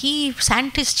ছিলেন, কি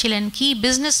সায়েন্টিস্ট ছিলেন, কি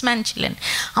বিজনেসম্যান ছিলেন,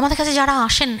 আমাদের কাছে যারা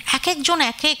আসেন এক একজন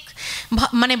এক এক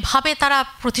মানে ভাবে তারা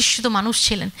প্রতিষ্ঠিত মানুষ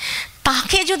ছিলেন।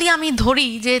 তাকে যদি আমি ধরি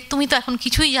যে তুমি তো এখন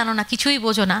কিছুই জানো না, কিছুই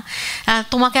বোঝো না,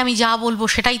 তোমাকে আমি যা বলবো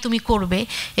সেটাই তুমি করবে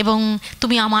এবং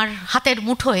তুমি আমার হাতের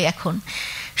মুঠোয় এখন,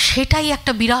 সেটাই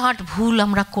একটা বিরাট ভুল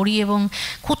আমরা করি। এবং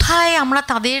কোথায় আমরা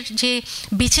তাদের যে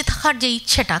বেঁচে থাকার যে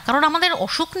ইচ্ছেটা, কারণ আমাদের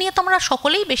অসুখ নিয়ে তো আমরা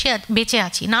সকলেই বেঁচে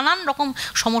আছি, নানান রকম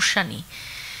সমস্যা নিয়ে।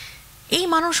 এই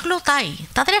মানুষগুলো তাই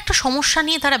তাদের একটা সমস্যা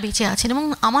নিয়ে তারা বেঁচে আছেন এবং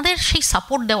আমাদের সেই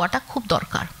সাপোর্ট দেওয়াটা খুব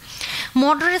দরকার।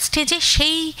 মডারেট স্টেজে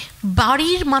সেই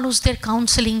বাড়ির মানুষদের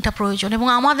কাউন্সেলিংটা প্রয়োজন এবং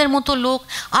আমাদের মতো লোক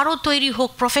আরও তৈরি হোক,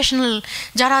 প্রফেশনাল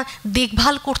যারা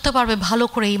দেখভাল করতে পারবে ভালো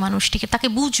করে এই মানুষটিকে, তাকে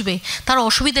বুঝবে, তার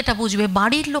অসুবিধাটা বুঝবে,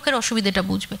 বাড়ির লোকের অসুবিধাটা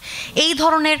বুঝবে। এই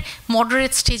ধরনের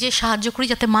মডারেট স্টেজে সাহায্য করি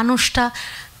যাতে মানুষটা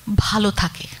ভালো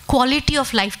থাকে, কোয়ালিটি অফ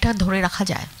লাইফটা ধরে রাখা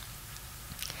যায়।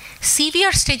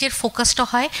 সিভিয়ার স্টেজের ফোকাসটা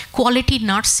হয় কোয়ালিটি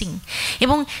নার্সিং,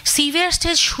 এবং সিভিয়ার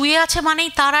স্টেজ শুয়ে আছে মানেই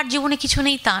তার আর জীবনে কিছু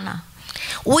নেই তা না,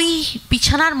 ওই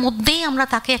বিছানার মধ্যেই আমরা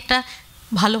তাকে একটা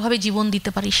ভালোভাবে জীবন দিতে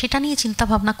পারি, সেটা নিয়ে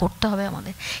চিন্তাভাবনা করতে হবে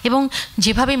আমাদের। এবং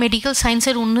যেভাবে মেডিকেল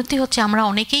সায়েন্সের উন্নতি হচ্ছে, আমরা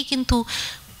অনেকেই কিন্তু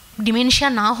ডিমেনশিয়া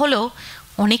না হলেও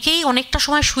অনেকেই অনেকটা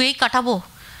সময় শুয়েই কাটাবো।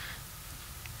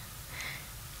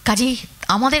 কাজেই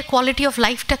আমাদের কোয়ালিটি অফ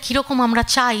লাইফটা কীরকম আমরা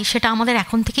চাই সেটা আমাদের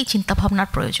এখন থেকেই চিন্তাভাবনার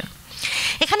প্রয়োজন।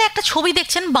 এখানে একটা ছবি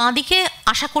দেখছেন, বাঁদিকে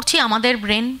আশা করছি আমাদের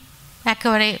ব্রেন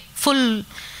একেবারে ফুল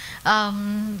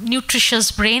নিউট্রিশাস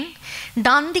ব্রেন,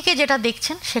 ডান দিকে যেটা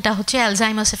দেখছেন সেটা হচ্ছে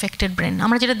অ্যালজাইমার্স এফেক্টেড ব্রেন।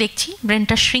 আমরা যেটা দেখছি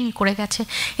ব্রেনটা শ্রিঙ্ক করে গেছে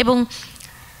এবং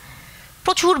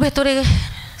প্রচুর ভেতরে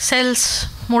সেলস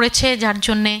মরেছে, যার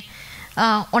জন্যে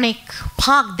অনেক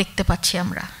ফাঁক দেখতে পাচ্ছি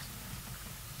আমরা।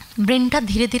 ব্রেনটা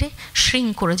ধীরে ধীরে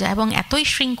শ্রিঙ্ক করে যায় এবং এতই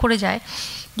শ্রিঙ্ক করে যায়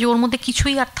যে ওর মধ্যে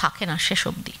কিছুই আর থাকে না শেষ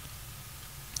অবধি।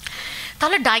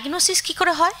 তাহলে ডায়াগনোসিস কী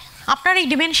করে হয়? আপনার এই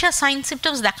ডিমেনশিয়া সাইন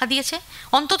সিমটমস দেখা দিয়েছে,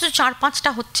 অন্তত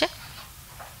 4-5টা হচ্ছে,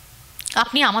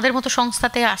 আপনি আমাদের মতো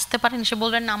সংস্থাতে আসতে পারেন, এসে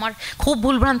বলবেন না আমার খুব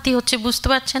ভুলভ্রান্তি হচ্ছে, বুঝতে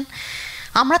পারছেন।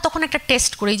 আমরা তখন একটা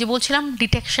টেস্ট করি, যে বলছিলাম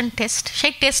ডিটেকশন টেস্ট,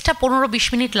 সেই টেস্টটা 15-20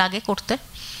 মিনিট লাগে করতে।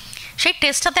 সেই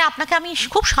টেস্টটাতে আপনাকে আমি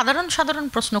খুব সাধারণ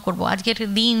প্রশ্ন করব, আজকের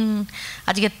দিন,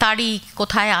 আজকের তারিখ,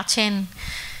 কোথায় আছেন,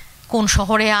 কোন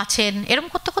শহরে আছেন, এরকম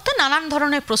করতে করতে নানান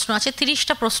ধরনের প্রশ্ন আছে,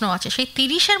 30টা প্রশ্ন আছে। সেই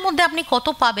 30-এর মধ্যে আপনি কত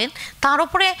পাবেন তার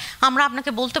উপরে আমরা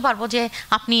আপনাকে বলতে পারবো যে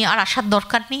আপনি আর আসার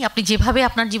দরকার নেই, আপনি যেভাবে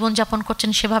আপনার জীবনযাপন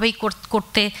করছেন সেভাবেই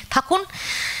করতে থাকুন।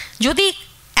 যদি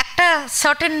একটা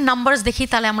সার্টেন নাম্বারস দেখি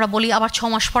তাহলে আমরা বলি আবার 6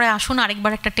 মাস পরে আসুন,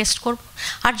 আরেকবার একটা টেস্ট করব।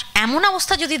 আর এমন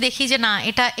অবস্থা যদি দেখি যে না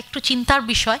এটা একটু চিন্তার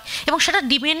বিষয় এবং সেটা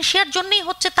ডিমেনশিয়ার জন্যই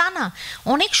হচ্ছে তা না,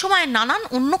 অনেক সময় নানান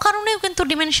অন্য কারণেও কিন্তু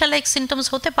ডিমেনশিয়া লাইক সিমটমস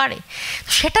হতে পারে,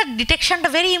 সেটা ডিটেকশনটা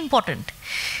ভেরি ইম্পর্ট্যান্ট।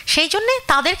 সেই জন্যে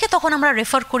তাদেরকে তখন আমরা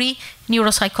রেফার করি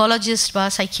নিউরোসাইকোলজিস্ট বা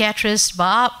সাইকিয়াট্রিস্ট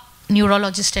বা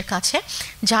নিউরোলজিস্টের কাছে,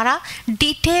 যারা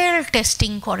ডিটেল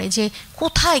টেস্টিং করে যে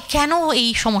কোথায় কেন এই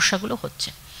সমস্যাগুলো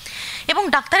হচ্ছে। এবং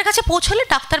ডাক্তারের কাছে পৌঁছলে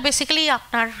ডাক্তার বেসিক্যালি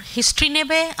আপনার হিস্ট্রি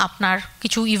নেবে, আপনার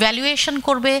কিছু ইভ্যালুয়েশন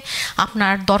করবে,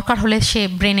 আপনার দরকার হলে সে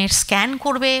ব্রেনের স্ক্যান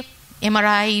করবে,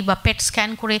 এমআরআই বা পেট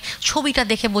স্ক্যান করে ছবিটা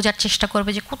দেখে বোঝার চেষ্টা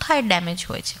করবে যে কোথায় ড্যামেজ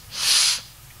হয়েছে।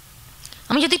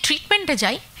 আমি যদি ট্রিটমেন্টে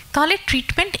যাই তাহলে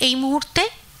ট্রিটমেন্ট এই মুহূর্তে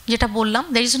যেটা বললাম,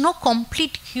 there is no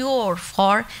complete cure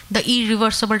for the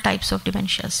irreversible types of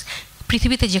ডিমেনশিয়াস।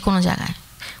 পৃথিবীতে যে কোনো জায়গায়,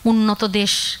 উন্নত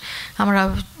দেশ আমরা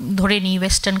ধরে নিই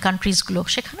ওয়েস্টার্ন কান্ট্রিজগুলো,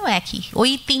 সেখানেও একই, ওই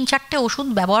 3-4টে ওষুধ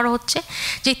ব্যবহার হচ্ছে,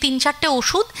 যে 3-4টে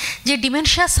ওষুধ যে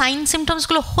ডিমেনশিয়া সাইন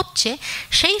সিমটমসগুলো হচ্ছে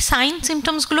সেই সাইন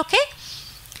সিমটমসগুলোকে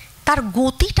তার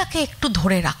গতিটাকে একটু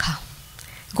ধরে রাখা।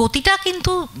 গতিটা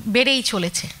কিন্তু বেড়েই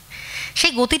চলেছে,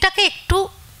 সেই গতিটাকে একটু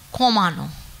কমানো,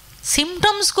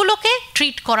 সিমটমসগুলোকে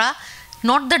ট্রিট করা,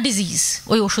 নট দ্য ডিজিজ,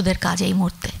 ওই ওষুধের কাজ এই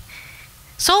মুহূর্তে।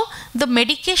 So the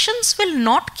medications will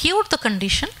not cure the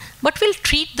condition but will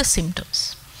treat the symptoms.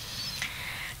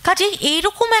 কাজেই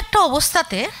এইরকম একটা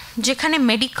অবস্থাতে যেখানে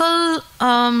medical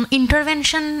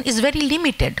intervention is very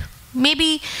limited,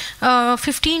 maybe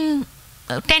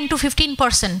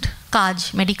 10-15% কাজ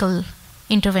মেডিকেল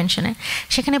ইন্টারভেনশনে,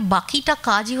 সেখানে বাকিটা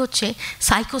কাজই হচ্ছে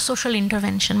সাইকোসোশ্যাল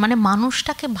ইন্টারভেনশন, মানে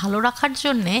মানুষটাকে ভালো রাখার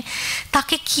জন্যে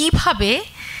তাকে কীভাবে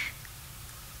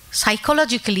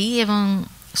সাইকোলজিক্যালি এবং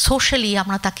সোশ্যালি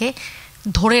আমরা তাকে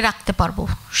ধরে রাখতে পারবো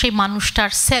সেই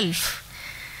মানুষটার সেলফ,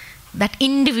 দ্যাট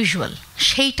ইন্ডিভিজুয়াল,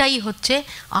 সেইটাই হচ্ছে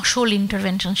আসল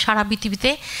ইন্টারভেনশন সারা পৃথিবীতে।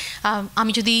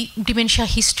 আমি যদি ডিমেনশিয়া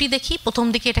হিস্ট্রি দেখি, প্রথম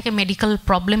দিকে এটাকে মেডিকেল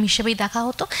প্রবলেম হিসেবেই দেখা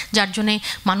হতো, যার জন্যে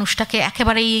মানুষটাকে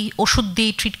একেবারেই ওষুধ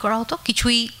দিয়ে ট্রিট করা হতো,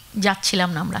 কিছুই যাচ্ছিলাম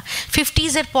না আমরা।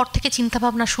 50s পর থেকে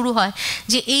চিন্তাভাবনা শুরু হয়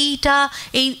যে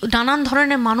এই নানান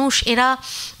ধরনের মানুষ,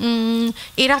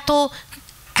 এরা তো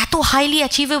এত হাইলি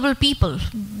অ্যাচিভেবল পিপল,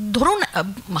 ধরুন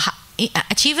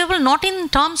achievable not in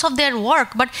terms of their work,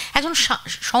 but একজন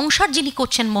সংসার যিনি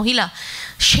করছেন মহিলা,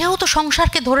 সেও তো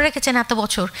সংসারকে ধরে রেখেছেন এত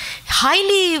বছর,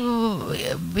 হাইলি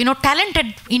ট্যালেন্টেড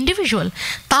ইন্ডিভিজুয়াল,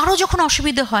 তারও যখন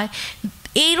অসুবিধে হয়,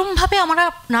 এইরকমভাবে আমরা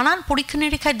নানান পরীক্ষা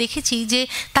নিরীক্ষায় দেখেছি যে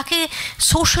তাকে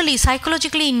সোশ্যালি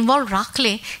সাইকোলজিক্যালি ইনভলভ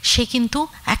রাখলে সে কিন্তু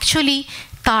অ্যাকচুয়ালি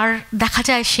তার দেখা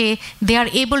যায় দে আর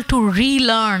এবল টু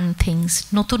রিলার্ন থিংস,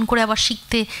 নতুন করে আবার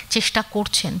শিখতে চেষ্টা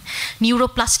করছেন।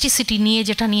 নিউরোপ্লাস্টিসিটি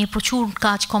নিয়ে প্রচুর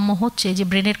কাজকর্ম হচ্ছে, যে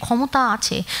ব্রেনের ক্ষমতা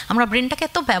আছে, আমরা ব্রেনটাকে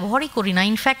এত ব্যবহারই করি না।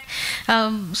 ইনফ্যাক্ট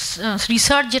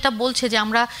রিসার্চ যেটা বলছে যে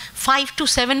আমরা 5 to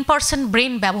 7%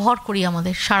 ব্রেন ব্যবহার করি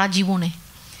আমাদের সারা জীবনে,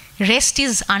 রেস্ট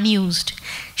ইজ আনইউজড।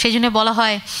 সেই জন্য বলা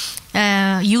হয়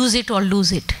use it or lose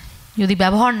it. যদি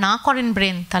ব্যবহার না করেন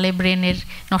ব্রেন, তাহলে ব্রেনের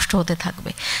নষ্ট হতে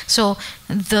থাকবে। So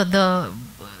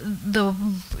the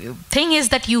thing is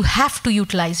that you have to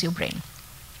utilize your brain.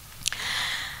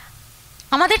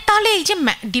 আমাদের তাহলে এই যে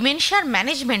ডিমেনশিয়ার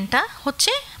ম্যানেজমেন্টটা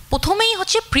প্রথমেই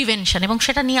হচ্ছে প্রিভেনশন, এবং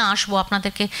সেটা নিয়ে আসবো,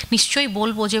 আপনাদেরকে নিশ্চয়ই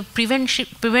বলবো যে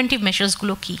প্রিভেন্টিভ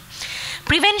মেজার্সগুলো কী।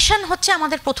 প্রিভেনশন হচ্ছে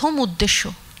আমাদের প্রথম উদ্দেশ্য,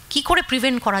 কী করে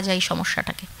প্রিভেন্ট করা যায় এই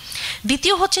সমস্যাটাকে।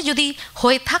 দ্বিতীয় হচ্ছে যদি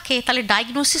হয়ে থাকে তাহলে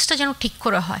ডায়াগনোসিসটা যেন ঠিক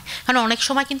করে হয়, কারণ অনেক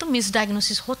সময় কিন্তু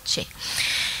মিসডায়াগনোসিস হচ্ছে।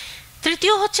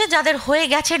 তৃতীয় হচ্ছে যাদের হয়ে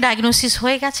গেছে, ডায়াগনোসিস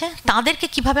হয়ে গেছে, তাদেরকে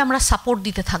কিভাবে আমরা সাপোর্ট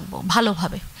দিতে থাকবো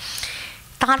ভালোভাবে।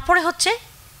 তারপরে হচ্ছে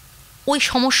ওই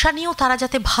সমস্যা নিয়েও তারা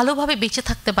যাতে ভালোভাবে বেঁচে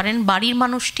থাকতে পারেন, বাড়ির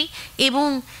মানুষটি এবং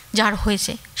যার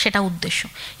হয়েছে, সেটা উদ্দেশ্য।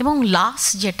 এবং লাস্ট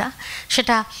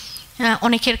সেটা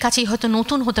অনেকের কাছেই হয়তো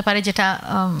নতুন হতে পারে, যেটা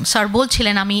স্যার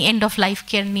বলছিলেন, আমি এন্ড অফ লাইফ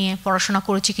কেয়ার নিয়ে পড়াশোনা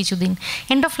করেছি কিছুদিন।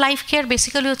 End of life care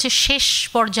basically হচ্ছে শেষ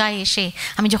পর্যায়ে এসে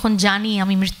আমি যখন জানি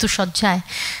আমি মৃত্যুশয্যায়,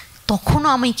 তখনও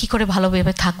আমি কী করে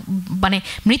ভালোভাবে মানে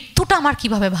মৃত্যুটা আমার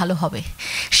কিভাবে ভালো হবে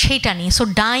সেইটা নিয়ে। সো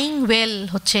ডাইং ওয়েল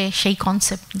হচ্ছে সেই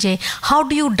কনসেপ্ট, যে how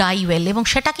do you die well. এবং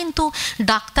সেটা কিন্তু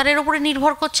ডাক্তারের ওপরে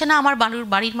নির্ভর করছে না, আমার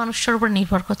বাড়ির মানুষের উপরে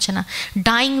নির্ভর করছে না।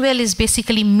 Dyeing well is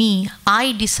basically me, I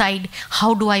decide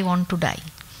how do I want to die,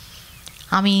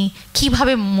 আমি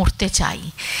কিভাবে মরতে চাই।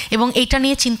 এবং এইটা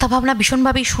নিয়ে চিন্তাভাবনা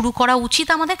ভীষণভাবেই শুরু করা উচিত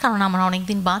আমাদের, কারণ আমরা অনেক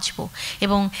দিন বাঁচবো,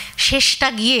 এবং শেষটা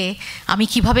গিয়ে আমি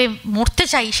কিভাবে মরতে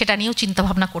চাই সেটা নিয়েও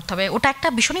চিন্তাভাবনা করতে হবে। ওটা একটা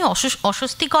ভীষণই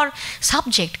অস্বস্তিকর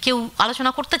সাবজেক্ট, কেউ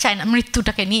আলোচনা করতে চায় না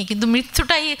মৃত্যুটাকে নিয়ে, কিন্তু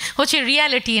মৃত্যুটাই হচ্ছে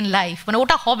রিয়ালিটি ইন লাইফ, মানে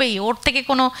ওটা হবেই, ওর থেকে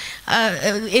কোনো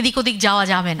এদিক ওদিক যাওয়া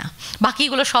যাবে না,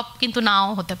 বাকিগুলো সব কিন্তু নাও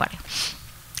হতে পারে।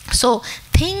 So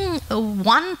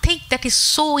one thing that is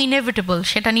so inevitable,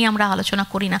 সেটা নিয়ে আমরা আলোচনা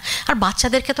করি না, আর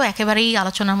বাচ্চাদেরকে তো একেবারেই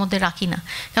আলোচনার মধ্যে রাখি না,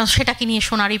 কারণ সেটাকে নিয়ে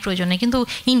শোনারই প্রয়োজন নেই। কিন্তু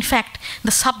in fact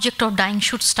the subject of dying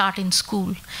should start in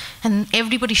school and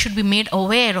everybody should be made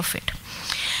aware of it.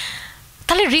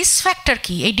 তাহলে রিস্ক ফ্যাক্টর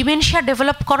কী, এই ডিমেনশিয়া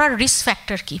ডেভেলপ করার রিস্ক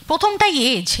ফ্যাক্টর কী? প্রথমটাই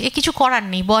এজ, কিছু করার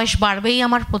নেই, বয়স বাড়বেই,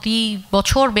 আমার প্রতি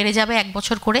বছর বেড়ে যাবে 1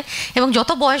 বছর করে, এবং যত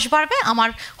বয়স বাড়বে আমার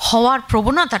হওয়ার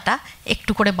প্রবণতাটা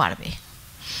একটু করে বাড়বে,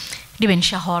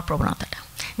 ডিমেনশিয়া হওয়ার প্রবণতাটা।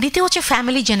 দ্বিতীয় হচ্ছে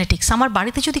ফ্যামিলি জেনেটিক্স। আমার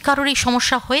বাড়িতে যদি কারোর এই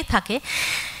সমস্যা হয়ে থাকে,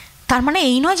 তার মানে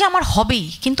এই নয় যে আমার হবেই,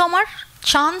 কিন্তু আমার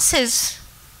চান্সেস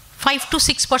 5 to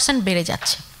 6% বেড়ে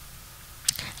যাচ্ছে।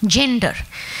 জেন্ডার,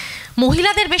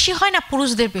 মহিলাদের বেশি হয় না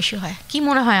পুরুষদের বেশি হয়? কি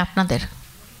মনে হয় আপনাদের?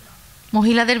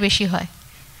 মহিলাদের বেশি হয়।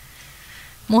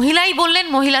 মহিলাই বললেন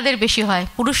মহিলাদের বেশি হয়,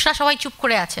 পুরুষরা সবাই চুপ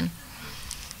করে আছেন,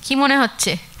 কি মনে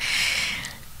হচ্ছে?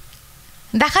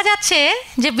 দেখা যাচ্ছে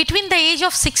যে between the age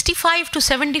of 65 to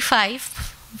 75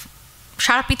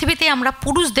 সারা পৃথিবীতে আমরা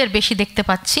পুরুষদের বেশি দেখতে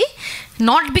পাচ্ছি।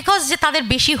 নট বিকজ যে তাদের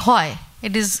বেশি হয়,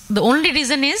 it is the only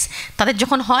reason is তাদের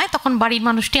যখন হয় তখন বাড়ির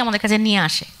মানুষটি আমাদের কাছে নিয়ে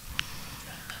আসে।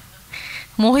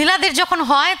 মহিলাদের যখন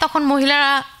হয় তখন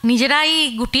মহিলারা নিজেরাই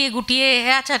গুটিয়ে গুটিয়ে,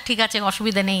 আচ্ছা ঠিক আছে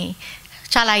অসুবিধা নেই,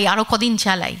 চালাই, আরও কদিন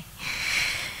চালাই।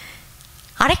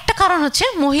 আরেকটা কারণ হচ্ছে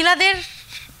মহিলাদের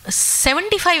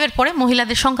 75-এর পরে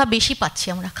মহিলাদের সংখ্যা বেশি পাচ্ছি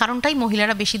আমরা, কারণটাই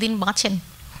মহিলারা বেশি দিন বাঁচেন।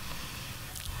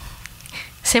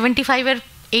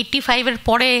 85-এর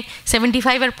পরে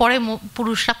 75-এর পরে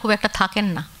পুরুষরা খুব একটা থাকেন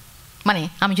না, মানে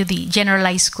আমি যদি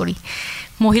জেনারেলাইজ করি,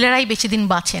 মহিলারাই বেশি দিন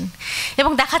বাঁচেন।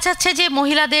 এবং দেখা যাচ্ছে যে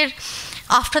মহিলাদের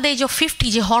আফটার দ্য এজ অফ 50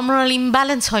 যে হরমোনাল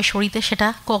ইমব্যালেন্স হয় শরীরে, সেটা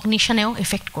কগনিশনেও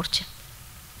এফেক্ট করছে।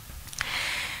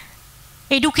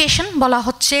 এডুকেশন বলা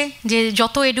হচ্ছে যে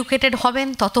যত এডুকেটেড হবেন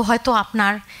তত হয়তো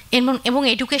আপনার এবং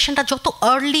এডুকেশনটা যত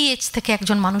আর্লি এজ থেকে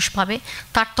একজন মানুষ পাবে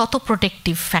তার তত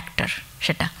প্রোটেক্টিভ ফ্যাক্টর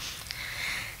সেটা।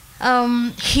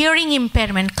 হিয়ারিং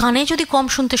ইম্পেয়ারমেন্ট, কানে যদি কম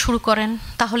শুনতে শুরু করেন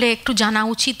তাহলে একটু জানা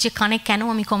উচিত যে কানে কেন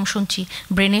আমি কম শুনছি,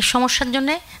 ব্রেনের সমস্যার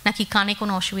জন্যে নাকি কানে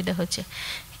কোনো অসুবিধা হয়েছে।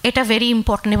 এটা ভেরি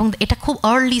ইম্পর্ট্যান্ট এবং এটা খুব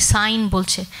আর্লি সাইন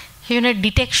বলছে, সেই জন্য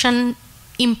ডিটেকশন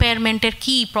ইম্পেয়ারমেন্টের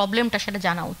কী প্রবলেমটা সেটা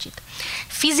জানা উচিত।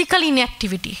 ফিজিক্যাল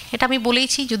ইনঅ্যাক্টিভিটি, এটা আমি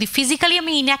বলেইছি, যদি ফিজিক্যালি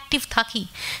আমি ইনঅ্যাক্টিভ থাকি,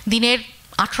 দিনের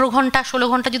 18 ঘন্টা 16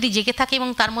 ঘন্টা যদি জেগে থাকি এবং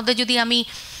তার মধ্যে যদি আমি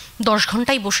 10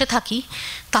 ঘন্টাই বসে থাকি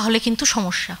তাহলে কিন্তু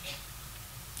সমস্যা।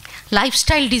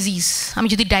 লাইফস্টাইল ডিজিজ, আমি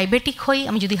যদি ডায়াবেটিক হই,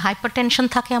 আমি যদি হাইপারটেনশন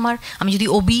থাকে আমার, আমি যদি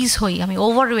ওবিজ হই, আমি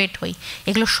ওভারওয়েট হই,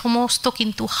 এগুলো সমস্ত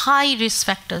কিন্তু high risk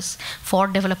factors for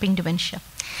developing dementia.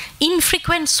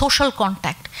 Infrequent social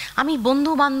contact, আমি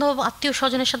বন্ধু বান্ধব আত্মীয়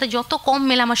স্বজনের সাথে যত কম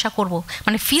মেলামেশা করব,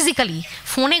 মানে ফিজিক্যালি,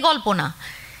 ফোনে গল্প না,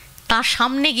 তার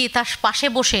সামনে গিয়ে তার পাশে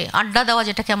বসে আড্ডা দেওয়া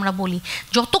যেটাকে আমরা বলি,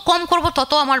 যত কম করব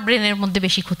তত আমার ব্রেনের মধ্যে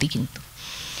বেশি ক্ষতি কিন্তু।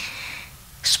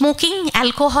 স্মোকিং,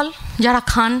 অ্যালকোহল যারা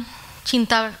খান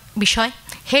চিন্তার বিষয়।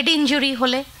 হেড ইনজুরি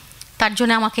হলে তার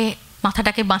জন্য আমাকে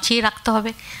মাথাটাকে বাঁচিয়ে রাখতে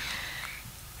হবে।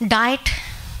 ডায়েট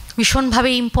ভীষণভাবে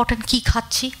ইম্পর্ট্যান্ট, কী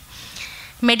খাচ্ছি।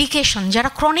 মেডিকেশন, যারা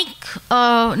ক্রনিক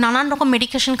নানান রকম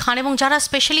মেডিকেশন খান এবং যারা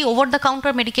specially over the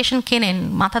counter medication কেনেন,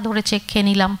 মাথা ধরেছে খেয়ে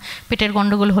নিলাম, পেটের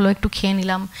গণ্ডগোল হলো একটু খেয়ে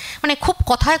নিলাম, মানে খুব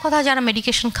কথায় কথায় যারা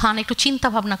মেডিকেশন খান একটু চিন্তা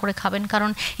ভাবনা করে খাবেন, কারণ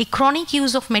এই chronic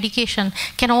use of medication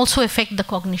can also effect the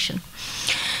cognition.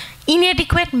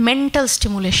 Inadequate mental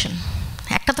stimulation,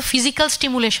 একটা তো ফিজিক্যাল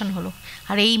স্টিমুলেশন হলো,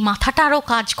 আর এই মাথাটারও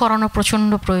কাজ করানো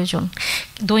প্রচণ্ড প্রয়োজন।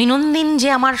 দৈনন্দিন যে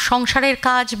আমার সংসারের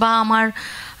কাজ বা আমার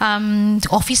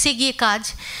অফিসে গিয়ে কাজ,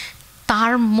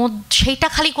 তার মধ্যে সেইটা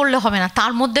খালি করলে হবে না,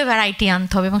 তার মধ্যে ভ্যারাইটি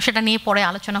আনতে হবে এবং সেটা নিয়ে পরে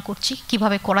আলোচনা করছি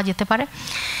কিভাবে করা যেতে পারে।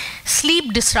 স্লিপ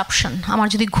ডিসরাপশন, আমার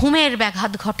যদি ঘুমের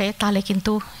ব্যাঘাত ঘটে তাহলে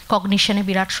কিন্তু কগনিশনে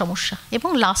বিরাট সমস্যা। এবং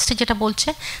লাস্টে যেটা বলছে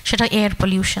সেটা এয়ার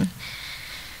পলিউশন,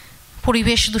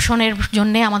 পরিবেশ দূষণের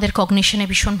জন্যে আমাদের কগনিশনে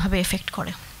ভীষণভাবে এফেক্ট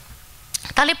করে।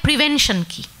 তাহলে প্রিভেনশন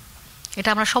কি, এটা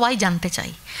আমরা সবাই জানতে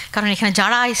চাই, কারণ এখানে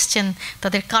যারা এসছেন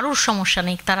তাদের কারুর সমস্যা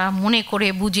নেই, তারা মনে করে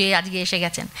বুঝে আজকে এসে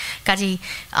গেছেন, কাজেই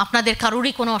আপনাদের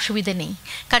কারুরই কোনো অসুবিধে নেই।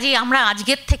 কাজেই আমরা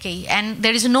আজকের থেকেই, and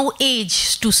there is no age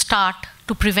to start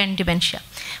to prevent dementia.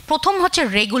 প্রথম হচ্ছে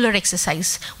regular exercise.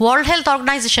 World health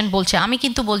organisation বলছে, আমি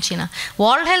কিন্তু বলছি না,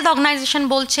 ওয়ার্ল্ড হেলথ অর্গানাইজেশন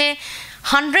বলছে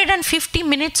 150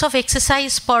 minutes of exercise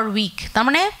per week, তার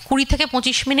মানে 20 থেকে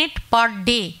 25 মিনিট পার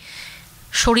ডে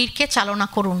শরীরকে চালনা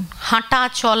করুন, হাঁটা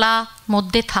চলা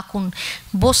মধ্যে থাকুন।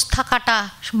 বস থাকাটা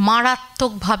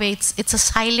মারাত্মকভাবে ইটস আ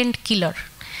সাইলেন্ট কিলার।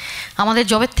 আমাদের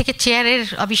যবের থেকে চেয়ারের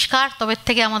আবিষ্কার তবের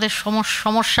থেকে আমাদের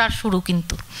সমস্যার শুরু,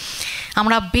 কিন্তু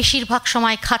আমরা বেশিরভাগ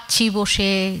সময় খাচ্ছি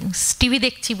বসে, টিভি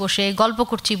দেখছি বসে, গল্প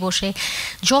করছি বসে,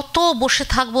 যত বসে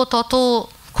থাকবো তত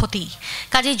ক্ষতি।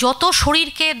 কাজেই যত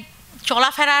শরীরকে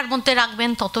চলাফেরার মধ্যে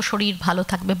রাখবেন তত শরীর ভালো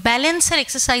থাকবে। ব্যালেন্সের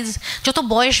এক্সারসাইজ, যত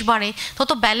বয়স বাড়ে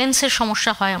তত ব্যালেন্সের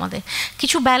সমস্যা হয় আমাদের।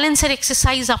 কিছু ব্যালেন্সের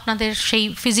এক্সারসাইজ আপনাদের সেই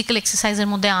ফিজিক্যাল এক্সারসাইজের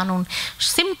মধ্যে আনুন।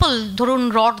 সিম্পল, ধরুন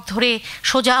রড ধরে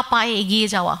সোজা পায়ে এগিয়ে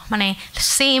যাওয়া, মানে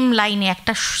সেম লাইনে,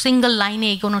 একটা সিঙ্গল লাইনে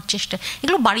এগোনোর চেষ্টা,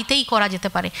 এগুলো বাড়িতেই করা যেতে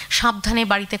পারে, সাবধানে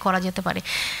বাড়িতে করা যেতে পারে।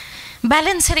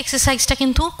 ব্যালেন্সের এক্সারসাইজটা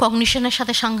কিন্তু কগনিশনের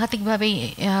সাথে সাংঘাতিকভাবেই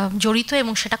জড়িত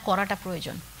এবং সেটা করাটা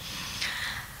প্রয়োজন।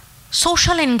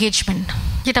 সোশ্যাল এনগেজমেন্ট,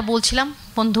 যেটা বলছিলাম,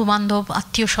 বন্ধু বান্ধব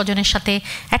আত্মীয় স্বজনের সাথে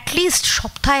অ্যাটলিস্ট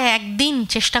সপ্তাহে একদিন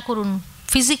চেষ্টা করুন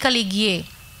ফিজিক্যালি গিয়ে।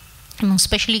 এবং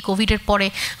স্পেশালি কোভিডের পরে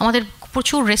আমাদের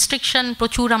প্রচুর রেস্ট্রিকশন,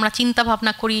 প্রচুর আমরা চিন্তা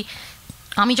ভাবনা করি।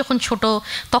 আমি যখন ছোট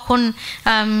তখন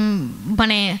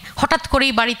মানে হঠাৎ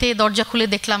করেই বাড়িতে দরজা খুলে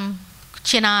দেখলাম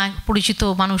চেনা পরিচিত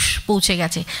মানুষ পৌঁছে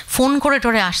গেছে, ফোন করে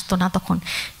টোরে আসতো না, তখন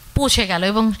পৌঁছে গেল,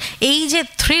 এবং এই যে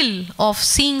থ্রিল অফ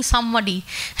সিইং সামবডি,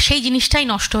 সেই জিনিসটাই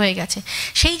নষ্ট হয়ে গেছে।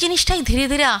 সেই জিনিসটাই ধীরে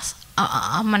ধীরে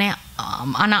মানে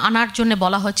আনার জন্য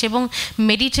বলা হচ্ছে। এবং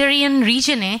মেডিটেরিয়ান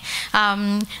রিজনে,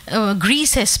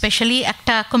 গ্রিসে স্পেশালি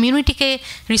একটা কমিউনিটিকে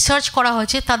রিসার্চ করা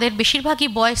হয়েছে, তাদের বেশিরভাগই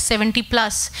বয়স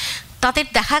 70+। তাদের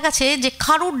দেখা গেছে যে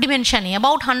কারুর ডিমেনশিয়া নেই,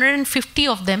 অ্যাবাউট 150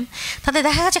 অফ দেম, তাদের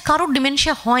দেখা গেছে কারুর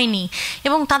ডিমেনশিয়া হয়নি।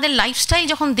 এবং তাদের লাইফস্টাইল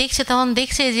যখন দেখছে তখন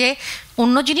দেখছে যে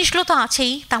অন্য জিনিসগুলো তো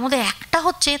আছেই, তার মধ্যে একটা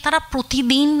হচ্ছে তারা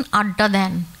প্রতিদিন আড্ডা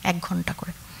দেন 1 ঘন্টা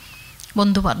করে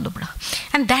বন্ধুবান্ধবরা,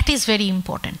 and that is very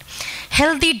important.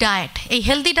 Healthy diet, এই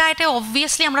হেলদি ডায়েটে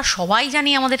অবভিয়াসলি আমরা সবাই জানি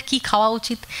আমাদের কি খাওয়া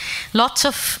উচিত। Lots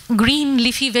of green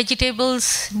leafy vegetables,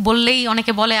 বললেই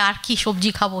অনেকে বলে আর কি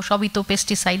সবজি খাবো, সবই তো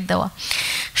পেস্টিসাইড দেওয়া।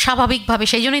 স্বাভাবিকভাবে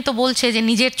সেই জন্যই তো বলছে যে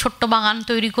নিজের ছোট্ট বাগান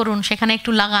তৈরি করুন, সেখানে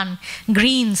একটু লাগান,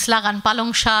 গ্রিনস লাগান, পালং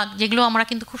শাক, যেগুলো আমরা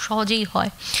কিন্তু খুব সহজেই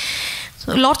হয়।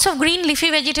 Lots of green leafy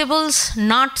vegetables,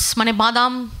 nuts মানে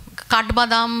বাদাম,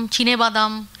 কাঠবাদাম, চিনে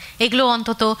বাদাম, এগুলো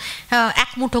অন্তত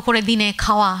এক মুঠো করে দিনে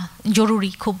খাওয়া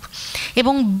জরুরি খুব।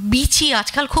 এবং বিচি,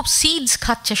 আজকাল খুব সিডস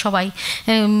খাচ্ছে সবাই,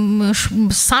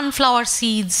 সানফ্লাওয়ার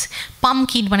সিডস,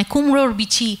 পামকিন মানে কুমড়োর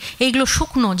বিচি, এইগুলো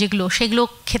শুকনো যেগুলো, সেগুলো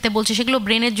খেতে বলছে, সেগুলো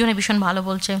ব্রেনের জন্য ভীষণ ভালো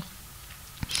বলছে।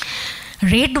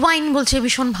 রেড ওয়াইন বলছে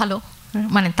ভীষণ ভালো,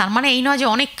 মানে তার মানে এই নয় যে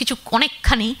অনেক কিছু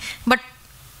অনেকখানি, but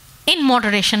in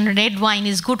moderation red wine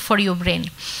is good for your brain.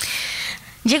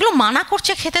 যেগুলো মানা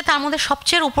করছে খেতে তার মধ্যে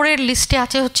সবচেয়ে উপরের লিস্টে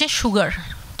আছে হচ্ছে সুগার,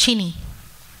 চিনি,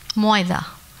 ময়দা,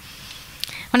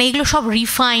 মানে এগুলো সব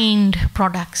রিফাইন্ড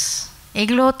প্রোডাক্টস।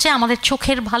 এগুলো হচ্ছে আমাদের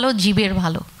চোখের ভালো, জিভের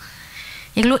ভালো,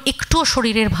 এগুলো একটুও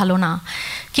শরীরের ভালো না।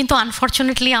 কিন্তু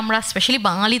আনফর্চুনেটলি আমরা স্পেশালি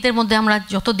বাঙালিদের মধ্যে আমরা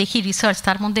যত দেখি রিসার্চ,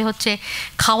 তার মধ্যে হচ্ছে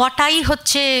খাওয়াটাই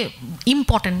হচ্ছে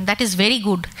important, that is very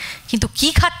good, কিন্তু কি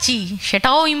খাচ্ছি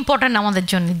সেটাও ইম্পর্ট্যান্ট আমাদের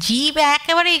জন্য। জিভ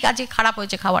একেবারেই কাজে খারাপ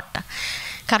হয়েছে খাবারটা,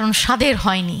 কারণ স্বাদের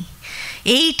হয়নি।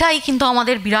 এইটাই কিন্তু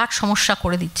আমাদের বিরাট সমস্যা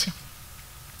করে দিচ্ছে।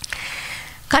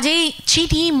 কাজেই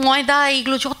চিনি, ময়দা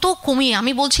এইগুলো যত কমিয়ে,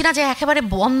 আমি বলছি না যে একেবারে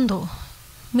বন্ধ,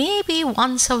 মেবি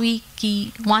ওয়ান্স আ উইক কি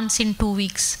ওয়ান্স ইন 2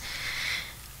 weeks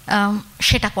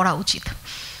সেটা করা উচিত।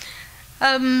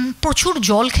 প্রচুর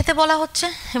জল খেতে বলা হচ্ছে,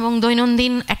 এবং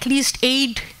দৈনন্দিন অ্যাটলিস্ট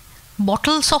 8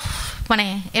 bottles অফ, মানে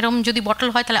এরম যদি বটল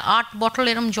হয় তাহলে 8 বটল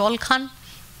এরম জল খান।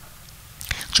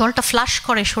 জলটা ফ্লাশ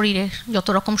করে শরীরের যত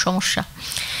রকম সমস্যা।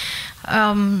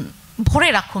 ভরে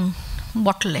রাখুন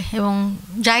বটলে, এবং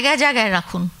জায়গায় জায়গায়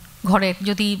রাখুন। ঘরের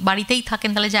যদি বাড়িতেই থাকেন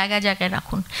তাহলে জায়গায় জায়গায়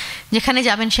রাখুন, যেখানে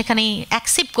যাবেন সেখানেই এক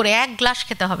সিপ করে, 1 গ্লাস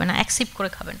খেতে হবে না, 1 সিপ করে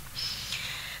খাবেন।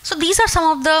 So this R some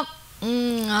of the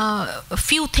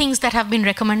few things that have been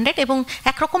recommended. এবং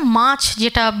একরকম মাছ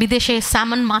যেটা বিদেশে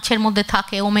স্যামন মাছের মধ্যে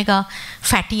থাকে, ওমেগা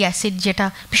ফ্যাটি অ্যাসিড, যেটা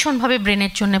ভীষণভাবে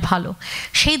ব্রেনের জন্য ভালো,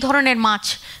 সেই ধরনের মাছ,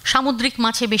 সামুদ্রিক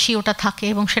মাছে বেশি ওটা থাকে,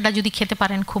 এবং সেটা যদি খেতে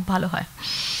পারেন খুব ভালো হয়।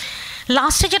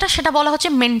 লাস্টে যেটা সেটা বলা হচ্ছে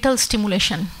মেন্টাল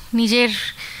স্টিমুলেশন, নিজের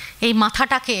এই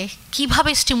মাথাটাকে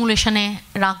কিভাবে স্টিমুলেশনে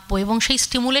রাখবো, এবং সেই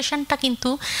স্টিমুলেশনটা কিন্তু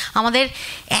আমাদের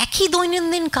একই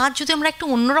দৈনন্দিন কাজ যদি আমরা একটু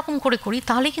অন্যরকম করে করি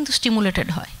তাহলে কিন্তু স্টিমুলেটেড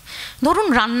হয়। ধরুন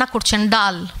রান্না করছেন,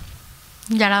 ডাল,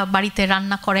 যারা বাড়িতে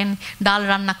রান্না করেন, ডাল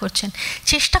রান্না করছেন,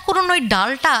 চেষ্টা করুন ওই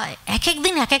ডালটা এক এক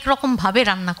দিন এক এক রকমভাবে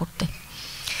রান্না করতে।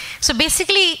 So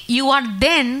basically you R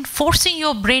then forcing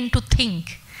your brain to think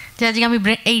যে আজকে আমি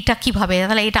এইটা কীভাবে,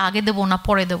 তাহলে এটা আগে দেবো না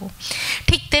পরে দেবো।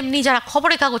 ঠিক তেমনি যারা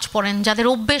খবরের কাগজ পড়েন, যাদের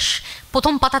অভ্যেস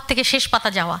প্রথম পাতার থেকে শেষ পাতা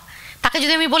যাওয়া, তাকে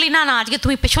যদি আমি বলি না না আজকে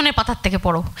তুমি পেছনের পাতার থেকে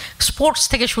পড়ো, স্পোর্টস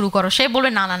থেকে শুরু করো, সে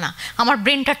বলবে না না না আমার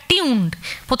ব্রেনটা টিউনড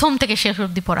প্রথম থেকে শেষ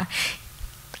অবধি পড়া।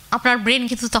 আপনার ব্রেন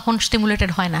কিন্তু তখন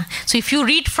স্টিমুলেটেড হয় না। So if you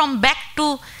read from back to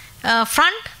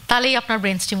front, তাহলেই আপনার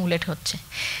ব্রেন স্টিমুলেট হচ্ছে।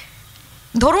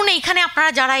 ধরুন এইখানে আপনারা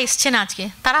যারা এসছেন আজকে,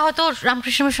 তারা হয়তো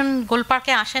রামকৃষ্ণ মিশন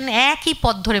গোলপার্কে আসেন একই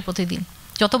পথ ধরে প্রতিদিন,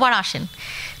 যতবার আসেন,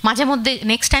 মাঝে মধ্যে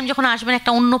নেক্সট টাইম যখন আসবেন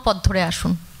একটা অন্য পথ ধরে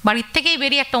আসুন, বাড়ির থেকেই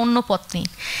বেরিয়ে একটা অন্য পথ নিন।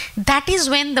 That is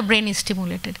when the brain is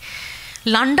stimulated.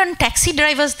 London taxi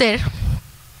ড্রাইভার্সদের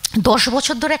 10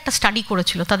 বছর ধরে একটা স্টাডি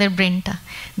করেছিল তাদের ব্রেনটা।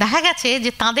 দেখা গেছে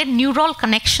যে তাদের নিউরন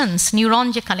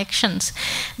যে কানেকশনস,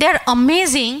 দে আর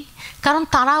অ্যামেজিং, কারণ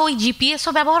তারা ওই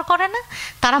জিপিএসও ব্যবহার করে না,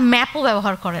 তারা ম্যাপও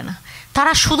ব্যবহার করে না,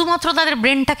 তারা শুধুমাত্র তাদের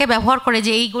ব্রেনটাকে ব্যবহার করে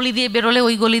যে এই গলি দিয়ে বেরোলে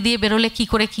ওই গলি দিয়ে বেরোলে কী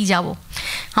করে কী যাব।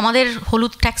 আমাদের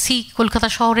হলুদ ট্যাক্সি কলকাতা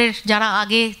শহরের যারা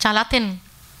আগে চালাতেন,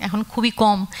 এখন খুবই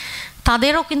কম,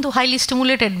 তাদেরও কিন্তু highly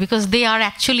stimulated because they R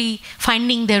actually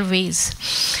finding there wedge.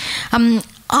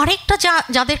 আরেকটা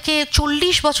যাদেরকে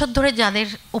 40 বছর ধরে যাদের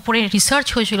উপরে রিসার্চ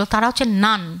হয়েছিল, তারা হচ্ছে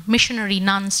মিশনারি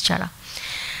নানস যারা,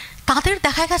 তাদের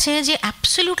দেখা গেছে যে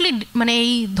অ্যাবসলিউটলি মানে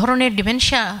এই ধরনের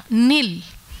ডিমেনশিয়া নীল।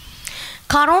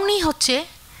 কারণই হচ্ছে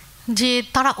যে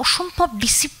তারা অসম্ভব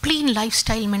ডিসিপ্লিন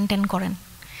লাইফস্টাইল মেনটেন করেন।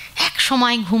 এক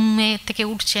সময় ঘুমে থেকে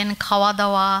উঠছেন, খাওয়া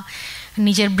দাওয়া,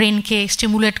 নিজের ব্রেনকে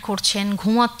স্টিমুলেট করছেন,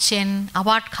 ঘুমাচ্ছেন,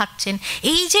 আবার খাচ্ছেন,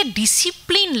 এই যে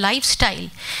discipline lifestyle,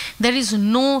 there is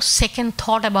no second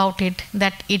thought about it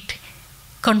that it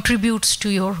contributes to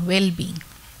your wellbeing.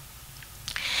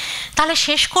 তাহলে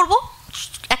শেষ করব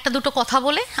একটা দুটো কথা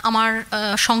বলে আমার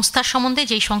সংস্থার সম্বন্ধে,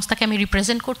 যেই সংস্থাকে আমি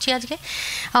রিপ্রেজেন্ট করছি আজকে।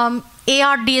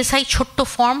 ARDSI ছোট্ট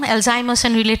form, Alzheimer's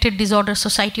and related disorder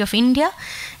society of India,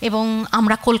 এবং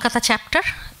আমরা কলকাতা চ্যাপ্টার।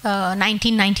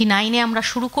 1999-এ আমরা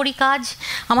শুরু করি কাজ।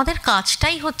 আমাদের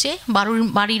কাজটাই হচ্ছে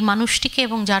বাড়ির মানুষটিকে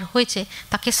এবং যার হয়েছে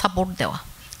তাকে সাপোর্ট দেওয়া,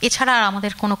 এছাড়া আর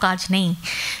আমাদের কোনো কাজ নেই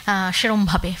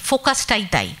সেরমভাবে, ফোকাসটাই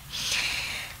তাই।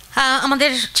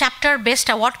 আমাদের চ্যাপ্টার বেস্ট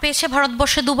অ্যাওয়ার্ড পেয়েছে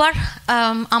ভারতবর্ষে 2বার।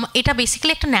 এটা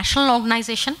বেসিক্যালি একটা ন্যাশনাল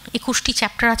অর্গানাইজেশন, 21টি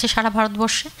চ্যাপ্টার আছে সারা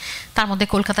ভারতবর্ষে, তার মধ্যে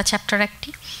কলকাতা চ্যাপ্টার একটি।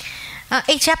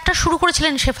 এই চ্যাপ্টার শুরু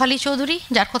করেছিলেন শেফালি চৌধুরী,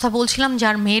 যার কথা বলছিলাম,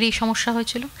 যার মেয়ের এই সমস্যা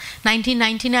হয়েছিল।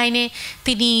 1999-এ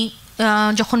তিনি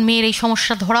যখন মেয়ের এই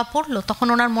সমস্যা ধরা পড়লো তখন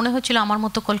ওনার মনে হচ্ছিল আমার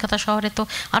মতো কলকাতা শহরে তো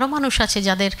আরও মানুষ আছে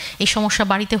যাদের এই সমস্যা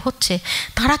বাড়িতে হচ্ছে,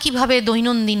 তারা কিভাবে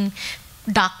দৈনন্দিন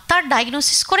ডাক্তার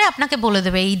ডায়াগনোসিস করে আপনাকে বলে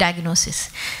দেবে এই ডায়াগনোসিস,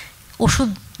 ওষুধ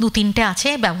 2-3টে আছে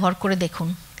ব্যবহার করে দেখুন,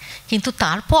 কিন্তু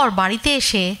তারপর বাড়িতে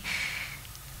এসে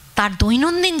তার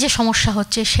দৈনন্দিন যে সমস্যা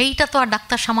হচ্ছে সেইটা তো আর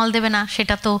ডাক্তার সামাল দেবে না,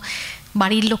 সেটা তো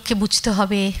বাড়ির লোককে বুঝতে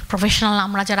হবে, প্রফেশনাল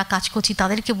আমরা যারা কাজ করছি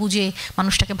তাদেরকে বুঝে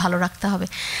মানুষটাকে ভালো রাখতে হবে।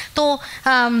 তো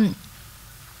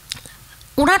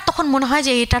ওনার তখন মনে হয়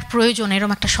যে এটার প্রয়োজন,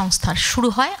 এরকম একটা সংস্থার শুরু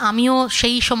হয়। আমিও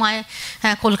সেই সময়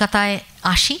কলকাতায়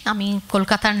আসি। আমি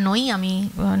কলকাতার নই, আমি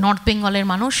নর্থ বেঙ্গলের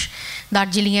মানুষ,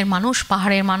 দার্জিলিংয়ের মানুষ,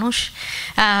 পাহাড়ের মানুষ,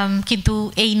 কিন্তু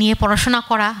এই নিয়ে পড়াশোনা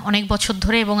করা অনেক বছর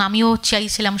ধরে, এবং আমিও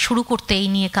চাইছিলাম শুরু করতে এই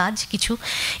নিয়ে কাজ কিছু।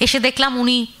 এসে দেখলাম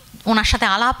ওনার সাথে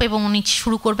আলাপ এবং উনি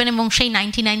শুরু করবেন, এবং সেই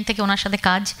 99 থেকে ওনার সাথে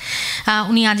কাজ।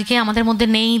 উনি আজকে আমাদের মধ্যে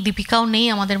নেই, দীপিকাও নেই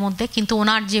আমাদের মধ্যে, কিন্তু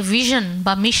ওনার যে ভিশন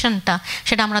বা মিশনটা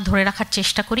সেটা আমরা ধরে রাখার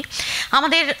চেষ্টা করি।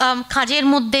 আমাদের কাজের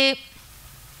মধ্যে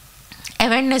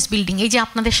অ্যাওয়ারনেস বিল্ডিং, এই যে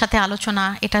আপনাদের সাথে আলোচনা,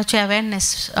 এটা হচ্ছে অ্যাওয়ারনেস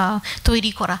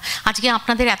তৈরি করা। আজকে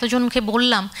আপনাদের এতজনকে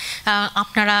বললাম,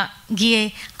 আপনারা গিয়ে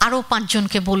আরও 5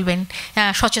 জনকে বলবেন,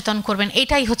 সচেতন করবেন,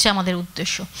 এটাই হচ্ছে আমাদের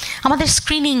উদ্দেশ্য। আমাদের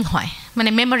স্ক্রিনিং হয়, মানে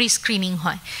মেমোরি স্ক্রিনিং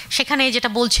হয়। সেখানে যেটা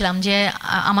বলছিলাম যে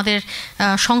আমাদের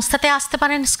সংস্থাতে আসতে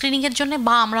পারেন স্ক্রিনিংয়ের জন্য,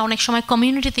 বা আমরা অনেক সময়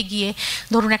কমিউনিটিতে গিয়ে,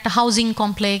 ধরুন একটা হাউজিং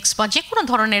কমপ্লেক্স বা যে কোনো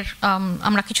ধরনের,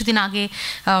 আমরা কিছুদিন আগে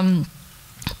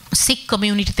শিখ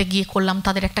কমিউনিটিতে গিয়ে করলাম,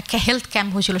 তাদের একটা হেলথ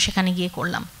ক্যাম্প হয়েছিল, সেখানে গিয়ে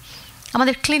করলাম।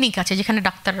 আমাদের ক্লিনিক আছে যেখানে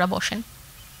ডাক্তাররা বসেন,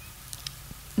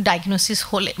 ডায়াগনোসিস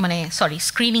হলে, মানে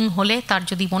স্ক্রিনিং হলে, তার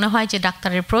যদি মনে হয় যে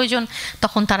ডাক্তারের প্রয়োজন,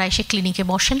 তখন তারা এসে ক্লিনিকে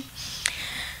বসেন।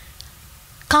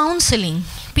 কাউন্সেলিং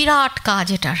বিরাট কাজ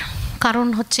এটার, কারণ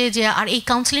হচ্ছে যে আর এই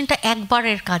কাউন্সেলিংটা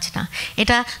একবারের কাজ না,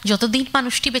 এটা যতদিন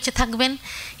মানুষটি বেঁচে থাকবেন,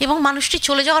 এবং মানুষটি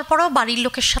চলে যাওয়ার পরেও বাড়ির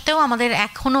লোকের সাথেও আমাদের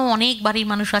এখনও অনেক বাড়ির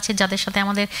মানুষ আছে যাদের সাথে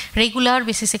আমাদের রেগুলার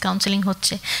বেসিসে কাউন্সেলিং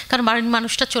হচ্ছে। কারণ বাড়ির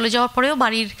মানুষটা চলে যাওয়ার পরেও,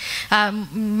 বাড়ির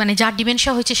মানে যার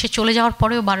ডিমেনশিয়া হয়েছে সে চলে যাওয়ার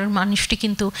পরেও বাড়ির মানুষটি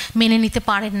কিন্তু মেনে নিতে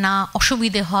পারেন না,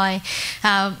 অসুবিধে হয়,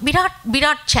 বিরাট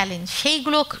বিরাট চ্যালেঞ্জ।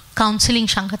 সেইগুলো কাউন্সেলিং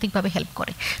সাংঘাতিকভাবে হেল্প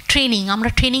করে। ট্রেনিং, আমরা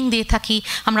ট্রেনিং দিয়ে থাকি,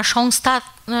 আমরা সংস্থা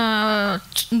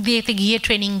দিয়েতে গিয়ে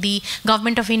ট্রেনিং দিই।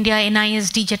 গভর্নমেন্ট অফ ইন্ডিয়া,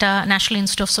 NISD যেটা national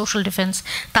institute of social defence,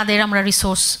 তাদের আমরা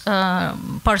রিসোর্স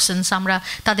পারসনস, আমরা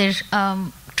তাদের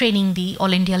ট্রেনিং দিই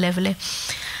অল ইন্ডিয়া লেভেলে।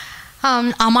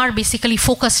 আমার বেসিক্যালি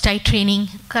ফোকাসটাই ট্রেনিং,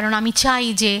 কারণ আমি চাই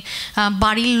যে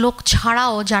বাড়ির লোক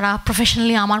ছাড়াও যারা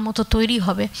প্রফেশনালি আমার মতো তৈরি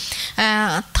হবে,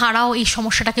 তারাও এই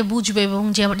সমস্যাটাকে বুঝবে এবং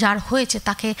যে যার হয়েছে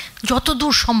তাকে যত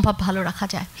দূর সম্ভব ভালো রাখা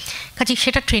যায়, কাজে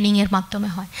সেটা ট্রেনিংয়ের মাধ্যমে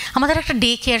হয়। আমাদের একটা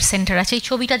ডে কেয়ার সেন্টার আছে, এই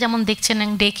ছবিটা যেমন দেখছেন,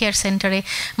 ডে কেয়ার সেন্টারে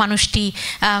মানুষটি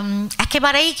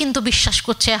একেবারেই কিন্তু বিশ্বাস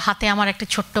করছে হাতে আমার একটা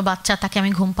ছোট্ট বাচ্চা, তাকে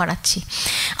আমি ঘুম পাড়াচ্ছি।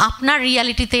 আপনার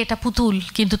রিয়ালিটিতে এটা পুতুল,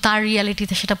 কিন্তু তার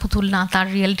রিয়ালিটিতে সেটা পুতুল না, তার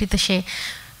রিয়ালিটিতে সে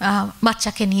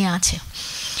বাচ্চাকে নিয়ে আছে।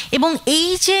 এবং এই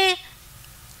যে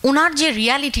ওনার যে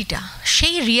রিয়ালিটিটা,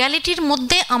 সেই রিয়ালিটির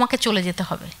মধ্যে আমাকে চলে যেতে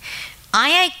হবে।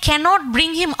 I cannot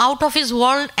bring him out of his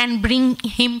world and bring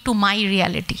him to my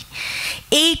reality.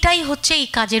 এইটাই হচ্ছে এই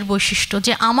কাজের বৈশিষ্ট্য,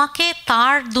 যে আমাকে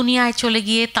তার দুনিয়ায় চলে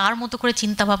গিয়ে তার মতো করে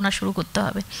চিন্তাভাবনা শুরু করতে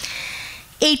হবে।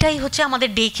 এইটাই হচ্ছে আমাদের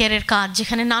ডে কেয়ারের কাজ,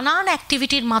 যেখানে নানান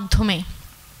অ্যাক্টিভিটির মাধ্যমে,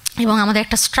 এবং আমাদের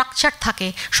একটা স্ট্রাকচার থাকে।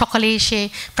 সকালে এসে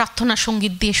প্রার্থনা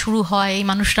সঙ্গীত দিয়ে শুরু হয়, এই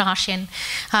মানুষরা আসেন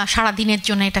সারা দিনের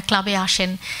জন্য, এটা ক্লাবে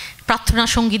আসেন, প্রার্থনা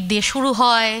সঙ্গীত দিয়ে শুরু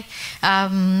হয়,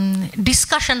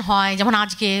 ডিসকাশন হয়, যেমন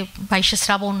আজকে 22শে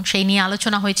শ্রাবণ, সেই নিয়ে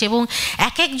আলোচনা হয়েছে। এবং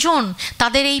এক একজন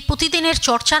তাদের এই প্রতিদিনের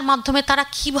চর্চার মাধ্যমে তারা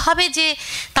কিভাবে যে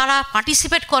তারা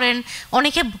পার্টিসিপেট করেন,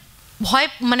 অনেকে ভয়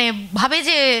মানে ভাবে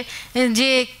যে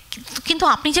কিন্তু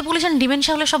আপনি যে বলেছেন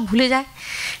ডিমেনশিয়া হলে সব ভুলে যায়,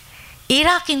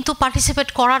 এরা কিন্তু পার্টিসিপেট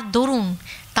করার দরুন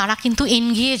তারা কিন্তু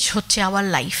এনগেজ হচ্ছে আবার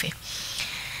লাইফে।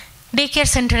 ডে কেয়ার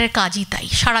সেন্টারের কাজই তাই,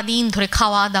 সারাদিন ধরে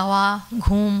খাওয়া দাওয়া,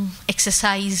 ঘুম,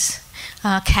 এক্সারসাইজ,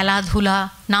 খেলাধুলা,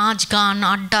 নাচ গান,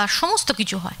 আড্ডা, সমস্ত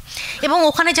কিছু হয়। এবং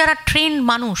ওখানে যারা ট্রেন্ড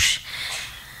মানুষ,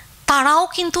 তারাও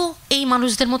কিন্তু এই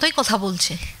মানুষদের মতোই কথা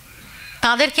বলছে।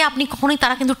 তাদেরকে আপনি কখনোই,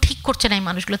 তারা কিন্তু ঠিক করছে না এই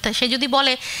মানুষগুলো। তাই সে যদি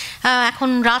বলে এখন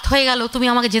রাত হয়ে গেল, তুমি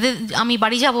আমাকে যেতে, আমি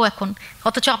বাড়ি যাব এখন,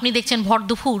 অথচ আপনি দেখছেন ভর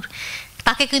দুপুর,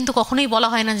 তাকে কিন্তু কখনোই বলা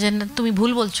হয় না যে তুমি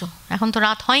ভুল বলছো, এখন তো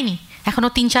রাত হয়নি, এখনও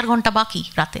 3-4 ঘন্টা বাকি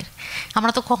রাতের।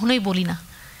 আমরা তো কখনোই বলি না,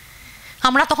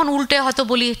 আমরা তখন উল্টে হয়তো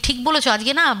বলি ঠিক বলেছো,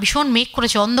 আজকে না ভীষণ মেঘ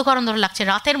করেছে, অন্ধকার অন্ধকার লাগছে,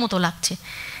 রাতের মতো লাগছে।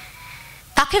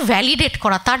 তাকে ভ্যালিডেট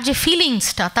করা, তার যে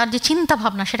ফিলিংসটা, তার যে চিন্তা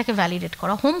ভাবনা, সেটাকে ভ্যালিডেট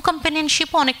করা। হোম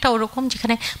কম্প্যানিয়নশিপও অনেকটা ওরকম,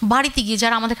 যেখানে বাড়িতে গিয়ে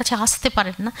যারা আমাদের কাছে আসতে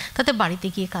পারেন না, তাদের বাড়িতে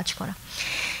গিয়ে কাজ করা।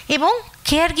 এবং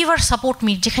কেয়ার গিভার সাপোর্ট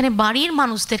মিট, যেখানে বাড়ির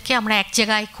মানুষদেরকে আমরা এক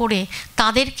জায়গায় করে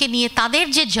তাদেরকে নিয়ে তাদের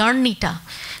যে জার্নিটা,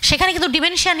 সেখানে কিন্তু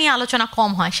ডিমেনশিয়া নিয়ে আলোচনা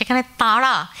কম হয়, সেখানে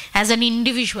তারা অ্যাজ অ্যান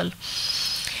ইন্ডিভিজুয়াল।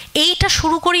 এইটা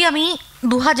শুরু করি আমি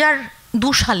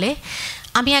 2002 সালে।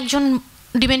 আমি একজন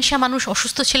ডিমেনশিয়া মানুষ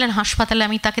অসুস্থ ছিলেন হাসপাতালে,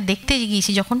 আমি তাকে দেখতে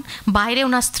গিয়েছি যখন, বাইরে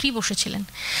ওনার স্ত্রী বসেছিলেন।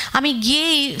 আমি গিয়ে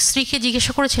স্ত্রীকে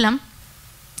জিজ্ঞাসা করেছিলাম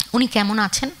উনি কেমন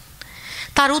আছেন।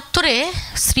 তার উত্তরে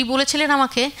স্ত্রী বলেছিলেন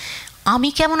আমাকে, আমি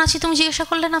কেমন আছি তুমি জিজ্ঞাসা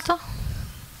করলে না তো।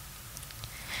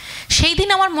 সেই দিন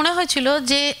আমার মনে হয়েছিল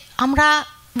যে আমরা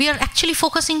we are actually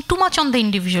focusing too much on the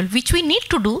individual, which we need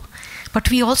to do, but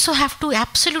we also have to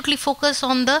absolutely focus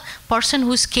on the person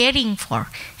who is caring for,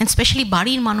 and especially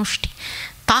বাড়ির মানুষটি,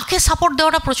 তাকে সাপোর্ট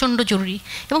দেওয়াটা প্রচণ্ড জরুরি।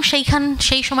 এবং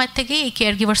সেই সময় থেকে এই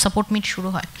কেয়ার গিভার সাপোর্ট মিট শুরু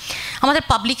হয়। আমাদের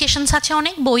পাবলিকেশনস আছে,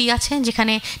 অনেক বই আছে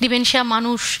যেখানে ডিমেনশিয়া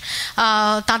মানুষ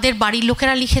তাদের বাড়ির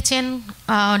লোকেরা লিখেছেন,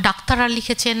 ডাক্তাররা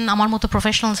লিখেছেন, আমার মতো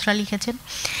প্রফেশনালসরা লিখেছেন।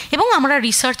 এবং আমরা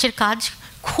রিসার্চের কাজ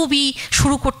খুবই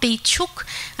শুরু করতে ইচ্ছুক।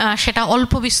 সেটা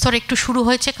অল্প বিস্তর একটু শুরু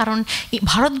হয়েছে, কারণ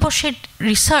ভারতবর্ষের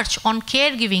research on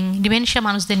care giving dementia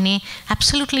মানুষদের নিয়ে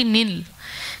অ্যাবসলিউটলি নীল।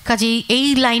 কাজেই এই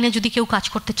লাইনে যদি কেউ কাজ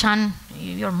করতে চান,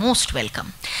 ইউ আর মোস্ট ওয়েলকাম।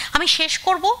 আমি শেষ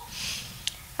করব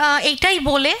এইটাই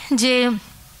বলে যে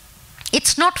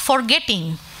it's not forgetting,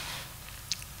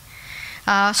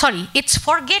 it's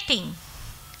forgetting,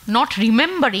 not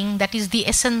remembering that is the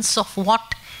essence of what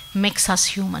makes us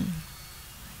human.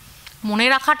 মনে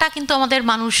রাখাটা কিন্তু আমাদের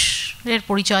মানুষের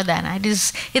পরিচয় দেয় না।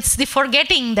 it's the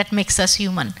forgetting that makes us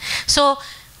human. So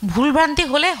ভুলভ্রান্তি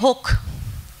হলে হোক,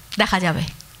 দেখা যাবে।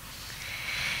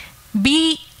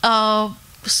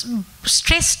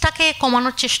 স্ট্রেসটাকে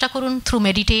কমানোর চেষ্টা করুন থ্রু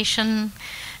মেডিটেশন,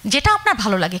 যেটা আপনার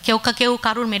ভালো লাগে। কেউ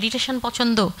কারুর মেডিটেশন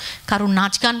পছন্দ, কারুর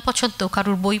নাচ গান পছন্দ,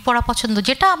 কারুর বই পড়া পছন্দ,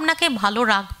 যেটা আপনাকে ভালো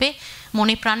রাখবে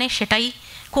মনে প্রাণে সেটাই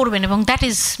করবেন, এবং দ্যাট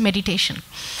ইজ মেডিটেশন।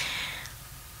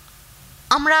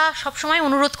 আমরা সবসময়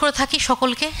অনুরোধ করে থাকি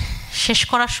সকলকে শেষ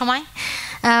করার সময়,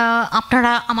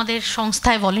 আপনারা আমাদের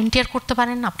সংস্থায় ভলেন্টিয়ার করতে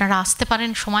পারেন, আপনারা আসতে পারেন,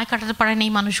 সময় কাটাতে পারেন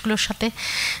এই মানুষগুলোর সাথে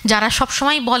যারা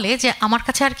সবসময় বলে যে আমার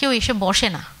কাছে আর কেউ এসে বসে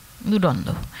না, বিদ্বন্দ্ব।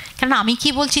 কেননা আমি কি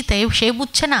বলছি তাই সে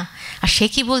বুঝছে না, আর সে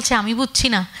কি বলছে আমি বুঝছি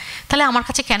না, তাহলে আমার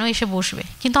কাছে কেন এসে বসবে?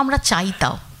 কিন্তু আমরা চাই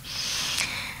তাও।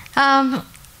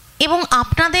 এবং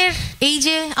আপনাদের এই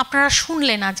যে আপনারা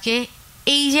শুনলেন আজকে,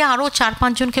 এই যে আরও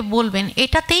 4-5 জনকে বলবেন,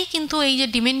 এটাতেই কিন্তু এই যে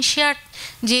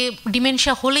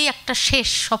ডিমেনশিয়া হলেই একটা শেষ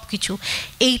সব কিছু,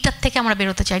 এইটার থেকে আমরা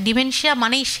বেরোতে চাই। ডিমেনশিয়া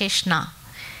মানেই শেষ না,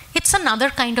 it's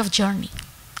another kind of journey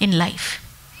in life,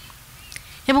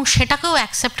 এবং সেটাকেও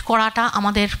অ্যাকসেপ্ট করাটা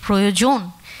আমাদের প্রয়োজন,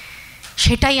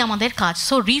 সেটাই আমাদের কাজ।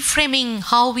 So reframing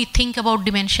how we think about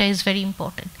dementia is very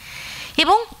important.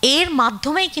 এবং এর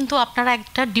মাধ্যমেই কিন্তু আপনারা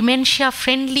একটা ডিমেনশিয়া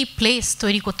ফ্রেন্ডলি প্লেস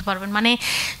তৈরি করতে পারবেন, মানে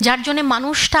যার জন্যে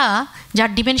মানুষটা,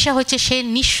 যার ডিমেনশিয়া হয়েছে, সে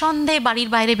নিঃসন্দেহে বাড়ির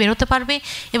বাইরে বেরোতে পারবে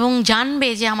এবং জানবে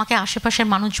যে আমাকে আশেপাশের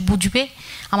মানুষ বুঝবে,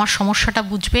 আমার সমস্যাটা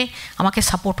বুঝবে, আমাকে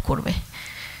সাপোর্ট করবে।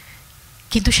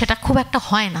 কিন্তু সেটা খুব একটা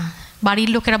হয় না, বাড়ির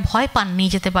লোকেরা ভয় পান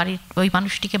নিয়ে যেতে বাড়ির ওই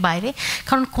মানুষটিকে বাইরে,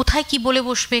 কারণ কোথায় কি বলে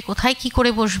বসবে, কোথায় কি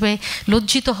করে বসবে,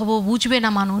 লজ্জিত হব, বুঝবে না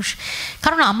মানুষ।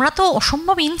 কারণ আমরা তো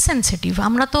অসম্ভব ইনসেনসিটিভ,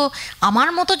 আমরা তো আমার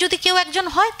মতো যদি কেউ একজন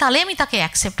হয় তাহলে আমি তাকে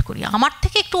অ্যাকসেপ্ট করি, আমার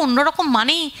থেকে একটু অন্যরকম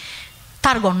মানেই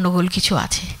তার গণ্ডগোল কিছু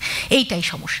আছে, এইটাই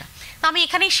সমস্যা। তো আমি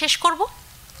এখানেই শেষ করব।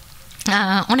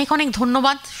 অনেক অনেক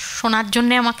ধন্যবাদ শোনার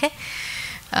জন্যে আমাকে।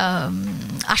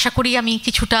 আশা করি আমি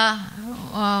কিছুটা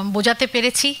বোঝাতে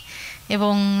পেরেছি,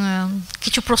 এবং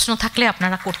কিছু প্রশ্ন থাকলে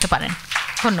আপনারা করতে পারেন।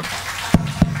 ধন্যবাদ।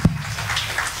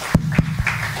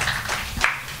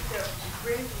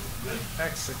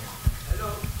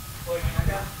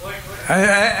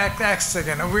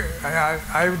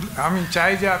 আমি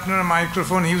চাই যে আপনারা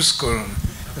মাইক্রোফোন ইউজ করুন,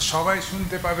 সবাই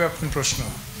শুনতে পাবে আপনার প্রশ্ন।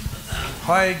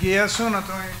 হয় এগিয়ে আসুন,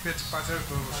 অথবা পাচার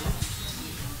করবো।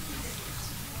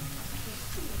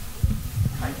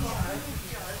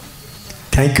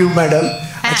 Thank you madam.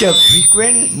 আচ্ছা,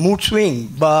 ফ্রিকুয়েন্ট মুড সুইং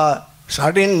বা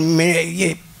সাডেন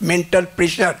মেন্টাল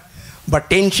প্রেশার বা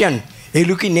টেনশন,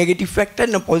 এগুলো কি নেগেটিভ ফ্যাক্টর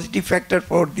না positive factor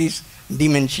for this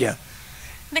dementia?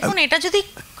 দেখুন, এটা যদি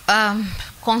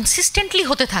কনসিস্টেন্টলি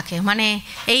হতে থাকে, মানে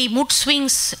এই মুড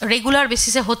সুইংস রেগুলার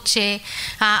বেসিসে হচ্ছে,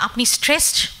 আপনি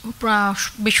স্ট্রেসড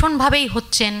ভীষণভাবেই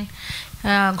হচ্ছেন,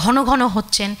 ঘন ঘন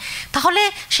হচ্ছেন, তাহলে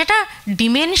সেটা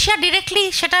ডিমেনশিয়া ডিরেক্টলি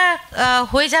সেটা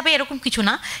হয়ে যাবে এরকম কিছু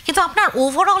না, কিন্তু আপনার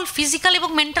ওভারঅল ফিজিক্যাল এবং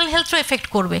মেন্টাল হেলথও এফেক্ট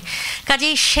করবে।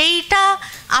 কাজেই সেইটা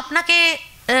আপনাকে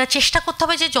চেষ্টা করতে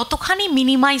হবে যে যতখানি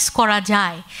মিনিমাইজ করা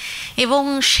যায়, এবং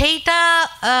সেইটা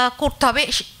করতে হবে।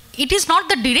 It is not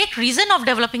the direct reason of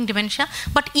developing dementia,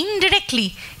 but indirectly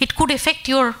it could affect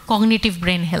your cognitive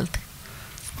brain health.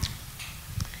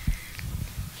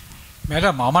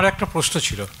 Madam, আমার একটা প্রশ্ন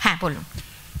ছিল। হ্যাঁ, বলুন।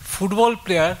 ফুটবল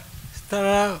প্লেয়ার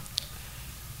তারা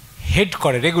হেড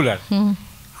করে রেগুলার,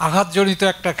 আঘাতজনিত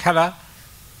একটা খেলা,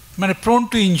 মানে প্রোন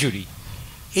টু ইনজুরি,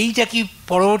 এইটা কি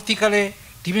পরবর্তীকালে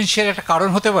ডিমেনশিয়ার একটা কারণ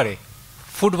হতে পারে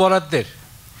ফুটবলারদের?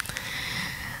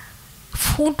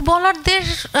 ফুটবলারদের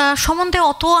সম্বন্ধে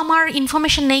অত আমার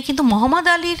ইনফরমেশন নেই, কিন্তু মোহাম্মদ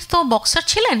আলীর তো বক্সার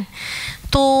ছিলেন,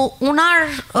 তো ওনার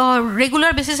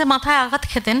রেগুলার বেসিসে মাথায় আঘাত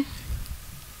খেতেন।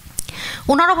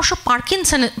 ওনার অবশ্য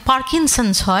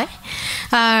পার্কিনসন্স হয়,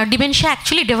 ডিমেনশিয়া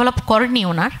অ্যাকচুয়ালি ডেভেলপ করেনি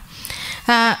ওনার,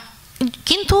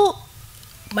 কিন্তু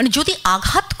মানে যদি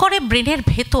আঘাত করে ব্রেনের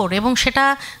ভেতর এবং সেটা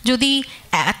যদি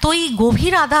এতই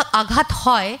গভীর আঘাত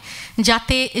হয়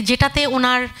যেটাতে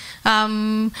ওনার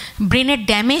ব্রেনের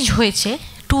ড্যামেজ হয়েছে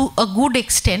টু আ গুড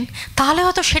এক্সটেন্ট, তাহলে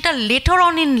হয়তো সেটা letter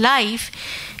on in life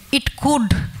it could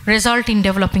result in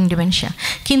developing dementia.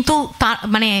 কিন্তু তার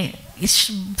মানে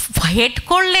হেড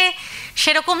করলে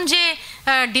সেরকম যে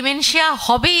ডিমেনশিয়া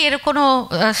হবেই এর কোনো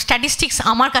স্ট্যাটিস্টিক্স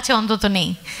আমার কাছে অন্তত নেই।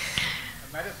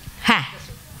 হ্যাঁ,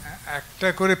 একটা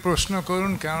করে প্রশ্ন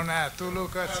করুন, কেননা এত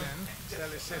লোক আছেন।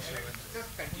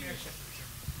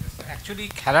 অ্যাকচুয়ালি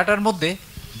খেলাটার মধ্যে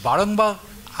বারংবার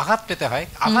আঘাত পেতে হয়,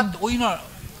 আঘাত ওই না,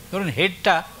 ধরুন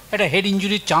হেডটা, একটা হেড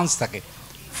ইঞ্জুরির চান্স থাকে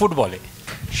ফুটবলে,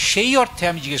 সেই অর্থে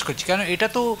আমি জিজ্ঞেস করছি, কারণ এটা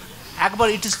তো একবার,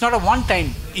 it is not a one time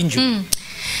injury.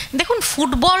 দেখুন,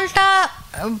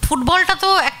 ফুটবলটা তো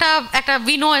একটা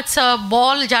উই নো ইটস আ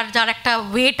বল, যার একটা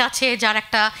ওয়েট আছে, যার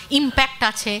একটা ইম্প্যাক্ট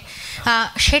আছে,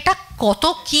 সেটা কত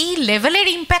কি লেভেলের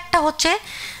ইম্প্যাক্টটা হচ্ছে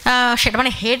সেটা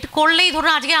মানে হেড করলেই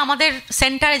ধরুন আজকে আমাদের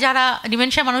সেন্টারে যারা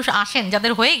ডিমেনশিয়া মানুষ আসেন,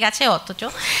 যাদের হয়ে গেছে অথচ,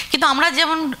 কিন্তু আমরা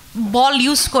যেমন বল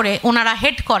ইউজ করে ওনারা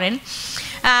হেড করেন,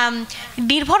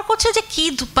 নির্ভর করছে যে কি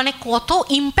মানে কত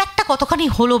ইম্প্যাক্টটা কতখানি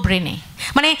হলো ব্রেনে।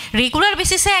 মানে রেগুলার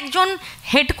বেসিসে একজন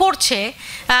হেড করছে,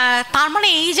 তার মানে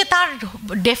এই যে তার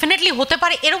ডেফিনেটলি হতে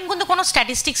পারে এরকম কিন্তু কোনো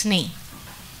স্ট্যাটিস্টিক্স নেই।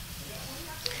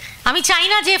 আমি চাই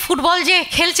না যে ফুটবল যে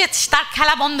খেলছে তার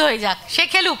খেলা বন্ধ হয়ে যাক, সে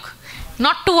খেলুক,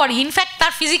 নট টু ওয়ারি। ইনফ্যাক্ট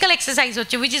তার ফিজিক্যাল এক্সারসাইজ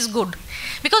হচ্ছে, which is good,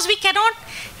 because we cannot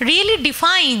really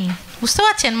define, বুঝতে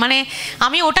পারছেন? মানে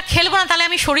আমি ওটা খেলবো না, তাহলে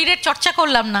আমি শরীরের চর্চা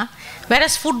করলাম না।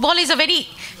 whereas football is a very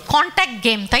contact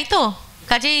game, তাই তো?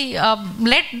 কাজেই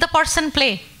let the person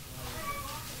play.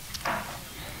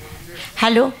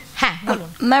 Hello, হ্যাঁ বলুন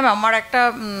ম্যাম। আমার একটা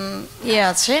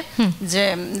আছে যে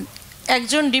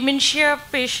একজন ডিমেনশিয়া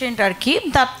পেশেন্ট আর কি,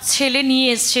 তার ছেলে নিয়ে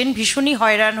এসছেন ভীষণই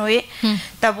হয়রান হয়ে।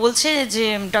 তা বলছে যে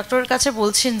ডক্টরের কাছে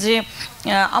বলছেন যে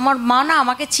আমার মা না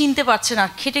আমাকে চিনতে পারছে না,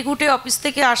 খেটে খুঁটে অফিস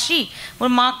থেকে আসি, ওর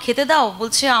মা খেতে দাও,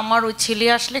 বলছে আমার ওই ছেলে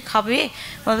আসলে খাবে,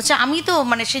 বলছে আমি তো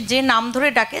মানে সে যে নাম ধরে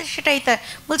ডাকে সেটাই, তাই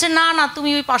বলছে না না তুমি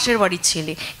ওই পাশের বাড়ির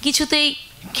ছেলে, কিছুতেই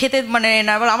খেতে মানে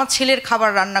না, আমার ছেলের খাবার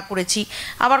রান্না করেছি।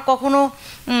 আবার কখনো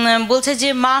বলছে যে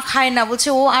মা খায় না, বলছে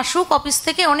ও আসুক অফিস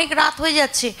থেকে, অনেক রাত হয়ে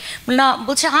যাচ্ছে, না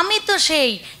বলছে আমি তো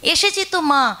সেই এসেছি তো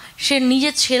মা, সে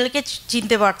নিজের ছেলেকে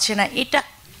চিনতে পারছে না। এটা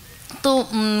তো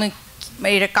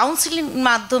এটা কাউন্সিলিং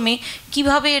মাধ্যমে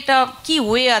কিভাবে, এটা কি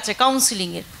ওয়ে আছে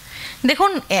কাউন্সিলিংয়ের?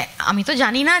 দেখুন, আমি তো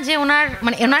জানি না যে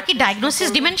ওনার কি ডায়াগনোসিস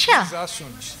ডিমেনশিয়া,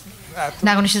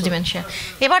 ডায়াগনোসিস ডিমেনশিয়া।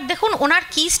 এবার দেখুন ওনার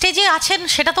কি স্টেজে আছেন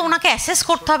সেটা তো ওনাকে অ্যাসেস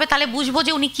করতে হবে, তাহলে বুঝবো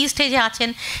যে উনি কি স্টেজে আছেন।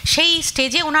 সেই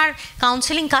স্টেজে ওনার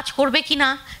কাউন্সেলিং কাজ করবে কি না,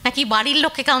 নাকি বাড়ির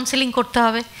লোককে কাউন্সেলিং করতে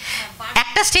হবে।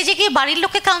 একটা স্টেজে গিয়ে বাড়ির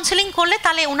লোককে কাউন্সেলিং করলে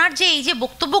তাহলে ওনার যে এই যে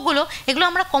বক্তব্যগুলো, এগুলো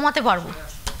আমরা কমাতে পারবো।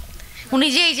 উনি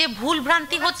যে এই যে ভুল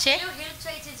ভ্রান্তি হচ্ছে,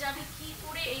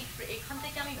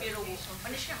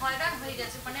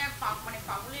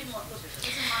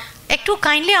 একটু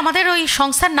কাইন্ডলি আমাদের ওই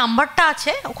সংস্থার নাম্বারটা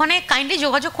আছে, ওখানে কাইন্ডলি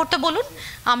যোগাযোগ করতে বলুন,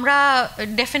 আমরা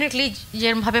ডেফিনেটলি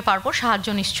যেরমভাবে পারবো সাহায্য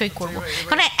নিশ্চয়ই করব।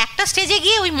 কারণ একটা স্টেজে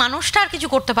গিয়ে ওই মানুষটা আর কিছু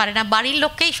করতে পারে না, বাড়ির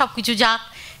লোককেই সব কিছু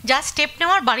যা স্টেপ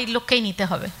নেওয়ার বাড়ির লোককেই নিতে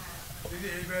হবে।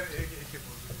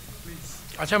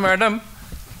 আচ্ছা madam,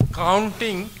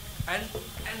 counting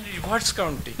and reverse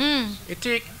counting,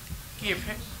 এতে কি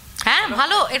এফেক্ট? হ্যাঁ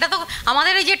ভালো, এটা তো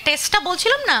আমাদের ওই যে টেস্টটা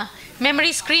বলছিলাম না,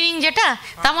 মেমরি স্ক্রিনিং, যেটা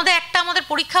তার মধ্যে একটা আমাদের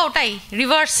পরীক্ষা ওটাই,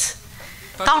 রিভার্স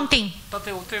কাউন্টিং।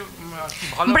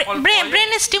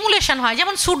 ব্রেনে স্টিমুলেশন হয়,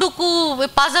 যেমন সুডুকু,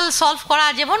 পাজল সলভ করা,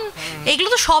 যেমন এগুলো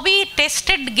তো সবই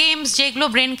টেস্টেড গেমস যেগুলো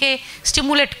ব্রেনকে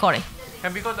স্টিমুলেট করে।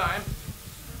 Because I am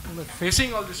facing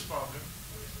all this problem,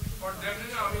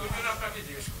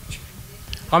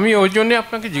 আমি ওই জন্য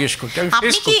আপনাকে জিজ্ঞেস করছি।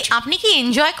 আপনি কি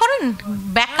এনজয় করেন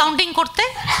ব্যাক কাউন্টিং করতে?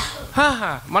 হ্যাঁ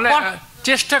হ্যাঁ, মানে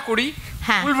চেষ্টা করি,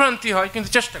 ভুলভ্রান্তি হয় কিন্তু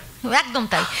চেষ্টা করি, একদম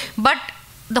তাই। But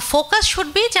the focus should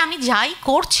be যে আমি যাই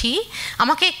করছি,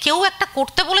 আমাকে কেউ একটা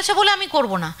করতে বলেছে বলে আমি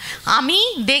করব না, আমি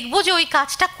দেখব যে ওই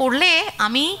কাজটা করলে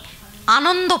আমি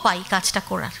আনন্দ পাই কাজটা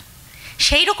করার,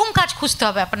 সেই রকম কাজ খুঁজতে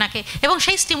হবে আপনাকে, এবং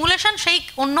সেই স্টিমুলেশন সেই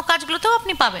অন্য কাজগুলোতেও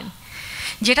আপনি পাবেন।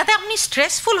 যেটাতে আপনি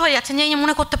স্ট্রেসফুল হয়ে যাচ্ছেন, যে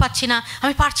মনে করতে পারছি না,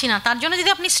 আমি পারছি না, তার জন্য যদি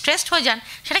আপনি স্ট্রেসড হয়ে যান,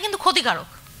 সেটা কিন্তু ক্ষতিকারক।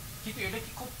 কিন্তু এটা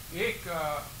কি খুব এক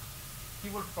কি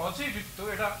বল পজিটিভ তো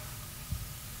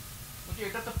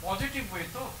এটা তো পজিটিভ ওয়ে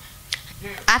তো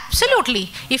Absolutely.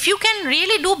 If you can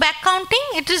really do back counting,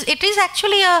 it is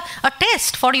actually a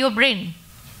test for your brain.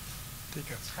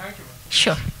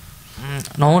 Sure.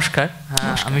 নমস্কার,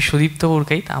 আমি সুদীপ্ত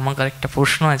বরকাইত। আমার একটা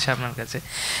প্রশ্ন আছে আপনার কাছে,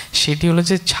 সেটি হলো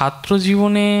যে ছাত্র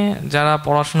জীবনে যারা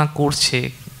পড়াশোনা করছে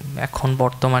এখন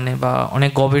বর্তমানে, বা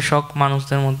অনেক গবেষক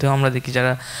মানুষদের মধ্যেও আমরা দেখি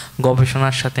যারা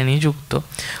গবেষণার সাথে নিযুক্ত,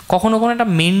 কখনো কোনো একটা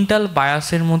মেন্টাল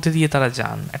বায়াসের মধ্যে দিয়ে তারা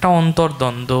যান, একটা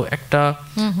অন্তর্দ্বন্দ্ব, একটা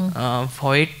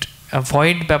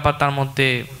ভয়েড ব্যাপার তার মধ্যে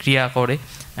ক্রিয়া করে,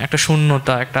 একটা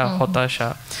শূন্যতা, একটা হতাশা,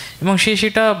 এবং সে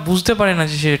সেটা বুঝতে পারে না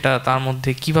যে সেটা তার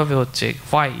মধ্যে কিভাবে হচ্ছে,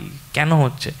 কেন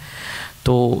হচ্ছে।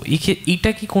 তো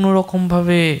এটা কি কোনো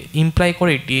রকমভাবে ইমপ্লাই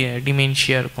করে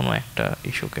ডিমেনশিয়ার কোনো একটা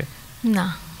ইস্যুকে? না,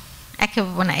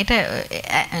 একেবারে না। এটা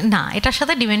না, এটার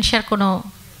সাথে ডিমেনশিয়ার কোনো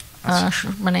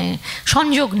মানে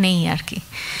সংযোগ নেই আর কি।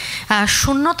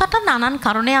 শূন্যতাটা নানান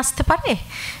কারণে আসতে পারে।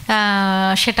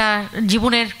 সেটা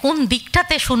জীবনের কোন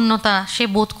দিকটাতে শূন্যতা সে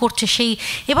বোধ করছে, সেই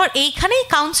এবার এইখানেই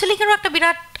কাউন্সেলিংয়েরও একটা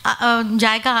বিরাট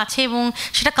জায়গা আছে, এবং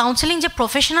সেটা কাউন্সেলিং যে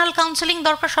প্রফেশনাল কাউন্সেলিং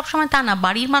দরকার সবসময় তা না।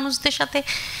 বাড়ির মানুষদের সাথে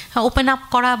ওপেন আপ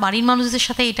করা, বাড়ির মানুষদের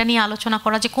সাথে এটা নিয়ে আলোচনা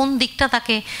করা যে কোন দিকটা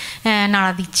তাকে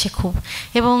নাড়া দিচ্ছে খুব,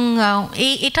 এবং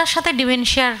এটার সাথে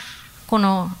ডিমেনশিয়ার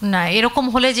কোনো না, এরকম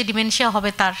হলে যে ডিমেনশিয়া হবে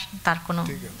তার কোনো।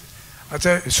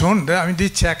 আচ্ছা শোন, আমি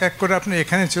দিচ্ছি এক এক করে, আপনি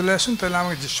এখানে চলে আসুন, তাহলে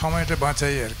আমি সময়টা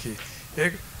বাঁচাই আর কি।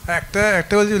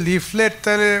 একটা বলছি লিফলেট,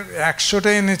 তাহলে 100টা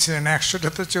এনেছিলেন, 100টা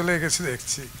তো চলে গেছে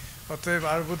দেখছি, অতএব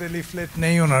আর বোধহয় লিফলেট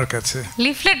নেই ওনার কাছে।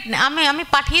 লিফলেট আমি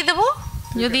পাঠিয়ে দেবো,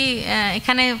 যদি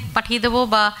এখানে পাঠিয়ে দেবো,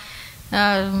 বা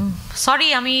সরি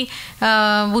আমি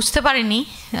বুঝতে পারিনি।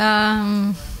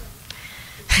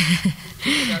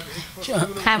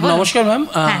 নমস্কার ম্যাম।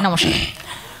 নমস্কার।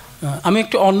 আমি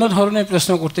একটু অন্য ধরনের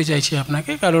প্রশ্ন করতে চাইছি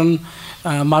আপনাকে, কারণ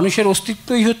মানুষের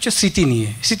অস্তিত্বই হচ্ছে স্মৃতি নিয়ে,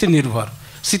 স্মৃতি নির্ভর।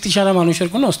 স্মৃতি ছাড়া মানুষের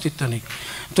কোনো অস্তিত্ব নেই।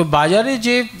 তো বাজারে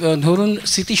যে ধরুন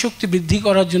স্মৃতিশক্তি বৃদ্ধি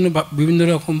করার জন্য বিভিন্ন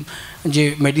রকম যে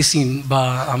মেডিসিন বা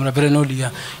আমরা ব্রেনোলিয়া,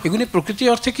 এগুলি প্রকৃতি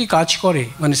অর্থে কি কাজ করে,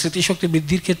 মানে স্মৃতিশক্তি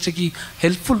বৃদ্ধির ক্ষেত্রে কি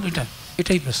হেল্পফুল?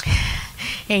 এটাই প্রশ্ন।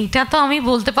 এইটা তো আমি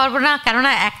বলতে পারবো না,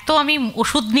 কেননা এক তো আমি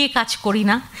ওষুধ নিয়ে কাজ করি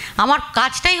না, আমার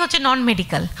কাজটাই হচ্ছে নন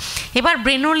মেডিকেল। এবার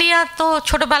ব্রেনোলিয়া তো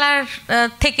ছোটোবেলার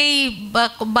থেকেই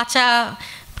বাচ্চা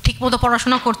ঠিকমতো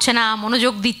পড়াশোনা করছে না,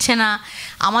 মনোযোগ দিচ্ছে না।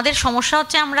 আমাদের সমস্যা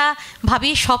হচ্ছে আমরা ভাবি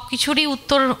সব কিছুরই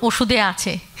উত্তর ওষুধে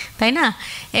আছে, তাই না?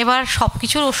 এবার সব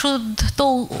কিছুর ওষুধ তো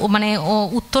মানে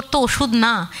উত্তর তো ওষুধ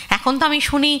না। এখন তো আমি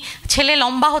শুনি ছেলে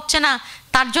লম্বা হচ্ছে না,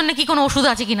 তার জন্য কি কোনো ওষুধ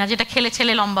আছে কিনা যেটা খেলে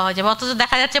ছেলে লম্বা হয়ে যাবে, অথচ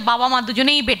দেখা যাচ্ছে বাবা মা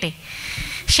দুজনেই বেটে।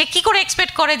 সে কী করে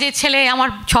এক্সপেক্ট করে যে ছেলে আমার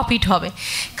 6 ফিট হবে?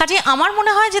 কাজে আমার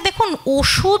মনে হয় যে দেখুন,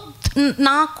 ওষুধ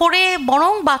না করে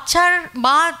বরং বাচ্চার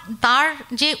বা তার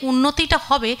যে উন্নতিটা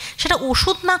হবে সেটা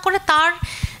ওষুধ না করে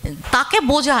তাকে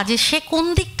বোঝা যে সে কোন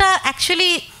দিকটা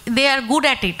actually they R good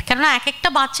at it. কেননা এক একটা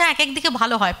বাচ্চা এক এক দিকে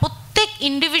ভালো হয়, প্রত্যেক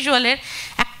ইন্ডিভিজুয়ালের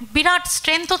এক বিরাট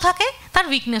স্ট্রেংথও থাকে, তার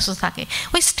উইকনেসও থাকে।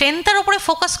 ওই স্ট্রেংথের ওপরে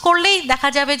ফোকাস করলেই দেখা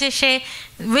যাবে যে সে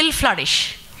উইল ফ্লারিশ।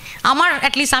 আমার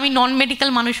অ্যাটলিস্ট, আমি নন মেডিকেল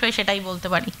মানুষ হয়ে সেটাই বলতে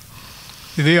পারি।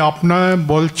 দিদি, আপনারা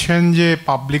বলছেন যে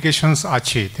পাবলিকেশনস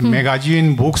আছে, ম্যাগাজিন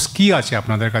বুকস কি আছে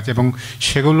আপনাদের কাছে, এবং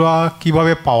সেগুলো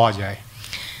কিভাবে পাওয়া যায়?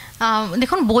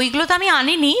 দেখুন, বইগুলো তো আমি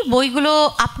আনিনি। বইগুলো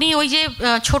আপনি ওই যে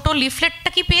ছোট লিফলেটটা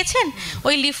কি পেয়েছেন,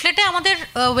 ওই লিফলেটে আমাদের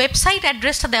ওয়েবসাইট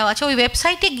অ্যাড্রেসটা দেওয়া আছে। ওই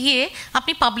ওয়েবসাইটে গিয়ে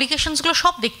আপনি পাবলিকেশনসগুলো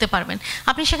সব দেখতে পারবেন।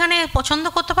 আপনি সেখানে পছন্দ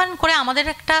করতে পারেন করে, আমাদের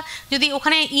একটা যদি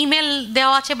ওখানে ইমেল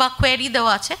দেওয়া আছে বা কোয়েরি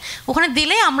দেওয়া আছে, ওখানে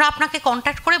দিলে আমরা আপনাকে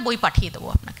কন্ট্যাক্ট করে বই পাঠিয়ে দেবো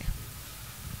আপনাকে।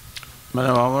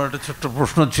 ম্যাডাম, আমার একটা ছোট্ট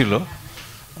প্রশ্ন ছিল।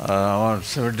 আমার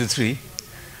 73,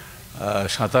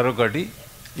 সাঁতারও কাটি,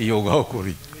 যোগাও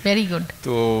করি। Very good.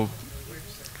 তো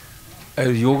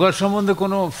যোগার সম্বন্ধে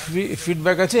কোনো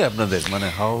ফিডব্যাক আছে আপনাদের, মানে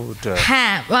হাউ?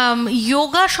 হ্যাঁ,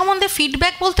 যোগা সম্বন্ধে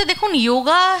ফিডব্যাক বলতে দেখুন,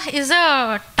 yoga is a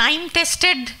time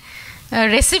tested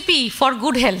recipe for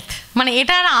good health. মানে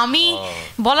এটার আমি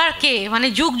বলার কে, মানে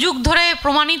যুগ যুগ ধরে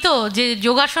প্রমাণিত যে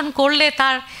যোগাসন করলে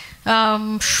তার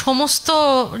সমস্ত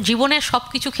জীবনের সব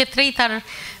কিছু ক্ষেত্রেই তার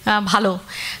ভালো।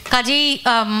 কাজেই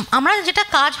আমরা যেটা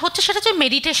কাজ হচ্ছে সেটা হচ্ছে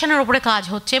মেডিটেশনের ওপরে কাজ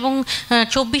হচ্ছে, এবং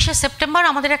 24শে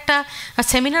সেপ্টেম্বর আমাদের একটা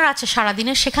সেমিনার আছে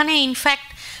সারাদিনের। সেখানে ইনফ্যাক্ট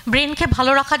ব্রেনকে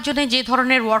ভালো রাখার জন্য যে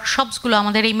ধরনের ওয়ার্কশপসগুলো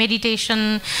আমাদের, এই মেডিটেশন,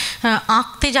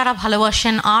 আঁকতে যারা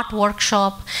ভালোবাসেন art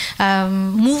workshop,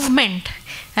 movement,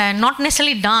 not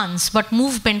necessary dance but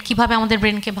movement, কীভাবে আমাদের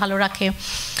ব্রেনকে ভালো রাখে,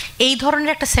 এই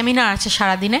ধরনের একটা সেমিনার আছে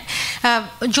সারাদিনে।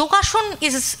 যোগাসন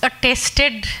is a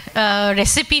tested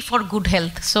recipe for good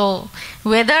health, so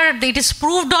weather it is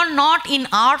proved or not in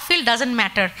our field doesn't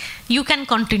matter, you can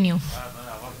continue.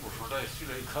 আমার প্রশ্নটা এসেছিল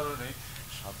এই কারণে,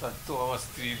 তার তো আমার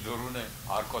স্ত্রী ধরুনে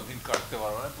আর কদিন কাটতে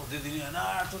পারবো না, প্রতিদিনই না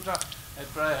এতটা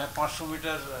প্রায় 500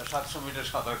 মিটার 700 মিটার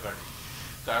সাঁতার কাটি।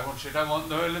 তো এখন সেটা বন্ধ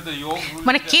হলে তো যোগ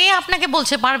মানে কে আপনাকে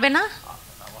বলছে পারবে না?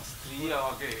 আমার স্ত্রী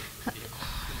আমাকে।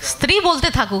 স্ত্রী বলতে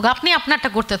থাকুক, আপনি আপনারটা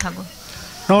করতে থাকুন।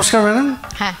 নমস্কার ম্যাডাম।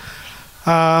 হ্যাঁ,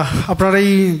 আপনার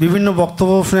এই বিভিন্ন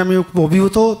বক্তব্য শুনে আমি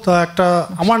অভিভূত। তা একটা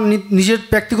আমার নিজের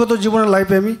ব্যক্তিগত জীবনের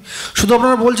লাইফে আমি শুধু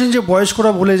আপনারা বলছেন যে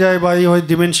বয়স্করা বলে যায় বা এই হয়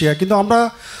ডিমেনশিয়া, কিন্তু আমরা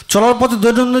চলার পথে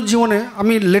দৈনন্দিন জীবনে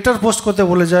আমি লেটার পোস্ট করতে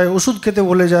বলে যাই, ওষুধ খেতে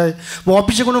বলে যায়, বা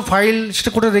অফিসে কোনো ফাইল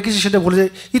সেটা করে রেখেছি সেটা বলে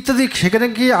যায় ইত্যাদি। সেখানে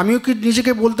কি আমিও কি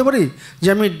নিজেকে বলতে পারি যে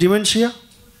আমি ডিমেনশিয়া?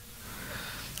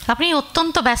 আপনি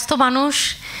অত্যন্ত ব্যস্ত মানুষ,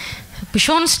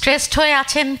 ভীষণ স্ট্রেসড হয়ে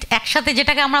আছেন, একসাথে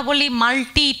যেটাকে আমরা বলি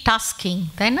মাল্টি টাস্কিং,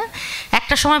 তাই না?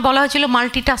 একটা সময় বলা হয়েছিল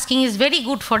multi tasking is very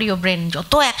good for your brain,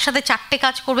 যত একসাথে 4টে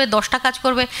কাজ করবে 10টা কাজ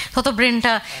করবে তত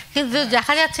ব্রেনটা, কিন্তু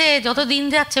দেখা যাচ্ছে যত দিন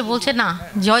যাচ্ছে বলছে না,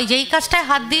 যেই কাজটায়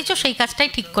হাত দিয়েছো সেই কাজটাই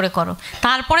ঠিক করে করো,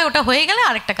 তারপরে ওটা হয়ে গেলে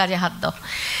আরেকটা কাজে হাত দাও।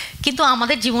 কিন্তু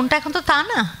আমাদের জীবনটা এখন তো তা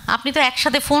না। আপনি তো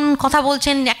একসাথে ফোন কথা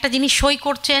বলছেন, একটা জিনিস সই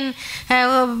করছেন,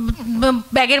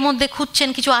 ব্যাগের মধ্যে খুঁজছেন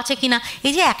কিছু আছে কি না,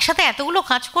 এই যে একসাথে এতগুলো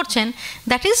কাজ করছেন,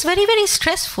 that is very very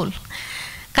stressful.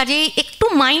 কাজেই একটু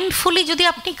মাইন্ডফুলি যদি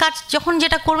আপনি কাজ যখন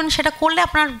যেটা করবেন সেটা করলে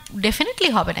আপনার ডেফিনেটলি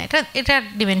হবে না। এটা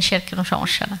ডিমেনশিয়ার কোনো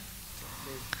সমস্যা না।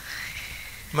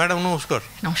 ম্যাডাম নমস্কার।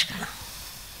 নমস্কার।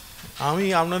 আমি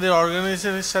আপনাদের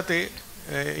অর্গানাইজেশনের সাথে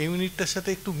ইউনিটটার সাথে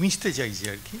একটু মিশতে চাইছি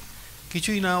আর কি।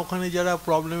 কিছুই না, ওখানে যারা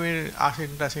প্রবলেমের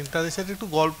আসেন তাদের সাথে একটু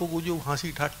গল্প গুজব হাসি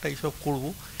ঠাট্টা এইসব করবো,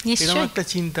 এরকম একটা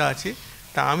চিন্তা আছে।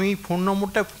 তা আমি ফোন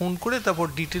নম্বরটা ফোন করে তারপর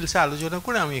ডিটেলসে আলোচনা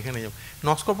করে আমি এখানে যাব।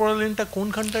 নস্করপাড়া লেনটা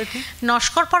কোনখানটায় ঠিক?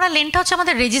 নস্করপাড়া লেনটা হচ্ছে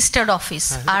আমাদের রেজিস্টার্ড অফিস,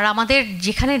 আর আমাদের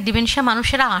যেখানে ডিমেনশিয়া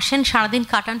মানুষেরা আসেন সারাদিন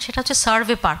কাটান সেটা হচ্ছে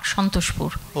সার্ভে পার্ক, সন্তোষপুর।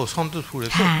 ও সন্তোষপুরে?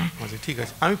 হ্যাঁ আচ্ছা ঠিক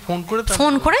আছে, আমি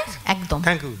ফোন করে একদম।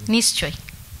 Thank you. নিশ্চয়ই।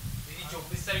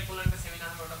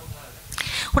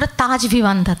 ওটা তাজ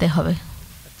ভিভান্ধাতে হবে।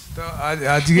 তো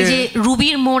আজকে যে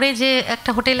রুবির মোড়ে যে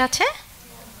একটা হোটেল আছে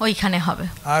ওইখানে হবে।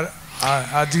 আর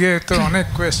আজকে তো অনেক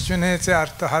কোয়েশ্চেন হয়েছে, আর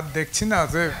তো হাত দেখছি না।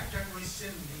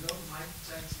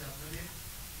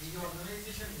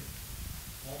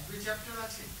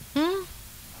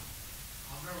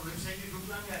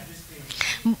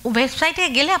 ওয়েবসাইটে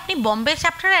গেলে আপনি বম্বে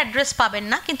চ্যাপ্টারের অ্যাড্রেস পাবেন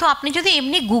না, কিন্তু আপনি যদি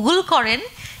এমনি গুগল করেন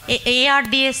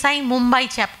ARDSI মুম্বাই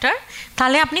চ্যাপ্টার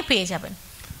তাহলে আপনি পেয়ে যাবেন।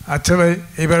 আচ্ছা ভাই,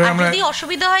 এবারে আমরা যদি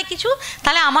অসুবিধা হয় কিছু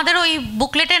তাহলে আমাদের ওই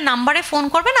বুকলেটের নাম্বারে ফোন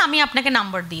করবেন, আমি আপনাকে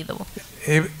নাম্বার দিয়ে দেবো।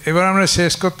 এবার আমরা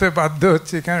শেষ করতে বাধ্য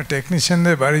হচ্ছি, কারণ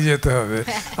টেকনিশিয়ানদের বাড়ি যেতে হবে।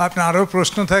 আপনার আরও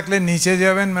প্রশ্ন থাকলে নিচে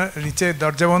যাবেন, নিচে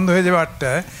দরজা বন্ধ হয়ে যাবে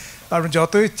 8টায়। আপনি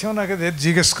যত ইচ্ছে ওনাকে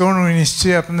জিজ্ঞেস করুন, উনি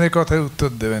নিশ্চয়ই আপনাদের কথায় উত্তর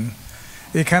দেবেন।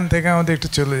 এখান থেকে আমাদের একটু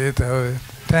চলে যেতে হবে।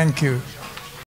 Thank you.